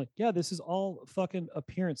when I'm just kind of like, yeah, this is all fucking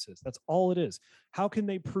appearances. That's all it is. How can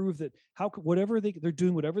they prove that? Whatever they're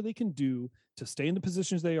doing, whatever they can do to stay in the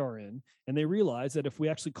positions they are in, and they realize that if we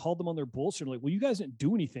actually called them on their bullshit, like, well, you guys didn't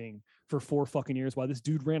do anything for 4 fucking years while this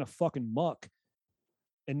dude ran a fucking muck.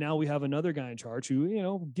 And now we have another guy in charge who, you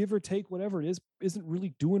know, give or take whatever it is, isn't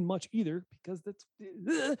really doing much either because that's,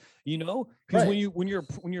 you know, because when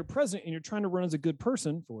you're president and you're trying to run as a good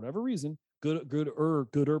person for whatever reason,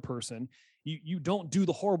 gooder person, you don't do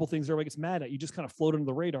the horrible things everybody gets mad at. You just kind of float under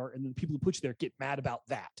the radar, and then the people who put you there get mad about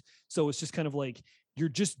that. So it's just kind of like you're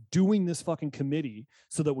just doing this fucking committee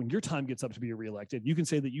so that when your time gets up to be reelected, you can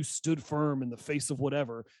say that you stood firm in the face of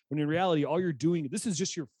whatever. When in reality, all you're doing, this is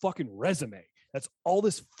just your fucking resume. That's all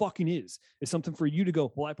this fucking is something for you to go,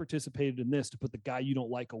 well, I participated in this to put the guy you don't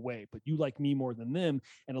like away, but you like me more than them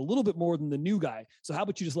and a little bit more than the new guy. So how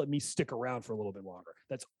about you just let me stick around for a little bit longer?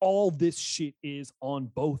 That's all this shit is on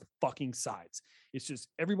both fucking sides. It's just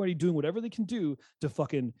everybody doing whatever they can do to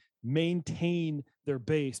fucking maintain their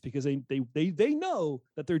base because they know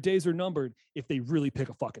that their days are numbered if they really pick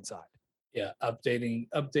a fucking side. Yeah. Updating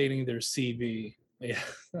their CV. Yeah.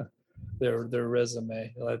 their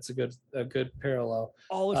resume. That's a good parallel.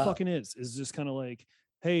 All it fucking is just kind of like,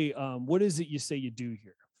 hey, what is it you say you do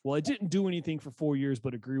here? Well, I didn't do anything for 4 years,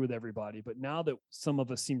 but agree with everybody. But now that some of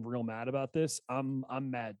us seem real mad about this, I'm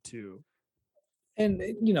mad too. And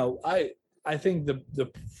you know, I think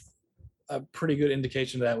a pretty good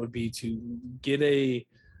indication of that would be to get a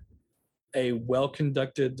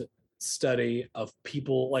well-conducted study of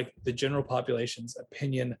people, like the general population's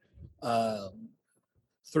opinion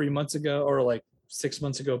 3 months ago or like 6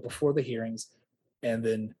 months ago before the hearings, and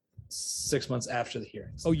then 6 months after the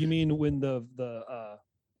hearings. Oh, you mean when the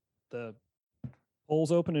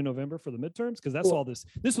polls open in November for the midterms? Because that's all this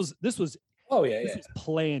was. Oh yeah, this was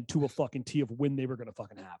planned to a fucking T of when they were gonna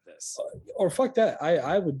fucking have this. Or fuck that.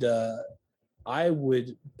 I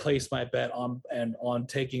would place my bet on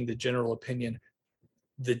taking the general opinion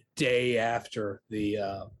the day after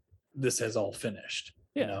this has all finished.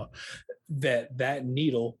 Yeah. You know, that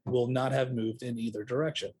needle will not have moved in either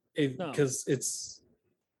direction because it's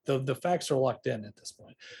the facts are locked in at this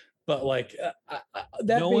point. But like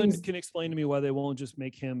no one can explain to me why they won't just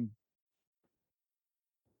make him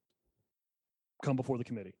come before the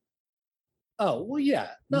committee. Oh well, yeah.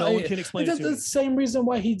 No one can explain it to me. That's the same reason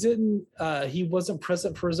why he wasn't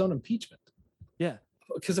present for his own impeachment. Yeah,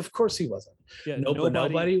 because of course he wasn't. Yeah,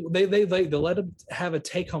 nobody. They let him have a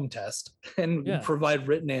take-home test and provide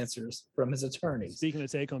written answers from his attorneys. Speaking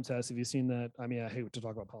of take-home tests, have you seen that? I mean, I hate to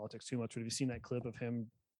talk about politics too much, but have you seen that clip of him?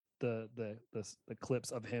 The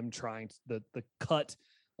clips of him trying the cut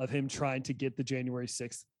of him trying to get the January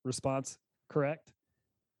 6th response correct.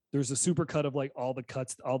 There's a super cut of like all the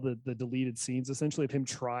cuts, all the deleted scenes essentially of him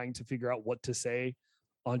trying to figure out what to say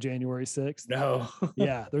on January 6th. No.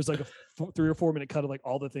 Yeah, there's like a 3 or 4 minute cut of like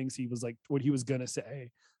all the things he was like, what he was gonna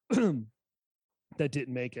say that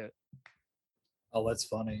didn't make it. Oh, that's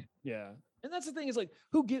funny. Yeah, and that's the thing is like,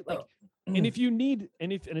 who get like, Oh. and if you need,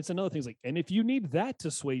 and it's another thing is like, and if you need that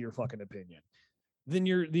to sway your fucking opinion, then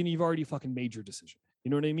you've already fucking made your decision.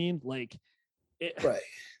 You know what I mean? Like, Right.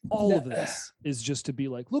 all of Yeah. this is just to be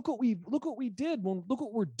like, look what we did, look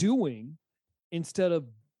what we're doing, instead of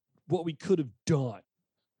what we could have done.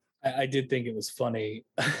 I did think it was funny.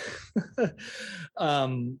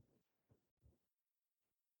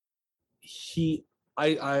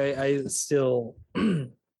 I still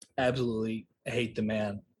absolutely hate the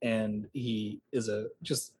man, and he is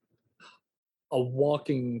just a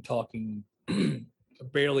walking, talking,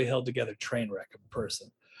 barely held together train wreck of a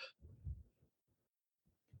person.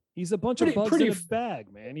 He's a bunch of bugs in a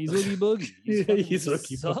bag, man. He's Oogie Boogie. He's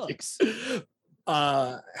Oogie sucks.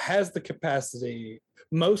 Has the capacity,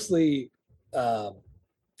 mostly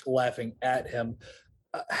laughing at him,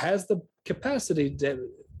 has the capacity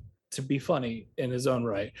to be funny in his own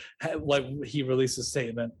right. Like he released a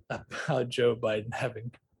statement about Joe Biden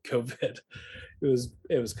having COVID. It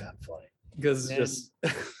was kind of funny because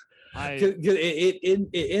it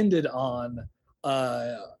ended on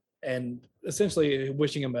and essentially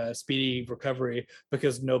wishing him a speedy recovery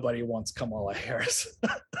because nobody wants Kamala Harris.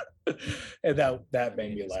 And that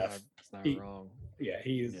made me laugh. It's not wrong. Yeah,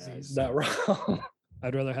 he's not wrong.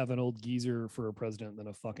 I'd rather have an old geezer for a president than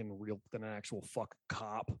an actual fuck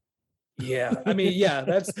cop. Yeah, I mean, yeah,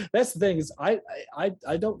 that's the thing is I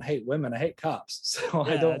don't hate women. I hate cops. So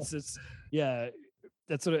Yeah, I don't.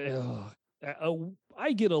 That's what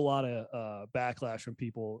I get a lot of backlash from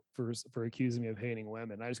people for accusing me of hating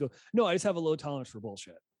women. I just go, no, I just have a low tolerance for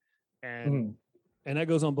bullshit, and that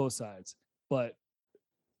goes on both sides. But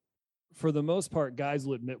for the most part, guys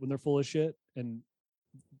will admit when they're full of shit, and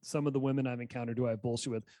some of the women I've encountered who I have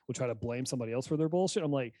bullshit with will try to blame somebody else for their bullshit.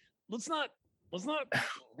 I'm like, let's not.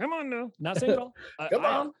 Come on now. Not saying it all. Come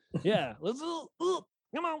on. Yeah. Let's.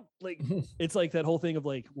 Come on. Like, it's like that whole thing of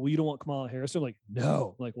like, well, you don't want Kamala Harris. I'm like,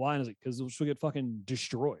 no. I'm like, why? And I was like, because she'll get fucking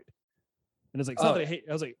destroyed. And it's like, it's not that I hate.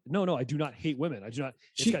 I was like, no, I do not hate women. I do not.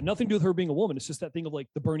 It's got nothing to do with her being a woman. It's just that thing of like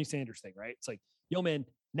the Bernie Sanders thing, right? It's like, yo, man,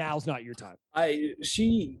 now's not your time.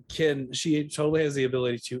 She totally has the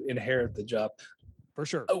ability to inherit the job. For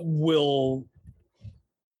sure. Will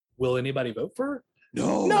anybody vote for her?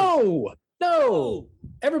 No. No.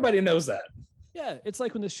 Everybody knows that. Yeah, it's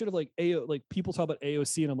like when this shit of like people talk about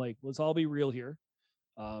AOC, and I'm like, let's all be real here.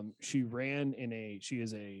 She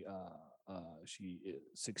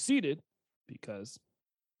succeeded because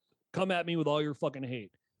come at me with all your fucking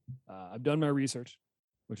hate. I've done my research,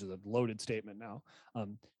 which is a loaded statement now.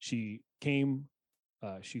 She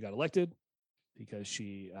got elected because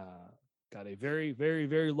she got a very, very,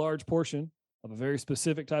 very large portion of a very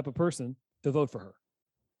specific type of person to vote for her.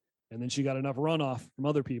 And then she got enough runoff from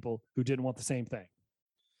other people who didn't want the same thing.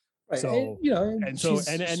 Right. So, and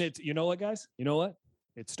it's, you know what, guys? You know what?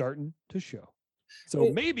 It's starting to show. So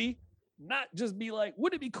maybe not just be like,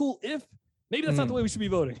 would it be cool if maybe that's not the way we should be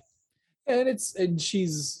voting? And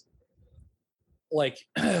she's like,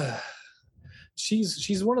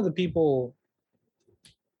 she's one of the people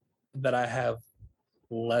that I have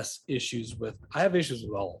less issues with. I have issues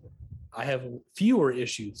with all of them. I have fewer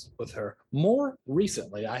issues with her. More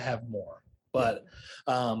recently, I have more. But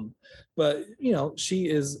she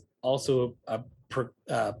is also a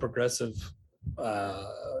progressive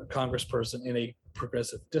congressperson in a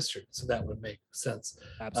progressive district, so that would make sense.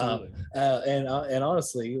 Absolutely. And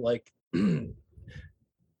honestly, like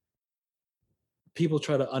people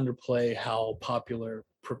try to underplay how popular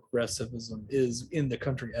progressivism is in the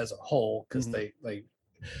country as a whole because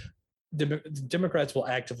Democrats will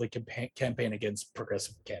actively campaign against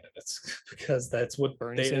progressive candidates because that's what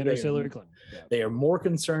Bernie Sanders, Hillary Clinton. Yeah. They are more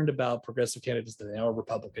concerned about progressive candidates than they are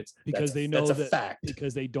Republicans because they know that's a fact.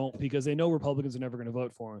 Because they know Republicans are never going to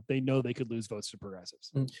vote for them. They know they could lose votes to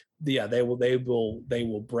progressives. Yeah, they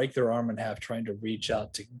will break their arm in half trying to reach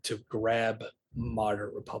out to grab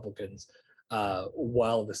moderate Republicans,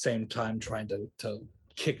 while at the same time trying to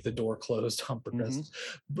kick the door closed on progressives.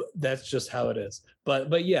 But that's just how it is.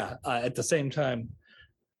 But yeah, at the same time,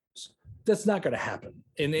 that's not going to happen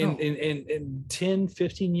in 10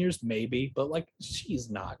 15 years maybe, but like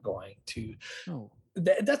she's not going to.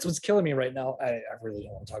 That's what's killing me right now. I really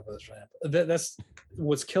don't want to talk about this right now. That's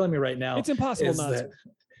what's killing me right now. It's impossible not to.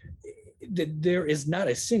 There is not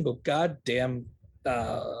a single goddamn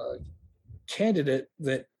candidate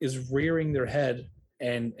that is rearing their head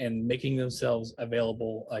and making themselves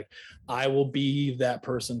available. Like, I will be that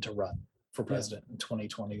person to run for president in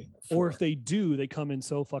 2020. Or if they do, they come in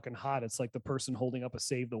so fucking hot. It's like the person holding up a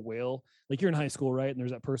Save the Whale. Like you're in high school, right? And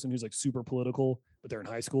there's that person who's like super political, but they're in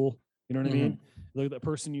high school. You know what I mean? Like that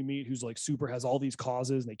person you meet who's like super has all these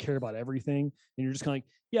causes and they care about everything. And you're just kind of like,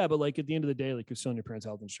 yeah, but like at the end of the day, like you're still on your parents'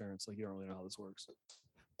 health insurance. Like you don't really know how this works.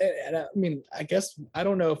 And I mean, I guess I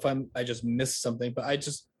don't know if I just missed something, but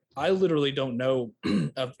I literally don't know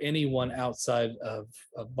of anyone outside of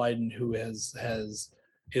Biden who is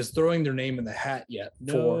throwing their name in the hat yet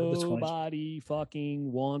for the 20. Nobody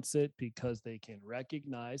fucking wants it because they can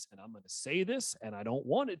recognize, and I'm going to say this, and I don't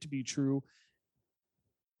want it to be true.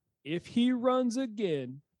 If he runs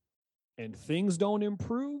again and things don't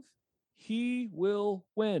improve, he will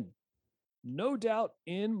win. No doubt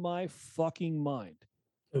in my fucking mind.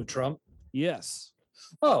 Who, Trump? Yes.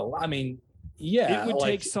 Oh, I mean, yeah. It would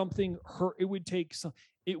like, take something.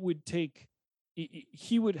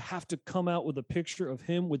 He would have to come out with a picture of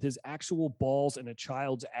him with his actual balls and a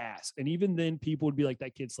child's ass. And even then people would be like,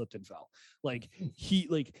 that kid slipped and fell. Like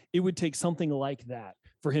it would take something like that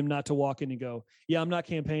for him not to walk in and go, yeah, I'm not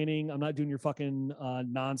campaigning. I'm not doing your fucking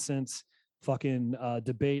nonsense fucking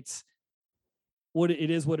debates. It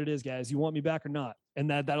is what it is, guys. You want me back or not? And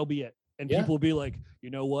that'll be it. And people will be like,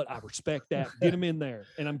 you know what? I respect that. Get him in there.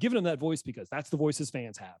 And I'm giving him that voice because that's the voice his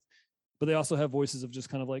fans have. But they also have voices of just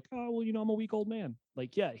kind of like, oh, well, I'm a weak old man.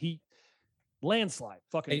 Like, yeah, he landslide,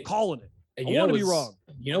 fucking calling it. I want to be wrong.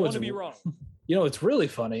 I want to be wrong. You know, what's really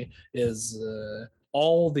funny is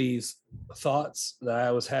all these thoughts that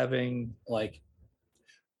I was having, like,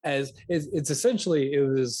 it's essentially, it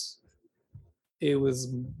was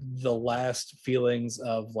the last feelings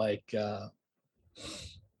of like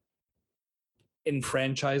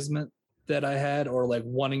enfranchisement that I had, or like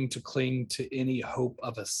wanting to cling to any hope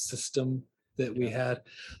of a system that we had.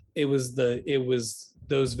 It was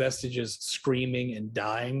those vestiges screaming and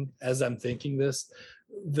dying as I'm thinking this.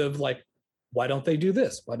 The like, why don't they do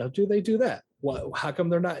this? Why don't they do that? How come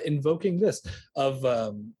they're not invoking this?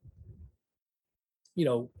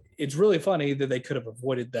 It's really funny that they could have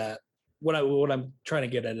avoided that. What I'm trying to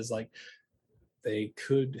get at is like, they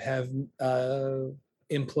could have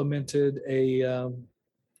implemented a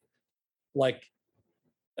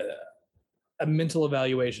mental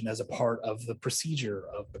evaluation as a part of the procedure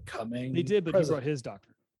of becoming. They did, but president. he brought his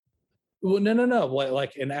doctor. Well, no.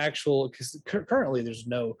 Like an actual, because currently there's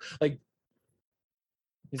no like.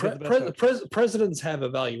 Presidents have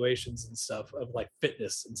evaluations and stuff of like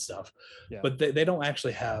fitness and stuff, but they don't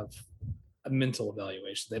actually have a mental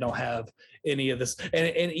evaluation. They don't have any of this,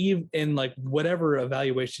 and even in like whatever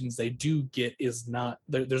evaluations they do get is not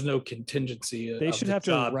there's no contingency. They should have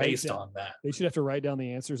to write based on that. They should have to write down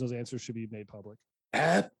the answers. Those answers should be made public.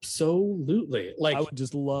 Absolutely. Like I would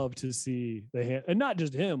just love to see and not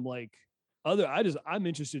just him. Like I'm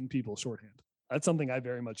interested in people's shorthand. That's something I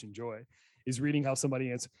very much enjoy. Is reading how somebody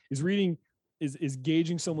is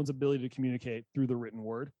gauging someone's ability to communicate through the written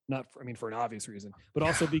word. For an obvious reason, but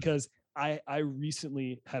also because I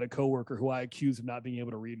recently had a coworker who I accused of not being able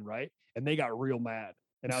to read and write, and they got real mad.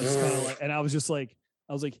 And I was just kind of like, and I was like,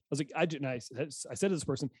 I said to this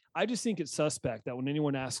person, I just think it's suspect that when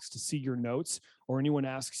anyone asks to see your notes or anyone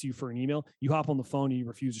asks you for an email, you hop on the phone and you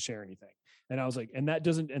refuse to share anything. And I was like, and that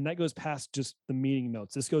goes past just the meeting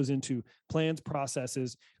notes. This goes into plans,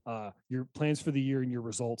 processes, your plans for the year and your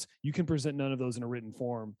results. You can present none of those in a written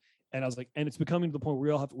form. And I was like, and it's becoming to the point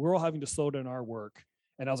where we're all having to slow down our work.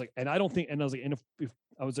 And I was like, and I don't think, and I was like, and if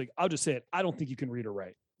I was like, I'll just say it. I don't think you can read or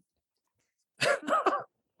write.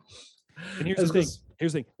 And here's the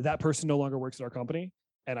thing. That person no longer works at our company.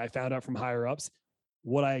 And I found out from higher ups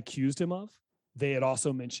what I accused him of. They had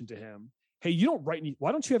also mentioned to him, hey,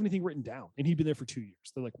 why don't you have anything written down? And he'd been there for 2 years.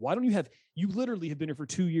 They're like, why don't you literally have been here for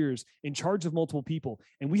 2 years in charge of multiple people.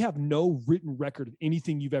 And we have no written record of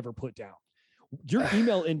anything you've ever put down. Your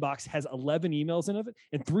email inbox has 11 emails in it,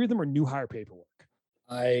 and 3 of them are new hire paperwork.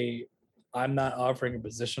 I'm not offering a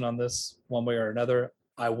position on this one way or another.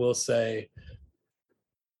 I will say,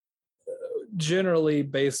 generally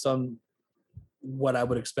based on what I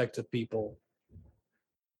would expect of people,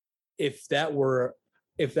 if that were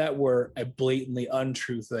a blatantly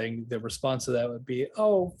untrue thing, the response to that would be,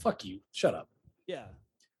 oh, fuck you, shut up. Yeah.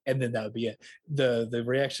 And then that would be it. The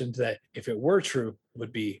reaction to that, if it were true,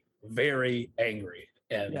 would be very angry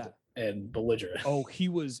and belligerent. Oh, he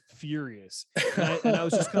was furious. And I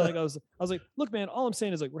was just kind of like, I was like, look, man, all I'm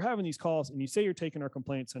saying is like, we're having these calls and you say you're taking our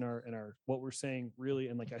complaints and our what we're saying really.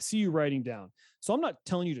 And like, I see you writing down. So I'm not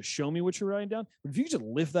telling you to show me what you're writing down, but if you could just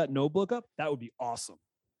lift that notebook up, that would be awesome.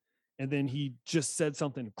 And then he just said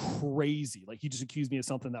something crazy. Like he just accused me of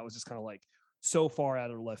something that was just kind of like so far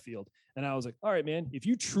out of left field. And I was like, all right, man, if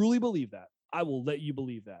you truly believe that, I will let you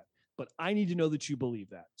believe that. But I need to know that you believe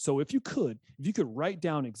that. So if you could write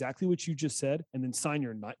down exactly what you just said and then sign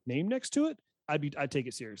your name next to it, I'd take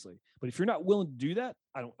it seriously. But if you're not willing to do that,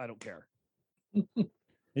 I don't care. And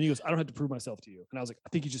he goes, I don't have to prove myself to you. And I was like, I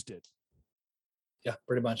think you just did. Yeah,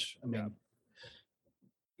 pretty much. I mean,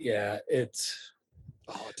 yeah, it's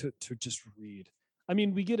to just read. I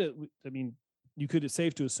mean, we get it. I mean, it's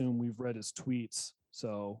safe to assume we've read his tweets.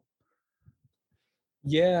 So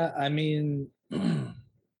yeah, I mean,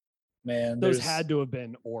 man, those had to have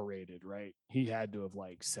been orated, right? He had to have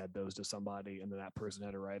like said those to somebody, and then that person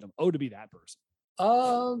had to write them. Oh, to be that person.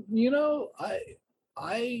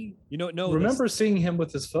 I no, remember seeing him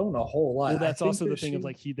with his phone a whole lot. Well, that's also the thing of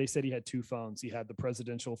like they said he had two phones. He had the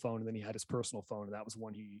presidential phone and then he had his personal phone, and that was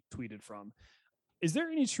one he tweeted from. Is there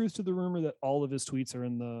any truth to the rumor that all of his tweets are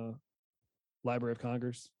in the Library of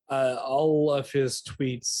Congress? All of his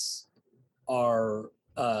tweets are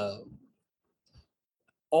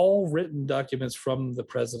all written documents from the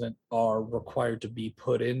president are required to be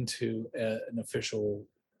put into an official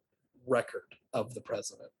record of the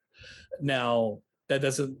president. Now, that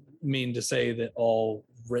doesn't mean to say that all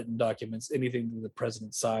written documents, anything that the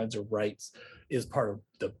president signs or writes, is part of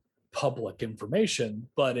the public information,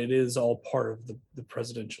 but it is all part of the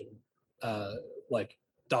presidential like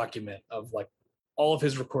document of like all of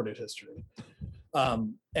his recorded history.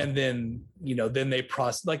 And then, then they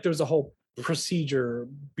process, like there's a whole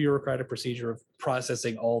bureaucratic procedure of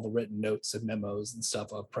processing all the written notes and memos and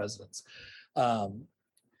stuff of presidents. I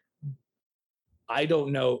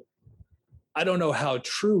don't know how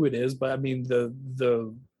true it is, but I mean,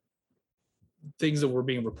 the things that were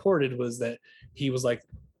being reported was that he was like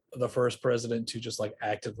the first president to just like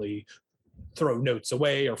actively throw notes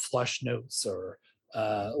away or flush notes or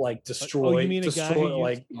like destroy. You mean a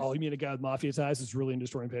guy with mafia ties is really into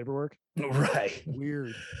destroying paperwork? Right.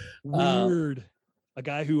 Weird. A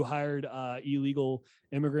guy who hired illegal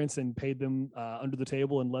immigrants and paid them under the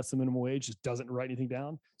table and less than minimum wage just doesn't write anything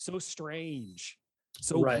down. So strange.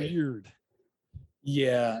 So weird.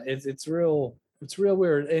 Yeah, it's real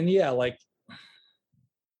weird. And yeah, like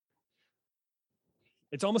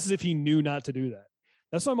it's almost as if he knew not to do that.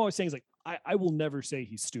 That's what I'm always saying is like I will never say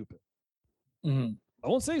he's stupid. Mm-hmm. I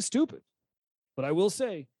won't say he's stupid, but I will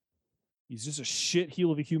say he's just a shit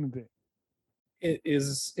heel of a human being. It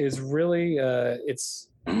is really it's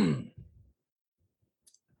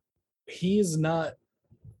he is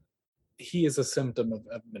a symptom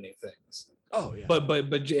of many things. Oh yeah.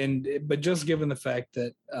 But just given the fact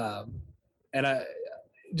that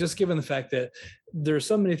given the fact that there's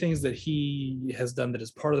so many things that he has done that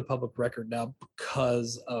is part of the public record now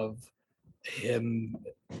because of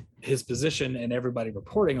his position and everybody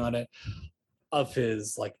reporting on it, of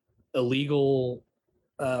his like illegal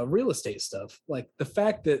real estate stuff, like the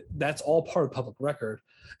fact that that's all part of public record,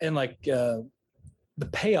 and like the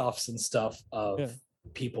payoffs and stuff of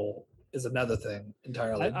people is another thing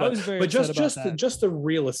entirely. But just the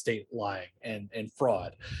real estate lying and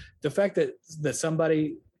fraud, the fact that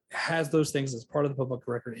somebody has those things as part of the public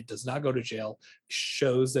record, it does not go to jail,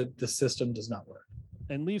 shows that the system does not work.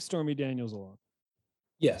 And leave Stormy Daniels alone.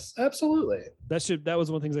 Yes, absolutely. That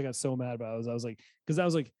was one of the things I got so mad about. I was like,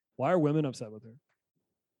 why are women upset with her?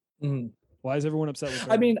 Mm-hmm. Why is everyone upset with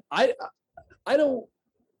her? I mean, I don't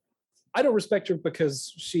respect her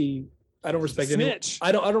because I don't respect anyone.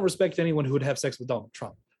 I don't respect anyone who would have sex with Donald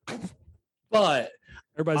Trump. But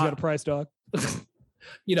everybody's got a price, dog.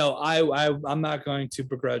 I'm not going to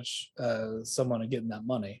begrudge someone getting that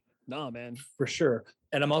money. Nah, man, for sure.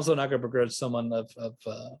 And I'm also not going to begrudge someone of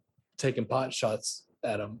taking pot shots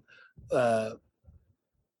at him,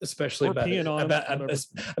 especially or about I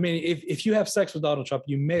mean, if you have sex with Donald Trump,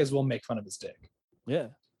 you may as well make fun of his dick. Yeah.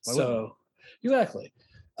 So exactly.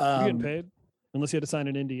 You're getting paid, unless you had to sign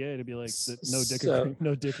an NDA to be like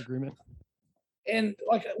no dick agreement. And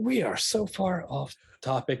like we are so far off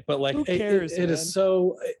topic, but like who cares, it is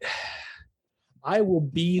so. I will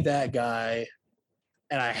be that guy.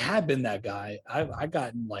 And I have been that guy. I've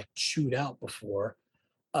gotten like chewed out before.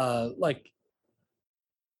 Like,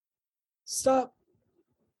 stop.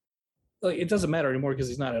 Like, it doesn't matter anymore because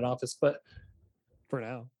he's not in office. But for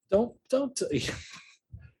now, don't. If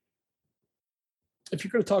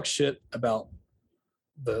you're going to talk shit about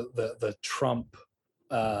the Trump,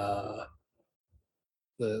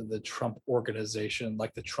 the Trump organization,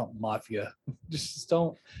 like the Trump mafia, just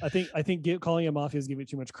don't. I think calling it mafia is giving it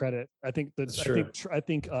too much credit. I think I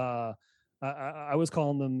was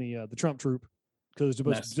calling them the Trump troop because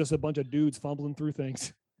it's just a bunch of dudes fumbling through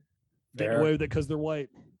things, getting away with it because they're white,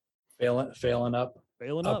 failing up.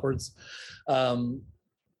 Bailing up. upwards. Don't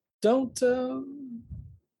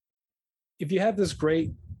if you have this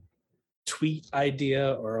great tweet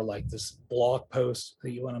idea or like this blog post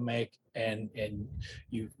that you want to make and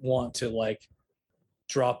you want to like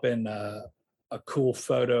drop in a cool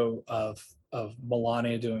photo of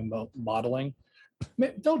Melania doing modeling,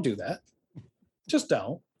 don't do that. Just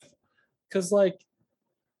don't, because like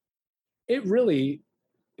it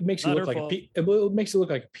makes you Not look her like fault. it makes you look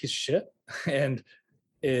like a piece of shit, and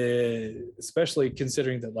especially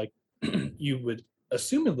considering that like you would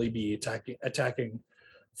assumedly be attacking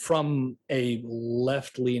from a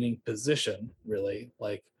left-leaning position, really.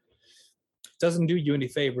 Like, doesn't do you any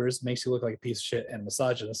favors, makes you look like a piece of shit and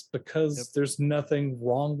misogynist, because Yep. there's nothing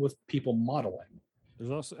wrong with people modeling.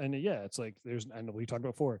 There's also, and yeah, it's like there's, I know we talked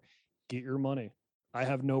about before, get your money. I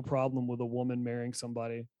have no problem with a woman marrying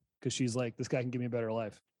somebody because she's like, this guy can give me a better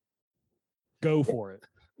life. Go for it.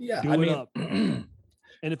 Yeah, Do I it mean, up.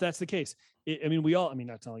 And if that's the case, I mean, we all, I mean,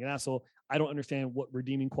 not telling an asshole, I don't understand what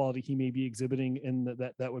redeeming quality he may be exhibiting in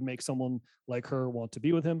that would make someone like her want to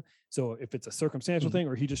be with him. So if it's a circumstantial Mhm. thing,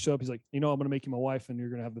 or he just showed up, he's like, I'm going to make you my wife and you're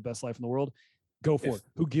going to have the best life in the world. Go for it.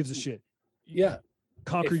 Who gives a shit? yeah,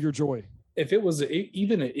 Conquer If- your joy. if it was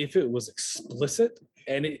even if it was explicit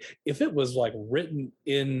and if it was like written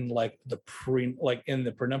in like in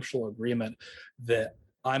the prenuptial agreement that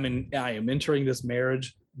I am entering this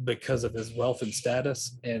marriage because of his wealth and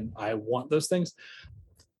status and I want those things,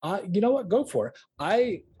 you know what, go for it.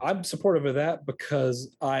 I'm supportive of that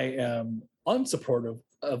because I am unsupportive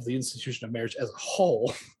of the institution of marriage as a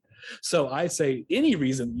whole. So I say any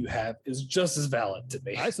reason you have is just as valid to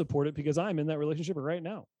me. I support it because I'm in that relationship right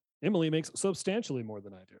now. Emily makes substantially more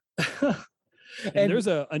than I do. And there's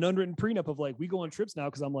an unwritten prenup of like, we go on trips now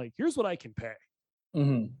because I'm like, here's what I can pay.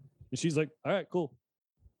 Mhm. And she's like, all right, cool.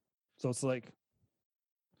 So it's like,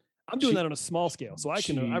 I'm doing that on a small scale. So I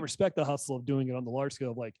respect the hustle of doing it on the large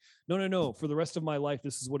scale of like, no, for the rest of my life,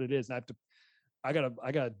 this is what it is. And I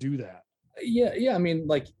gotta do that. Yeah. I mean,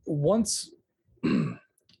 like once,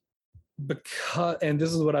 because, and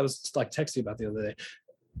this is what I was like texting about the other day.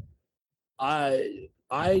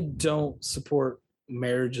 I don't support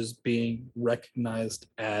marriages being recognized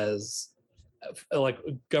as like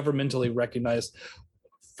governmentally recognized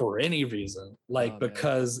for any reason, like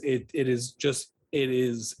because it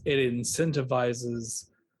incentivizes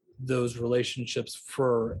those relationships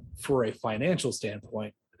for a financial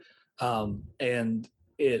standpoint, and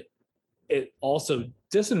it also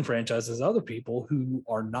disenfranchises other people who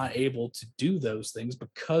are not able to do those things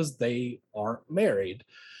because they aren't married.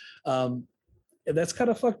 And that's kind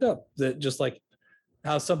of fucked up, that just like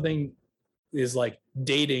how something is like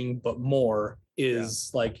dating but more is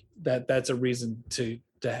like that's a reason to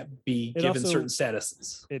be given also, certain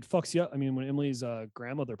statuses. It fucks you up. I mean, when Emily's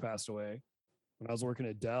grandmother passed away, when I was working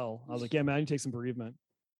at Dell, I was like, yeah, man, you take some bereavement.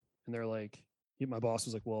 And they're like, my boss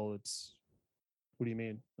was like, well, what do you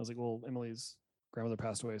mean? I was like, well, Emily's grandmother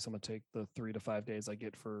passed away, so I'm gonna take the 3 to 5 days I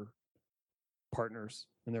get for partners.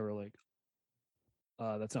 And they were like,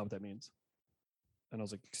 that's not what that means. And I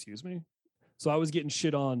was like, excuse me? So I was getting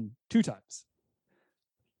shit on 2 times.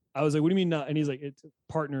 I was like, what do you mean not? And he's like, it's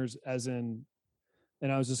partners as in, and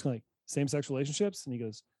I was just like, same-sex relationships? And he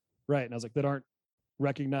goes, right. And I was like, that aren't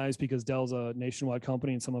recognized because Dell's a nationwide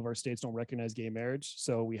company and some of our states don't recognize gay marriage.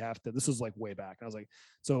 So we have to, this was like way back. And I was like,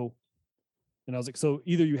 so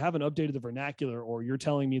either you haven't updated the vernacular or you're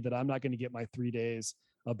telling me that I'm not going to get my 3 days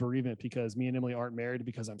of bereavement because me and Emily aren't married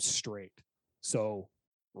because I'm straight. So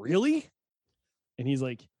really? And he's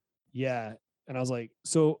like, yeah. And I was like,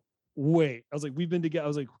 so wait, I was like, we've been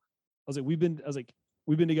together.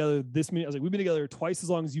 We've been together this many. I was like, we've been together twice as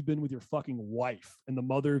long as you've been with your fucking wife and the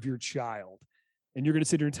mother of your child. And you're going to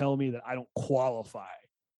sit here and tell me that I don't qualify,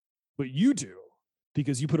 but you do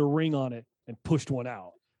because you put a ring on it and pushed one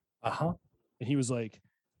out. Uh-huh. And he was like,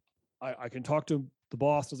 I can talk to the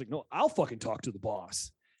boss. I was like, no, I'll fucking talk to the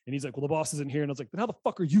boss. And he's like, well, the boss isn't here. And I was like, then how the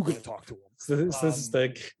fuck are you going to talk to him? So this is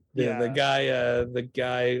the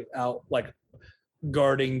guy out like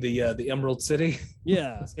guarding the Emerald City.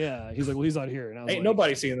 Yeah. He's like, well, he's not here. And I was Ain't like,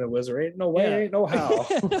 nobody seeing the wizard. Ain't no way. Yeah. Ain't no how.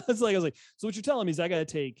 I was like, so what you're telling me is I got to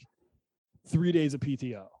take 3 days of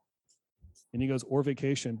PTO. And he goes, or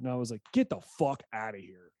vacation. And I was like, get the fuck out of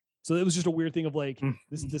here. So it was just a weird thing of like,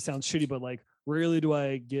 this sounds shitty, but like rarely do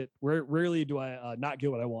I not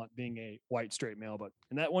get what I want being a white straight male. But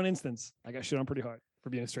in that one instance, I got shit on pretty hard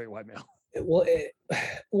for being a straight white male.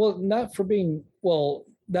 Well, not for being, well,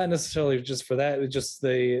 not necessarily just for that. It's just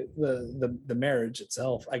the marriage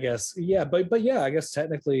itself, I guess. Yeah, but yeah, I guess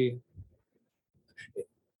technically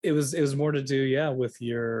it was more to do, yeah, with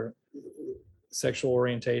your sexual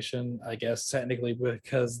orientation, I guess, technically,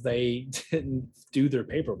 because they didn't do their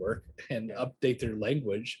paperwork and update their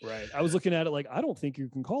language. Right. I was looking at it like, I don't think you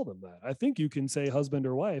can call them that. I think you can say husband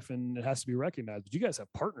or wife and it has to be recognized. But you guys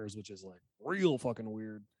have partners, which is like real fucking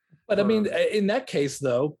weird. But I mean, in that case,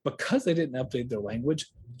 though, because they didn't update their language,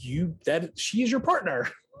 she is your partner.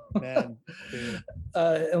 Man, dude.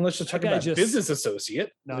 Unless you're talking guy about business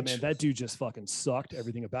associate. No, man, that dude just fucking sucked.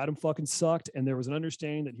 Everything about him fucking sucked. And there was an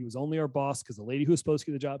understanding that he was only our boss because the lady who was supposed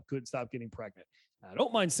to get the job couldn't stop getting pregnant. I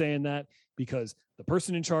don't mind saying that because the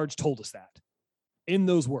person in charge told us that in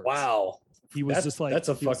those words. Wow. He was just like, that's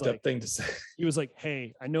a fucked up thing to say. He was like,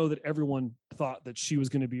 hey, I know that everyone thought that she was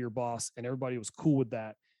going to be your boss and everybody was cool with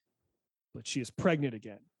that, but she is pregnant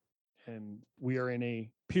again. And we are in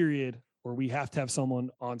a period where we have to have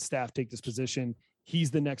someone on staff take this position.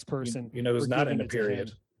 He's the next person. You know, who's We're not in giving a it to him.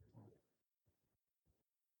 period.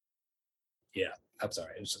 Yeah, I'm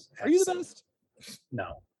sorry. It was just. Are you the best? No.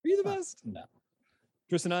 Are you the best? No.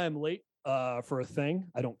 Tristan, I am late for a thing.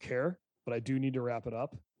 I don't care, but I do need to wrap it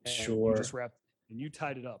up. And Sure. You just wrapped and you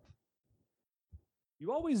tied it up.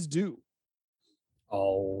 You always do.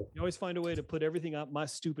 Oh. You always find a way to put everything up, my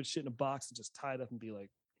stupid shit in a box and just tie it up and be like,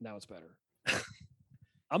 now it's better.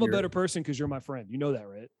 I'm a better person because you're my friend. You know that,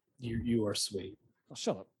 right? You are sweet. Oh,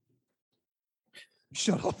 shut up.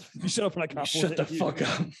 Shut up. You shut up when I compliment Shut the you. fuck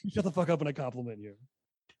up. You shut the fuck up when I compliment you.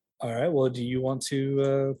 All right. Well, do you want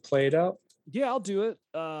to play it out? Yeah, I'll do it.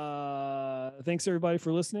 Thanks everybody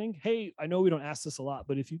for listening. Hey, I know we don't ask this a lot,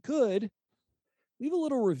 but if you could leave a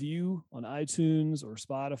little review on iTunes or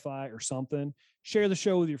Spotify or something, share the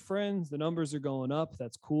show with your friends. The numbers are going up.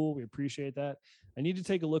 That's cool. We appreciate that. I need to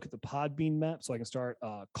take a look at the Podbean map so I can start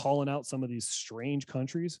calling out some of these strange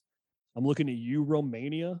countries. I'm looking at you,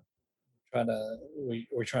 Romania.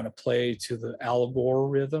 We're trying to play to the Al Gore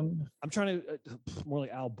rhythm. I'm trying to more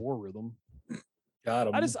like Al Gore rhythm. Got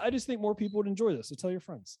him. I just think more people would enjoy this. So tell your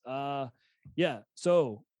friends. Yeah.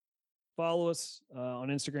 So follow us on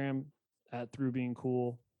Instagram at Through Being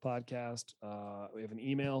Cool Podcast. We have an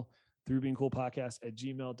email,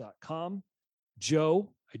 throughbeingcoolpodcast@gmail.com. Joe,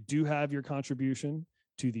 I do have your contribution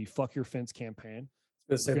to the Fuck Your Fence campaign.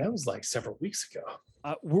 I was gonna say, that was like several weeks ago.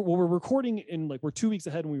 We're recording in like, we're 2 weeks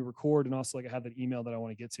ahead when we record. And also like I have that email that I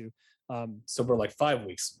want to get to. So we're like 5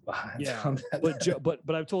 weeks behind. Yeah, on that.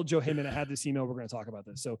 but I've told Joe, hey man, I had this email. We're going to talk about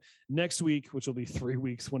this. So next week, which will be 3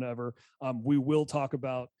 weeks, whenever, we will talk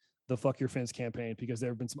about the Fuck Your Fence campaign because there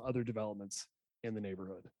have been some other developments in the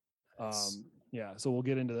neighborhood. Yeah, so we'll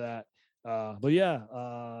get into that. But yeah,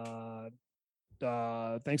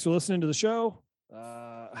 thanks for listening to the show.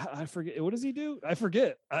 I forget, what does he do? I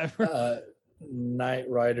forget. Night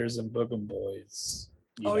Riders and Boogum Boys.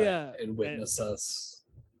 Oh, yeah. And witness us.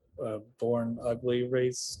 Born ugly,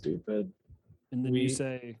 raised stupid. And then you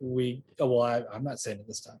say, I'm not saying it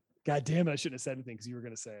this time. God damn it, I shouldn't have said anything because you were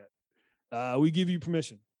going to say it. We give you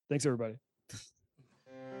permission. Thanks, everybody.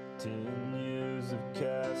 10 years of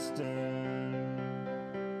casting,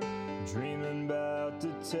 dreaming about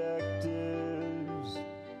detectives,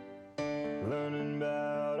 learning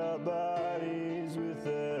about our bodies with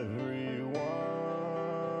everyone,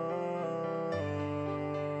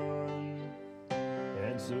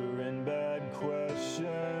 answering bad questions,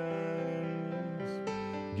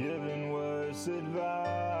 giving worse advice,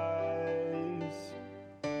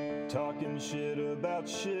 talking shit about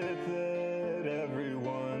shit that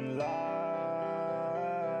everyone likes,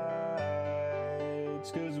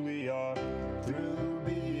 'cause we are through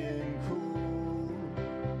being cool.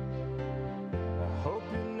 I hope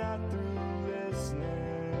you're not through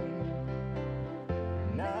listening.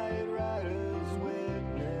 Night Riders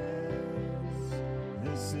witness,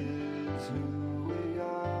 this is who we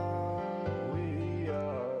are. We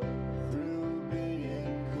are through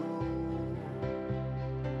being cool.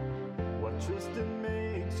 What Tristan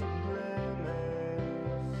makes you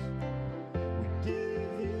grimace, we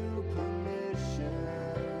give you permission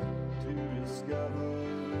to discover